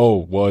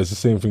 Oh, well, it's the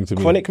same thing to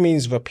me. Chronic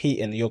means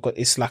repeating.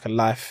 It's like a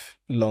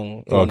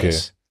lifelong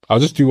illness. Okay, I'll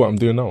just do what I'm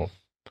doing now.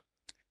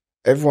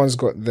 Everyone's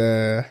got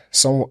there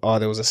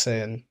was a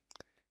saying,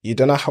 you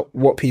don't know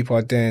what people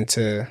are doing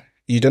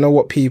you don't know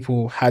what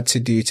people had to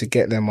do to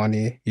get their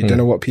money. You don't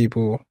know what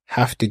people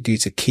have to do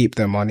to keep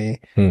their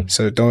money.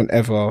 So don't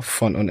ever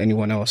front on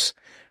anyone else.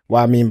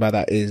 What I mean by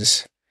that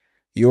is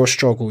your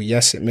struggle,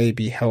 yes, it may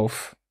be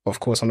health. Of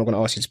course, I'm not going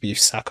to ask you to be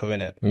Saka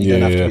in it. You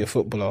don't have to be a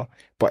footballer.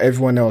 But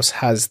everyone else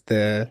has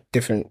their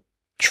different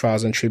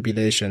trials and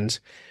tribulations.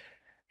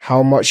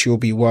 How much you'll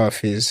be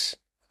worth is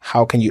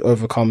how can you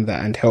overcome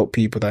that and help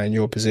people that are in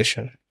your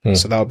position.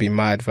 So that would be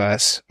my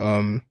advice.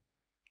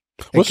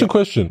 What's the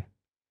question?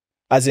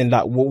 As in,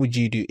 like, what would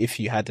you do if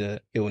you had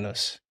an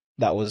illness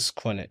that was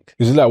chronic?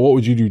 Is it like, what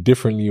would you do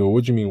differently, or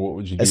what do you mean, what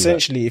would you do?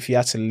 Essentially, if you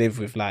had to live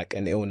with, like,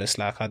 an illness,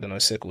 like, I don't know,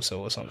 sickle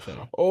cell or something.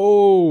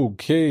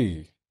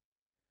 Okay.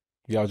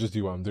 Yeah, I'll just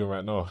do what I'm doing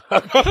right now.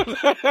 Do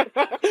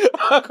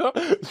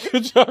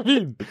you know what I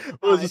mean?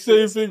 It's the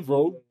same thing,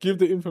 bro. Give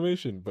the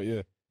information. But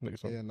yeah,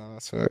 next one. Yeah, no,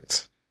 that's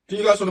correct. Do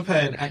you guys want to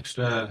pay an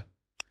extra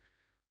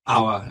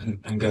hour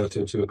and go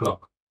till 2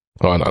 o'clock?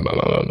 Oh,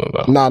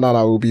 no. No,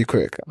 we'll be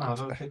quick. No,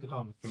 don't take the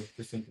time.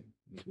 Just thinking.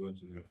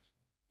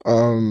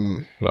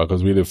 No,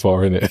 because we live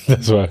far in it.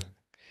 That's why.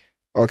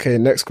 Okay,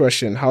 next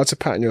question. How to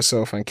pattern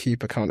yourself and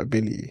keep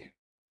accountability?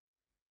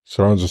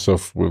 Surround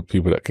yourself with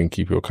people that can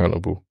keep you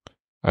accountable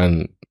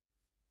and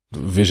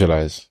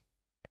visualize.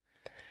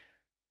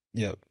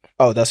 Yep.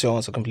 Oh, that's your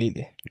answer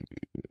completely?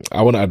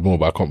 I want to add more,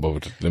 but I can't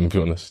bother. Let me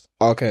be honest.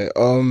 Okay.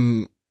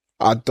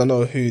 I don't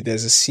know who.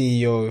 There's a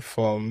CEO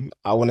from,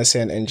 I want to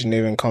say, an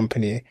engineering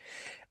company,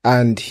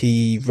 and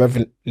he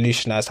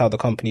revolutionized how the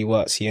company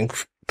works. He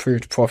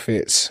improved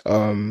profits,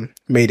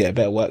 made it a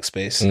better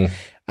workspace.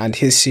 And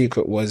his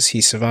secret was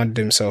he surrounded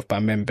himself by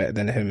men better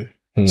than him.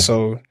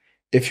 So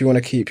if you want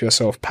to keep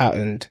yourself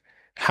patterned,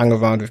 hang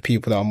around with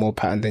people that are more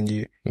patterned than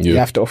you. You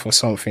have to offer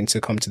something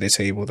to come to the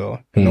table, though.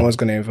 No one's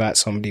going to invite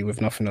somebody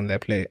with nothing on their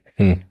plate.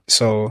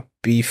 So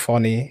be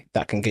funny,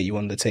 that can get you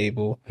on the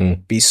table.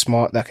 Be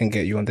smart, that can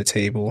get you on the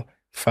table.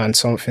 Find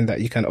something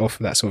that you can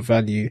offer that's of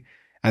value,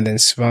 and then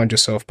surround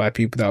yourself by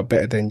people that are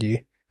better than you.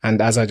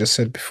 And as I just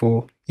said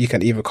before, you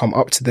can either come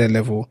up to their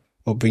level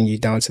or bring you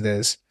down to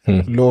theirs.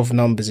 Law of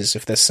numbers is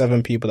if there's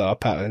 7 people that are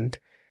patterned,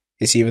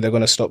 it's either they're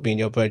going to stop being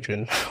your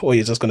brethren or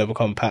you're just going to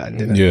become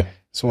patterned. Innit? Yeah.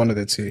 It's one of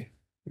the two.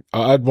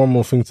 I'll add one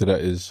more thing to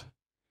that is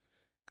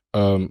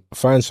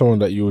find someone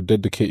that you will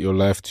dedicate your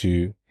life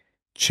to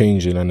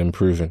changing and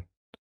improving.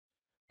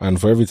 And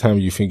for every time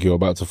you think you're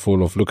about to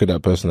fall off, look at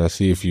that person and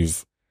see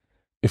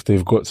if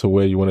they've got to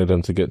where you wanted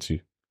them to get to.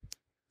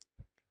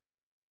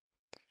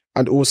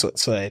 And also,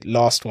 sorry,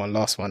 last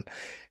one.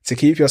 To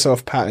keep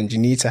yourself patterned, you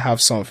need to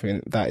have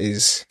something that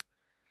is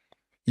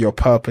your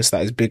purpose,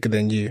 that is bigger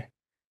than you,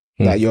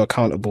 that you're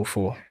accountable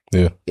for.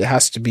 Yeah. It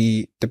has to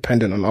be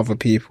dependent on other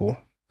people,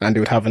 and it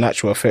would have an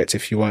actual effect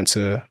if you want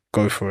to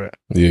go for it.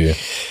 Yeah.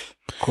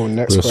 Cool.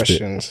 Next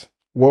questions.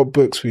 What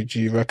books would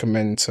you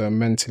recommend to a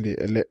mentally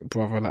illiterate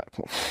brother like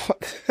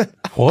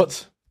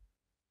what?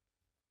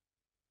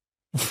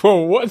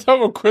 Bro, what type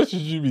of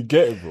questions you be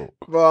getting, bro?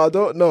 Well, I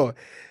don't know.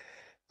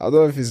 I don't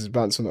know if this is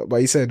bounce or not,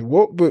 but he said,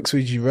 what books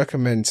would you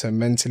recommend to a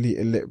mentally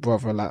illiterate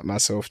brother like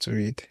myself to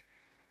read?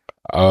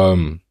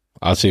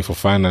 I'd say for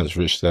finance,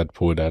 Rich Dad,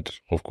 Poor Dad,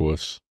 of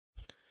course.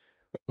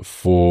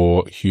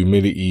 For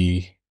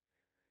humility,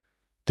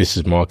 This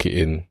Is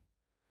Marketing.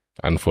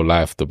 And for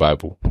life, the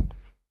Bible.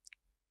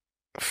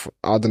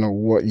 I don't know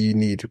what you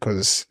need,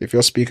 because if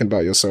you're speaking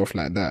about yourself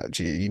like that,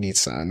 you need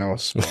something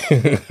else.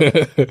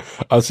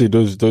 I'd say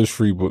those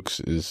 3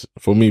 books is,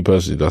 for me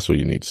personally, that's what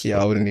you need. Yeah,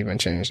 I wouldn't even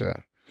change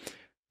that.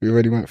 We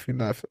already went through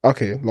life.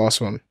 Okay, last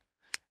one.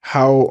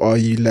 How are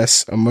you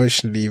less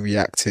emotionally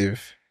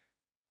reactive,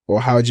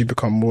 or how do you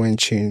become more in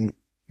tune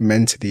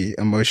mentally,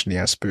 emotionally,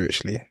 and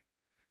spiritually?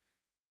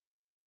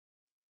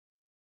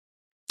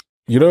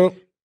 You know,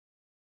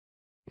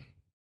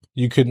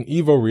 you can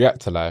either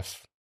react to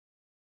life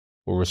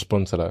or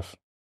respond to life,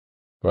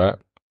 right?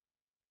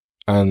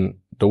 And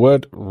the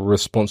word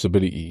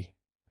responsibility,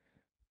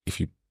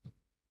 if you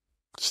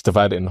just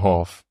divide it in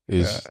half,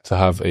 is to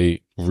have a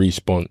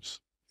response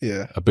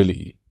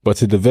ability. But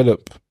to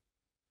develop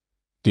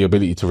the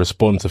ability to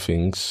respond to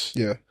things,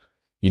 you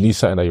need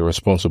something that you're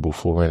responsible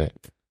for, innit?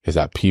 Is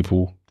that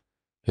people?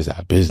 Is that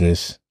a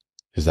business?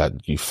 Is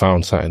that you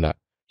found something that,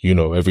 you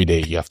know, every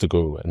day you have to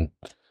go and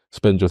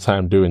spend your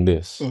time doing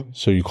this.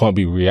 So you can't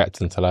be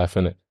reacting to life,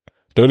 innit?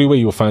 The only way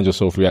you'll find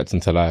yourself reacting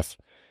to life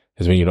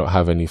is when you don't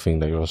have anything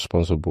that you're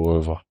responsible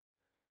over.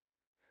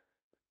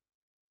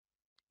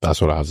 That's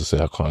what I have to say.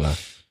 I can't lie.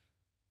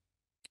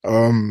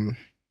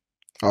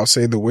 I'll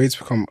say the way to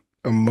become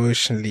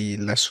emotionally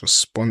less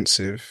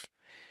responsive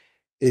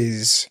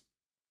is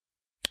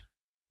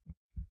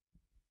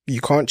you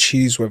can't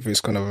choose whether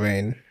it's going to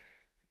rain,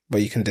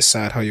 but you can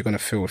decide how you're going to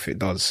feel if it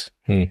does.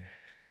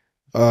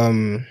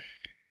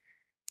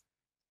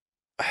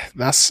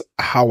 That's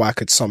how I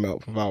could sum it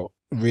up without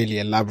really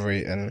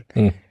elaborating.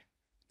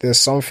 There's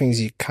some things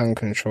you can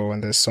control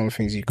and there's some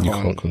things you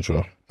can't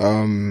control.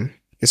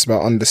 It's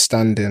about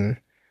understanding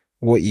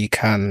what you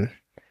can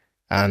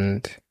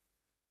and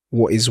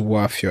what is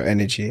worth your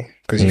energy,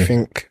 because you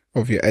think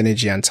of your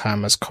energy and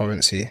time as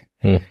currency.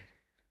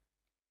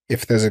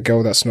 If there's a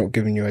girl that's not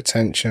giving you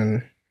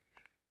attention,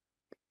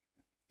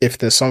 if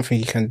there's something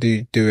you can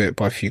do, do it.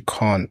 But if you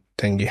can't,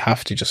 then you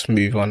have to just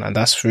move on. And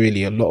that's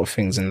really a lot of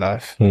things in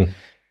life.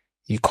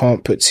 You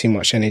can't put too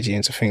much energy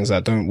into things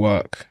that don't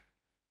work,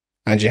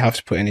 and you have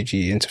to put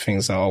energy into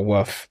things that are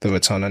worth the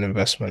return on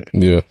investment.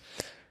 Yeah.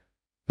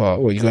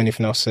 But what, you got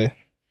anything else to say?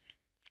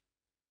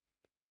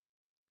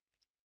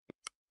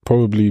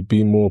 Probably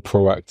be more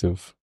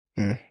proactive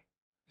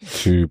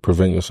to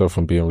prevent yourself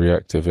from being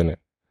reactive, innit?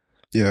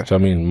 Yeah. So, I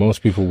mean,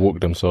 most people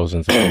walk themselves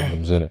into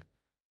problems, innit?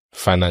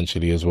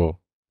 Financially as well.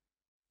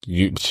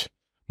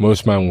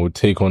 Most men would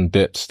take on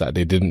debts that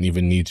they didn't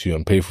even need to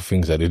and pay for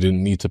things that they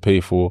didn't need to pay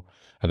for.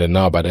 And then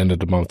now by the end of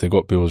the month, they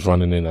got bills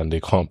running in and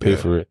they can't pay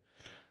for it.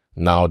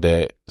 Now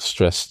they're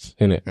stressed,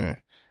 innit?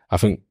 I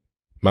think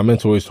my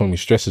mentor always told me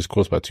stress is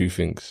caused by 2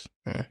 things,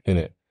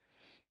 innit?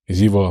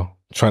 It's either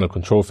trying to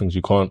control things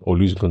you can't or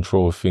losing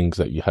control of things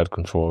that you had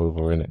control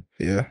over, innit?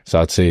 Yeah. So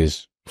I'd say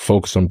is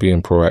focus on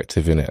being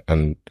proactive in it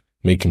and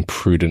making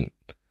prudent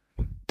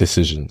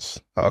decisions.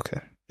 Okay.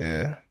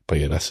 Yeah. But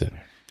yeah, that's it.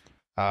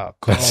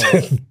 Cool.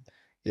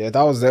 Yeah,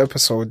 that was the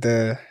episode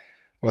there.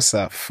 What's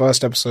that?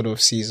 First episode of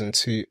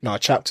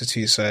chapter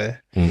 2, so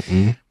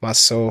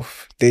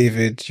myself,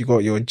 David, you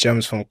got your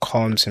gems from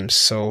Calms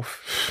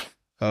himself.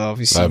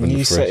 Obviously,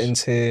 new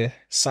settings here,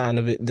 sound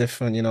a bit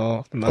different, you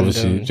know.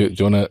 Obviously, do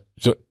you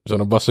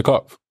wanna bust a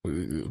cup?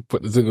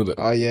 Put the single there.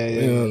 Oh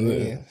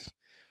yeah.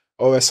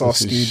 OSR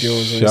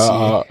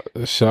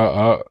Studios. Shout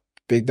out.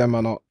 Big them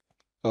or not.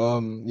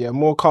 Yeah,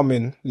 more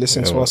coming.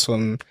 Listen to us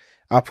on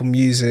Apple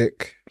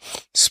Music,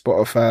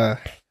 Spotify,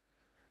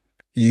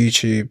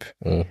 YouTube.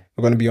 We're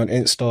gonna be on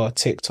Insta,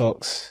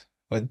 TikToks.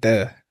 We're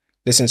there.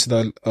 Listen to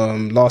the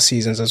last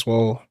seasons as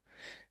well.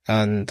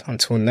 And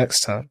until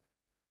next time.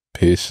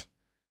 Peace.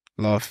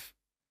 Love.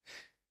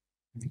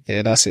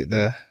 Yeah, that's it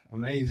there.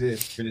 Amazing.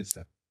 Brilliant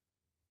stuff.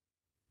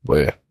 But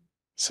yeah.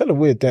 It's kind of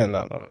weird doing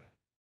that, man.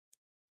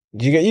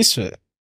 Did you get used to it?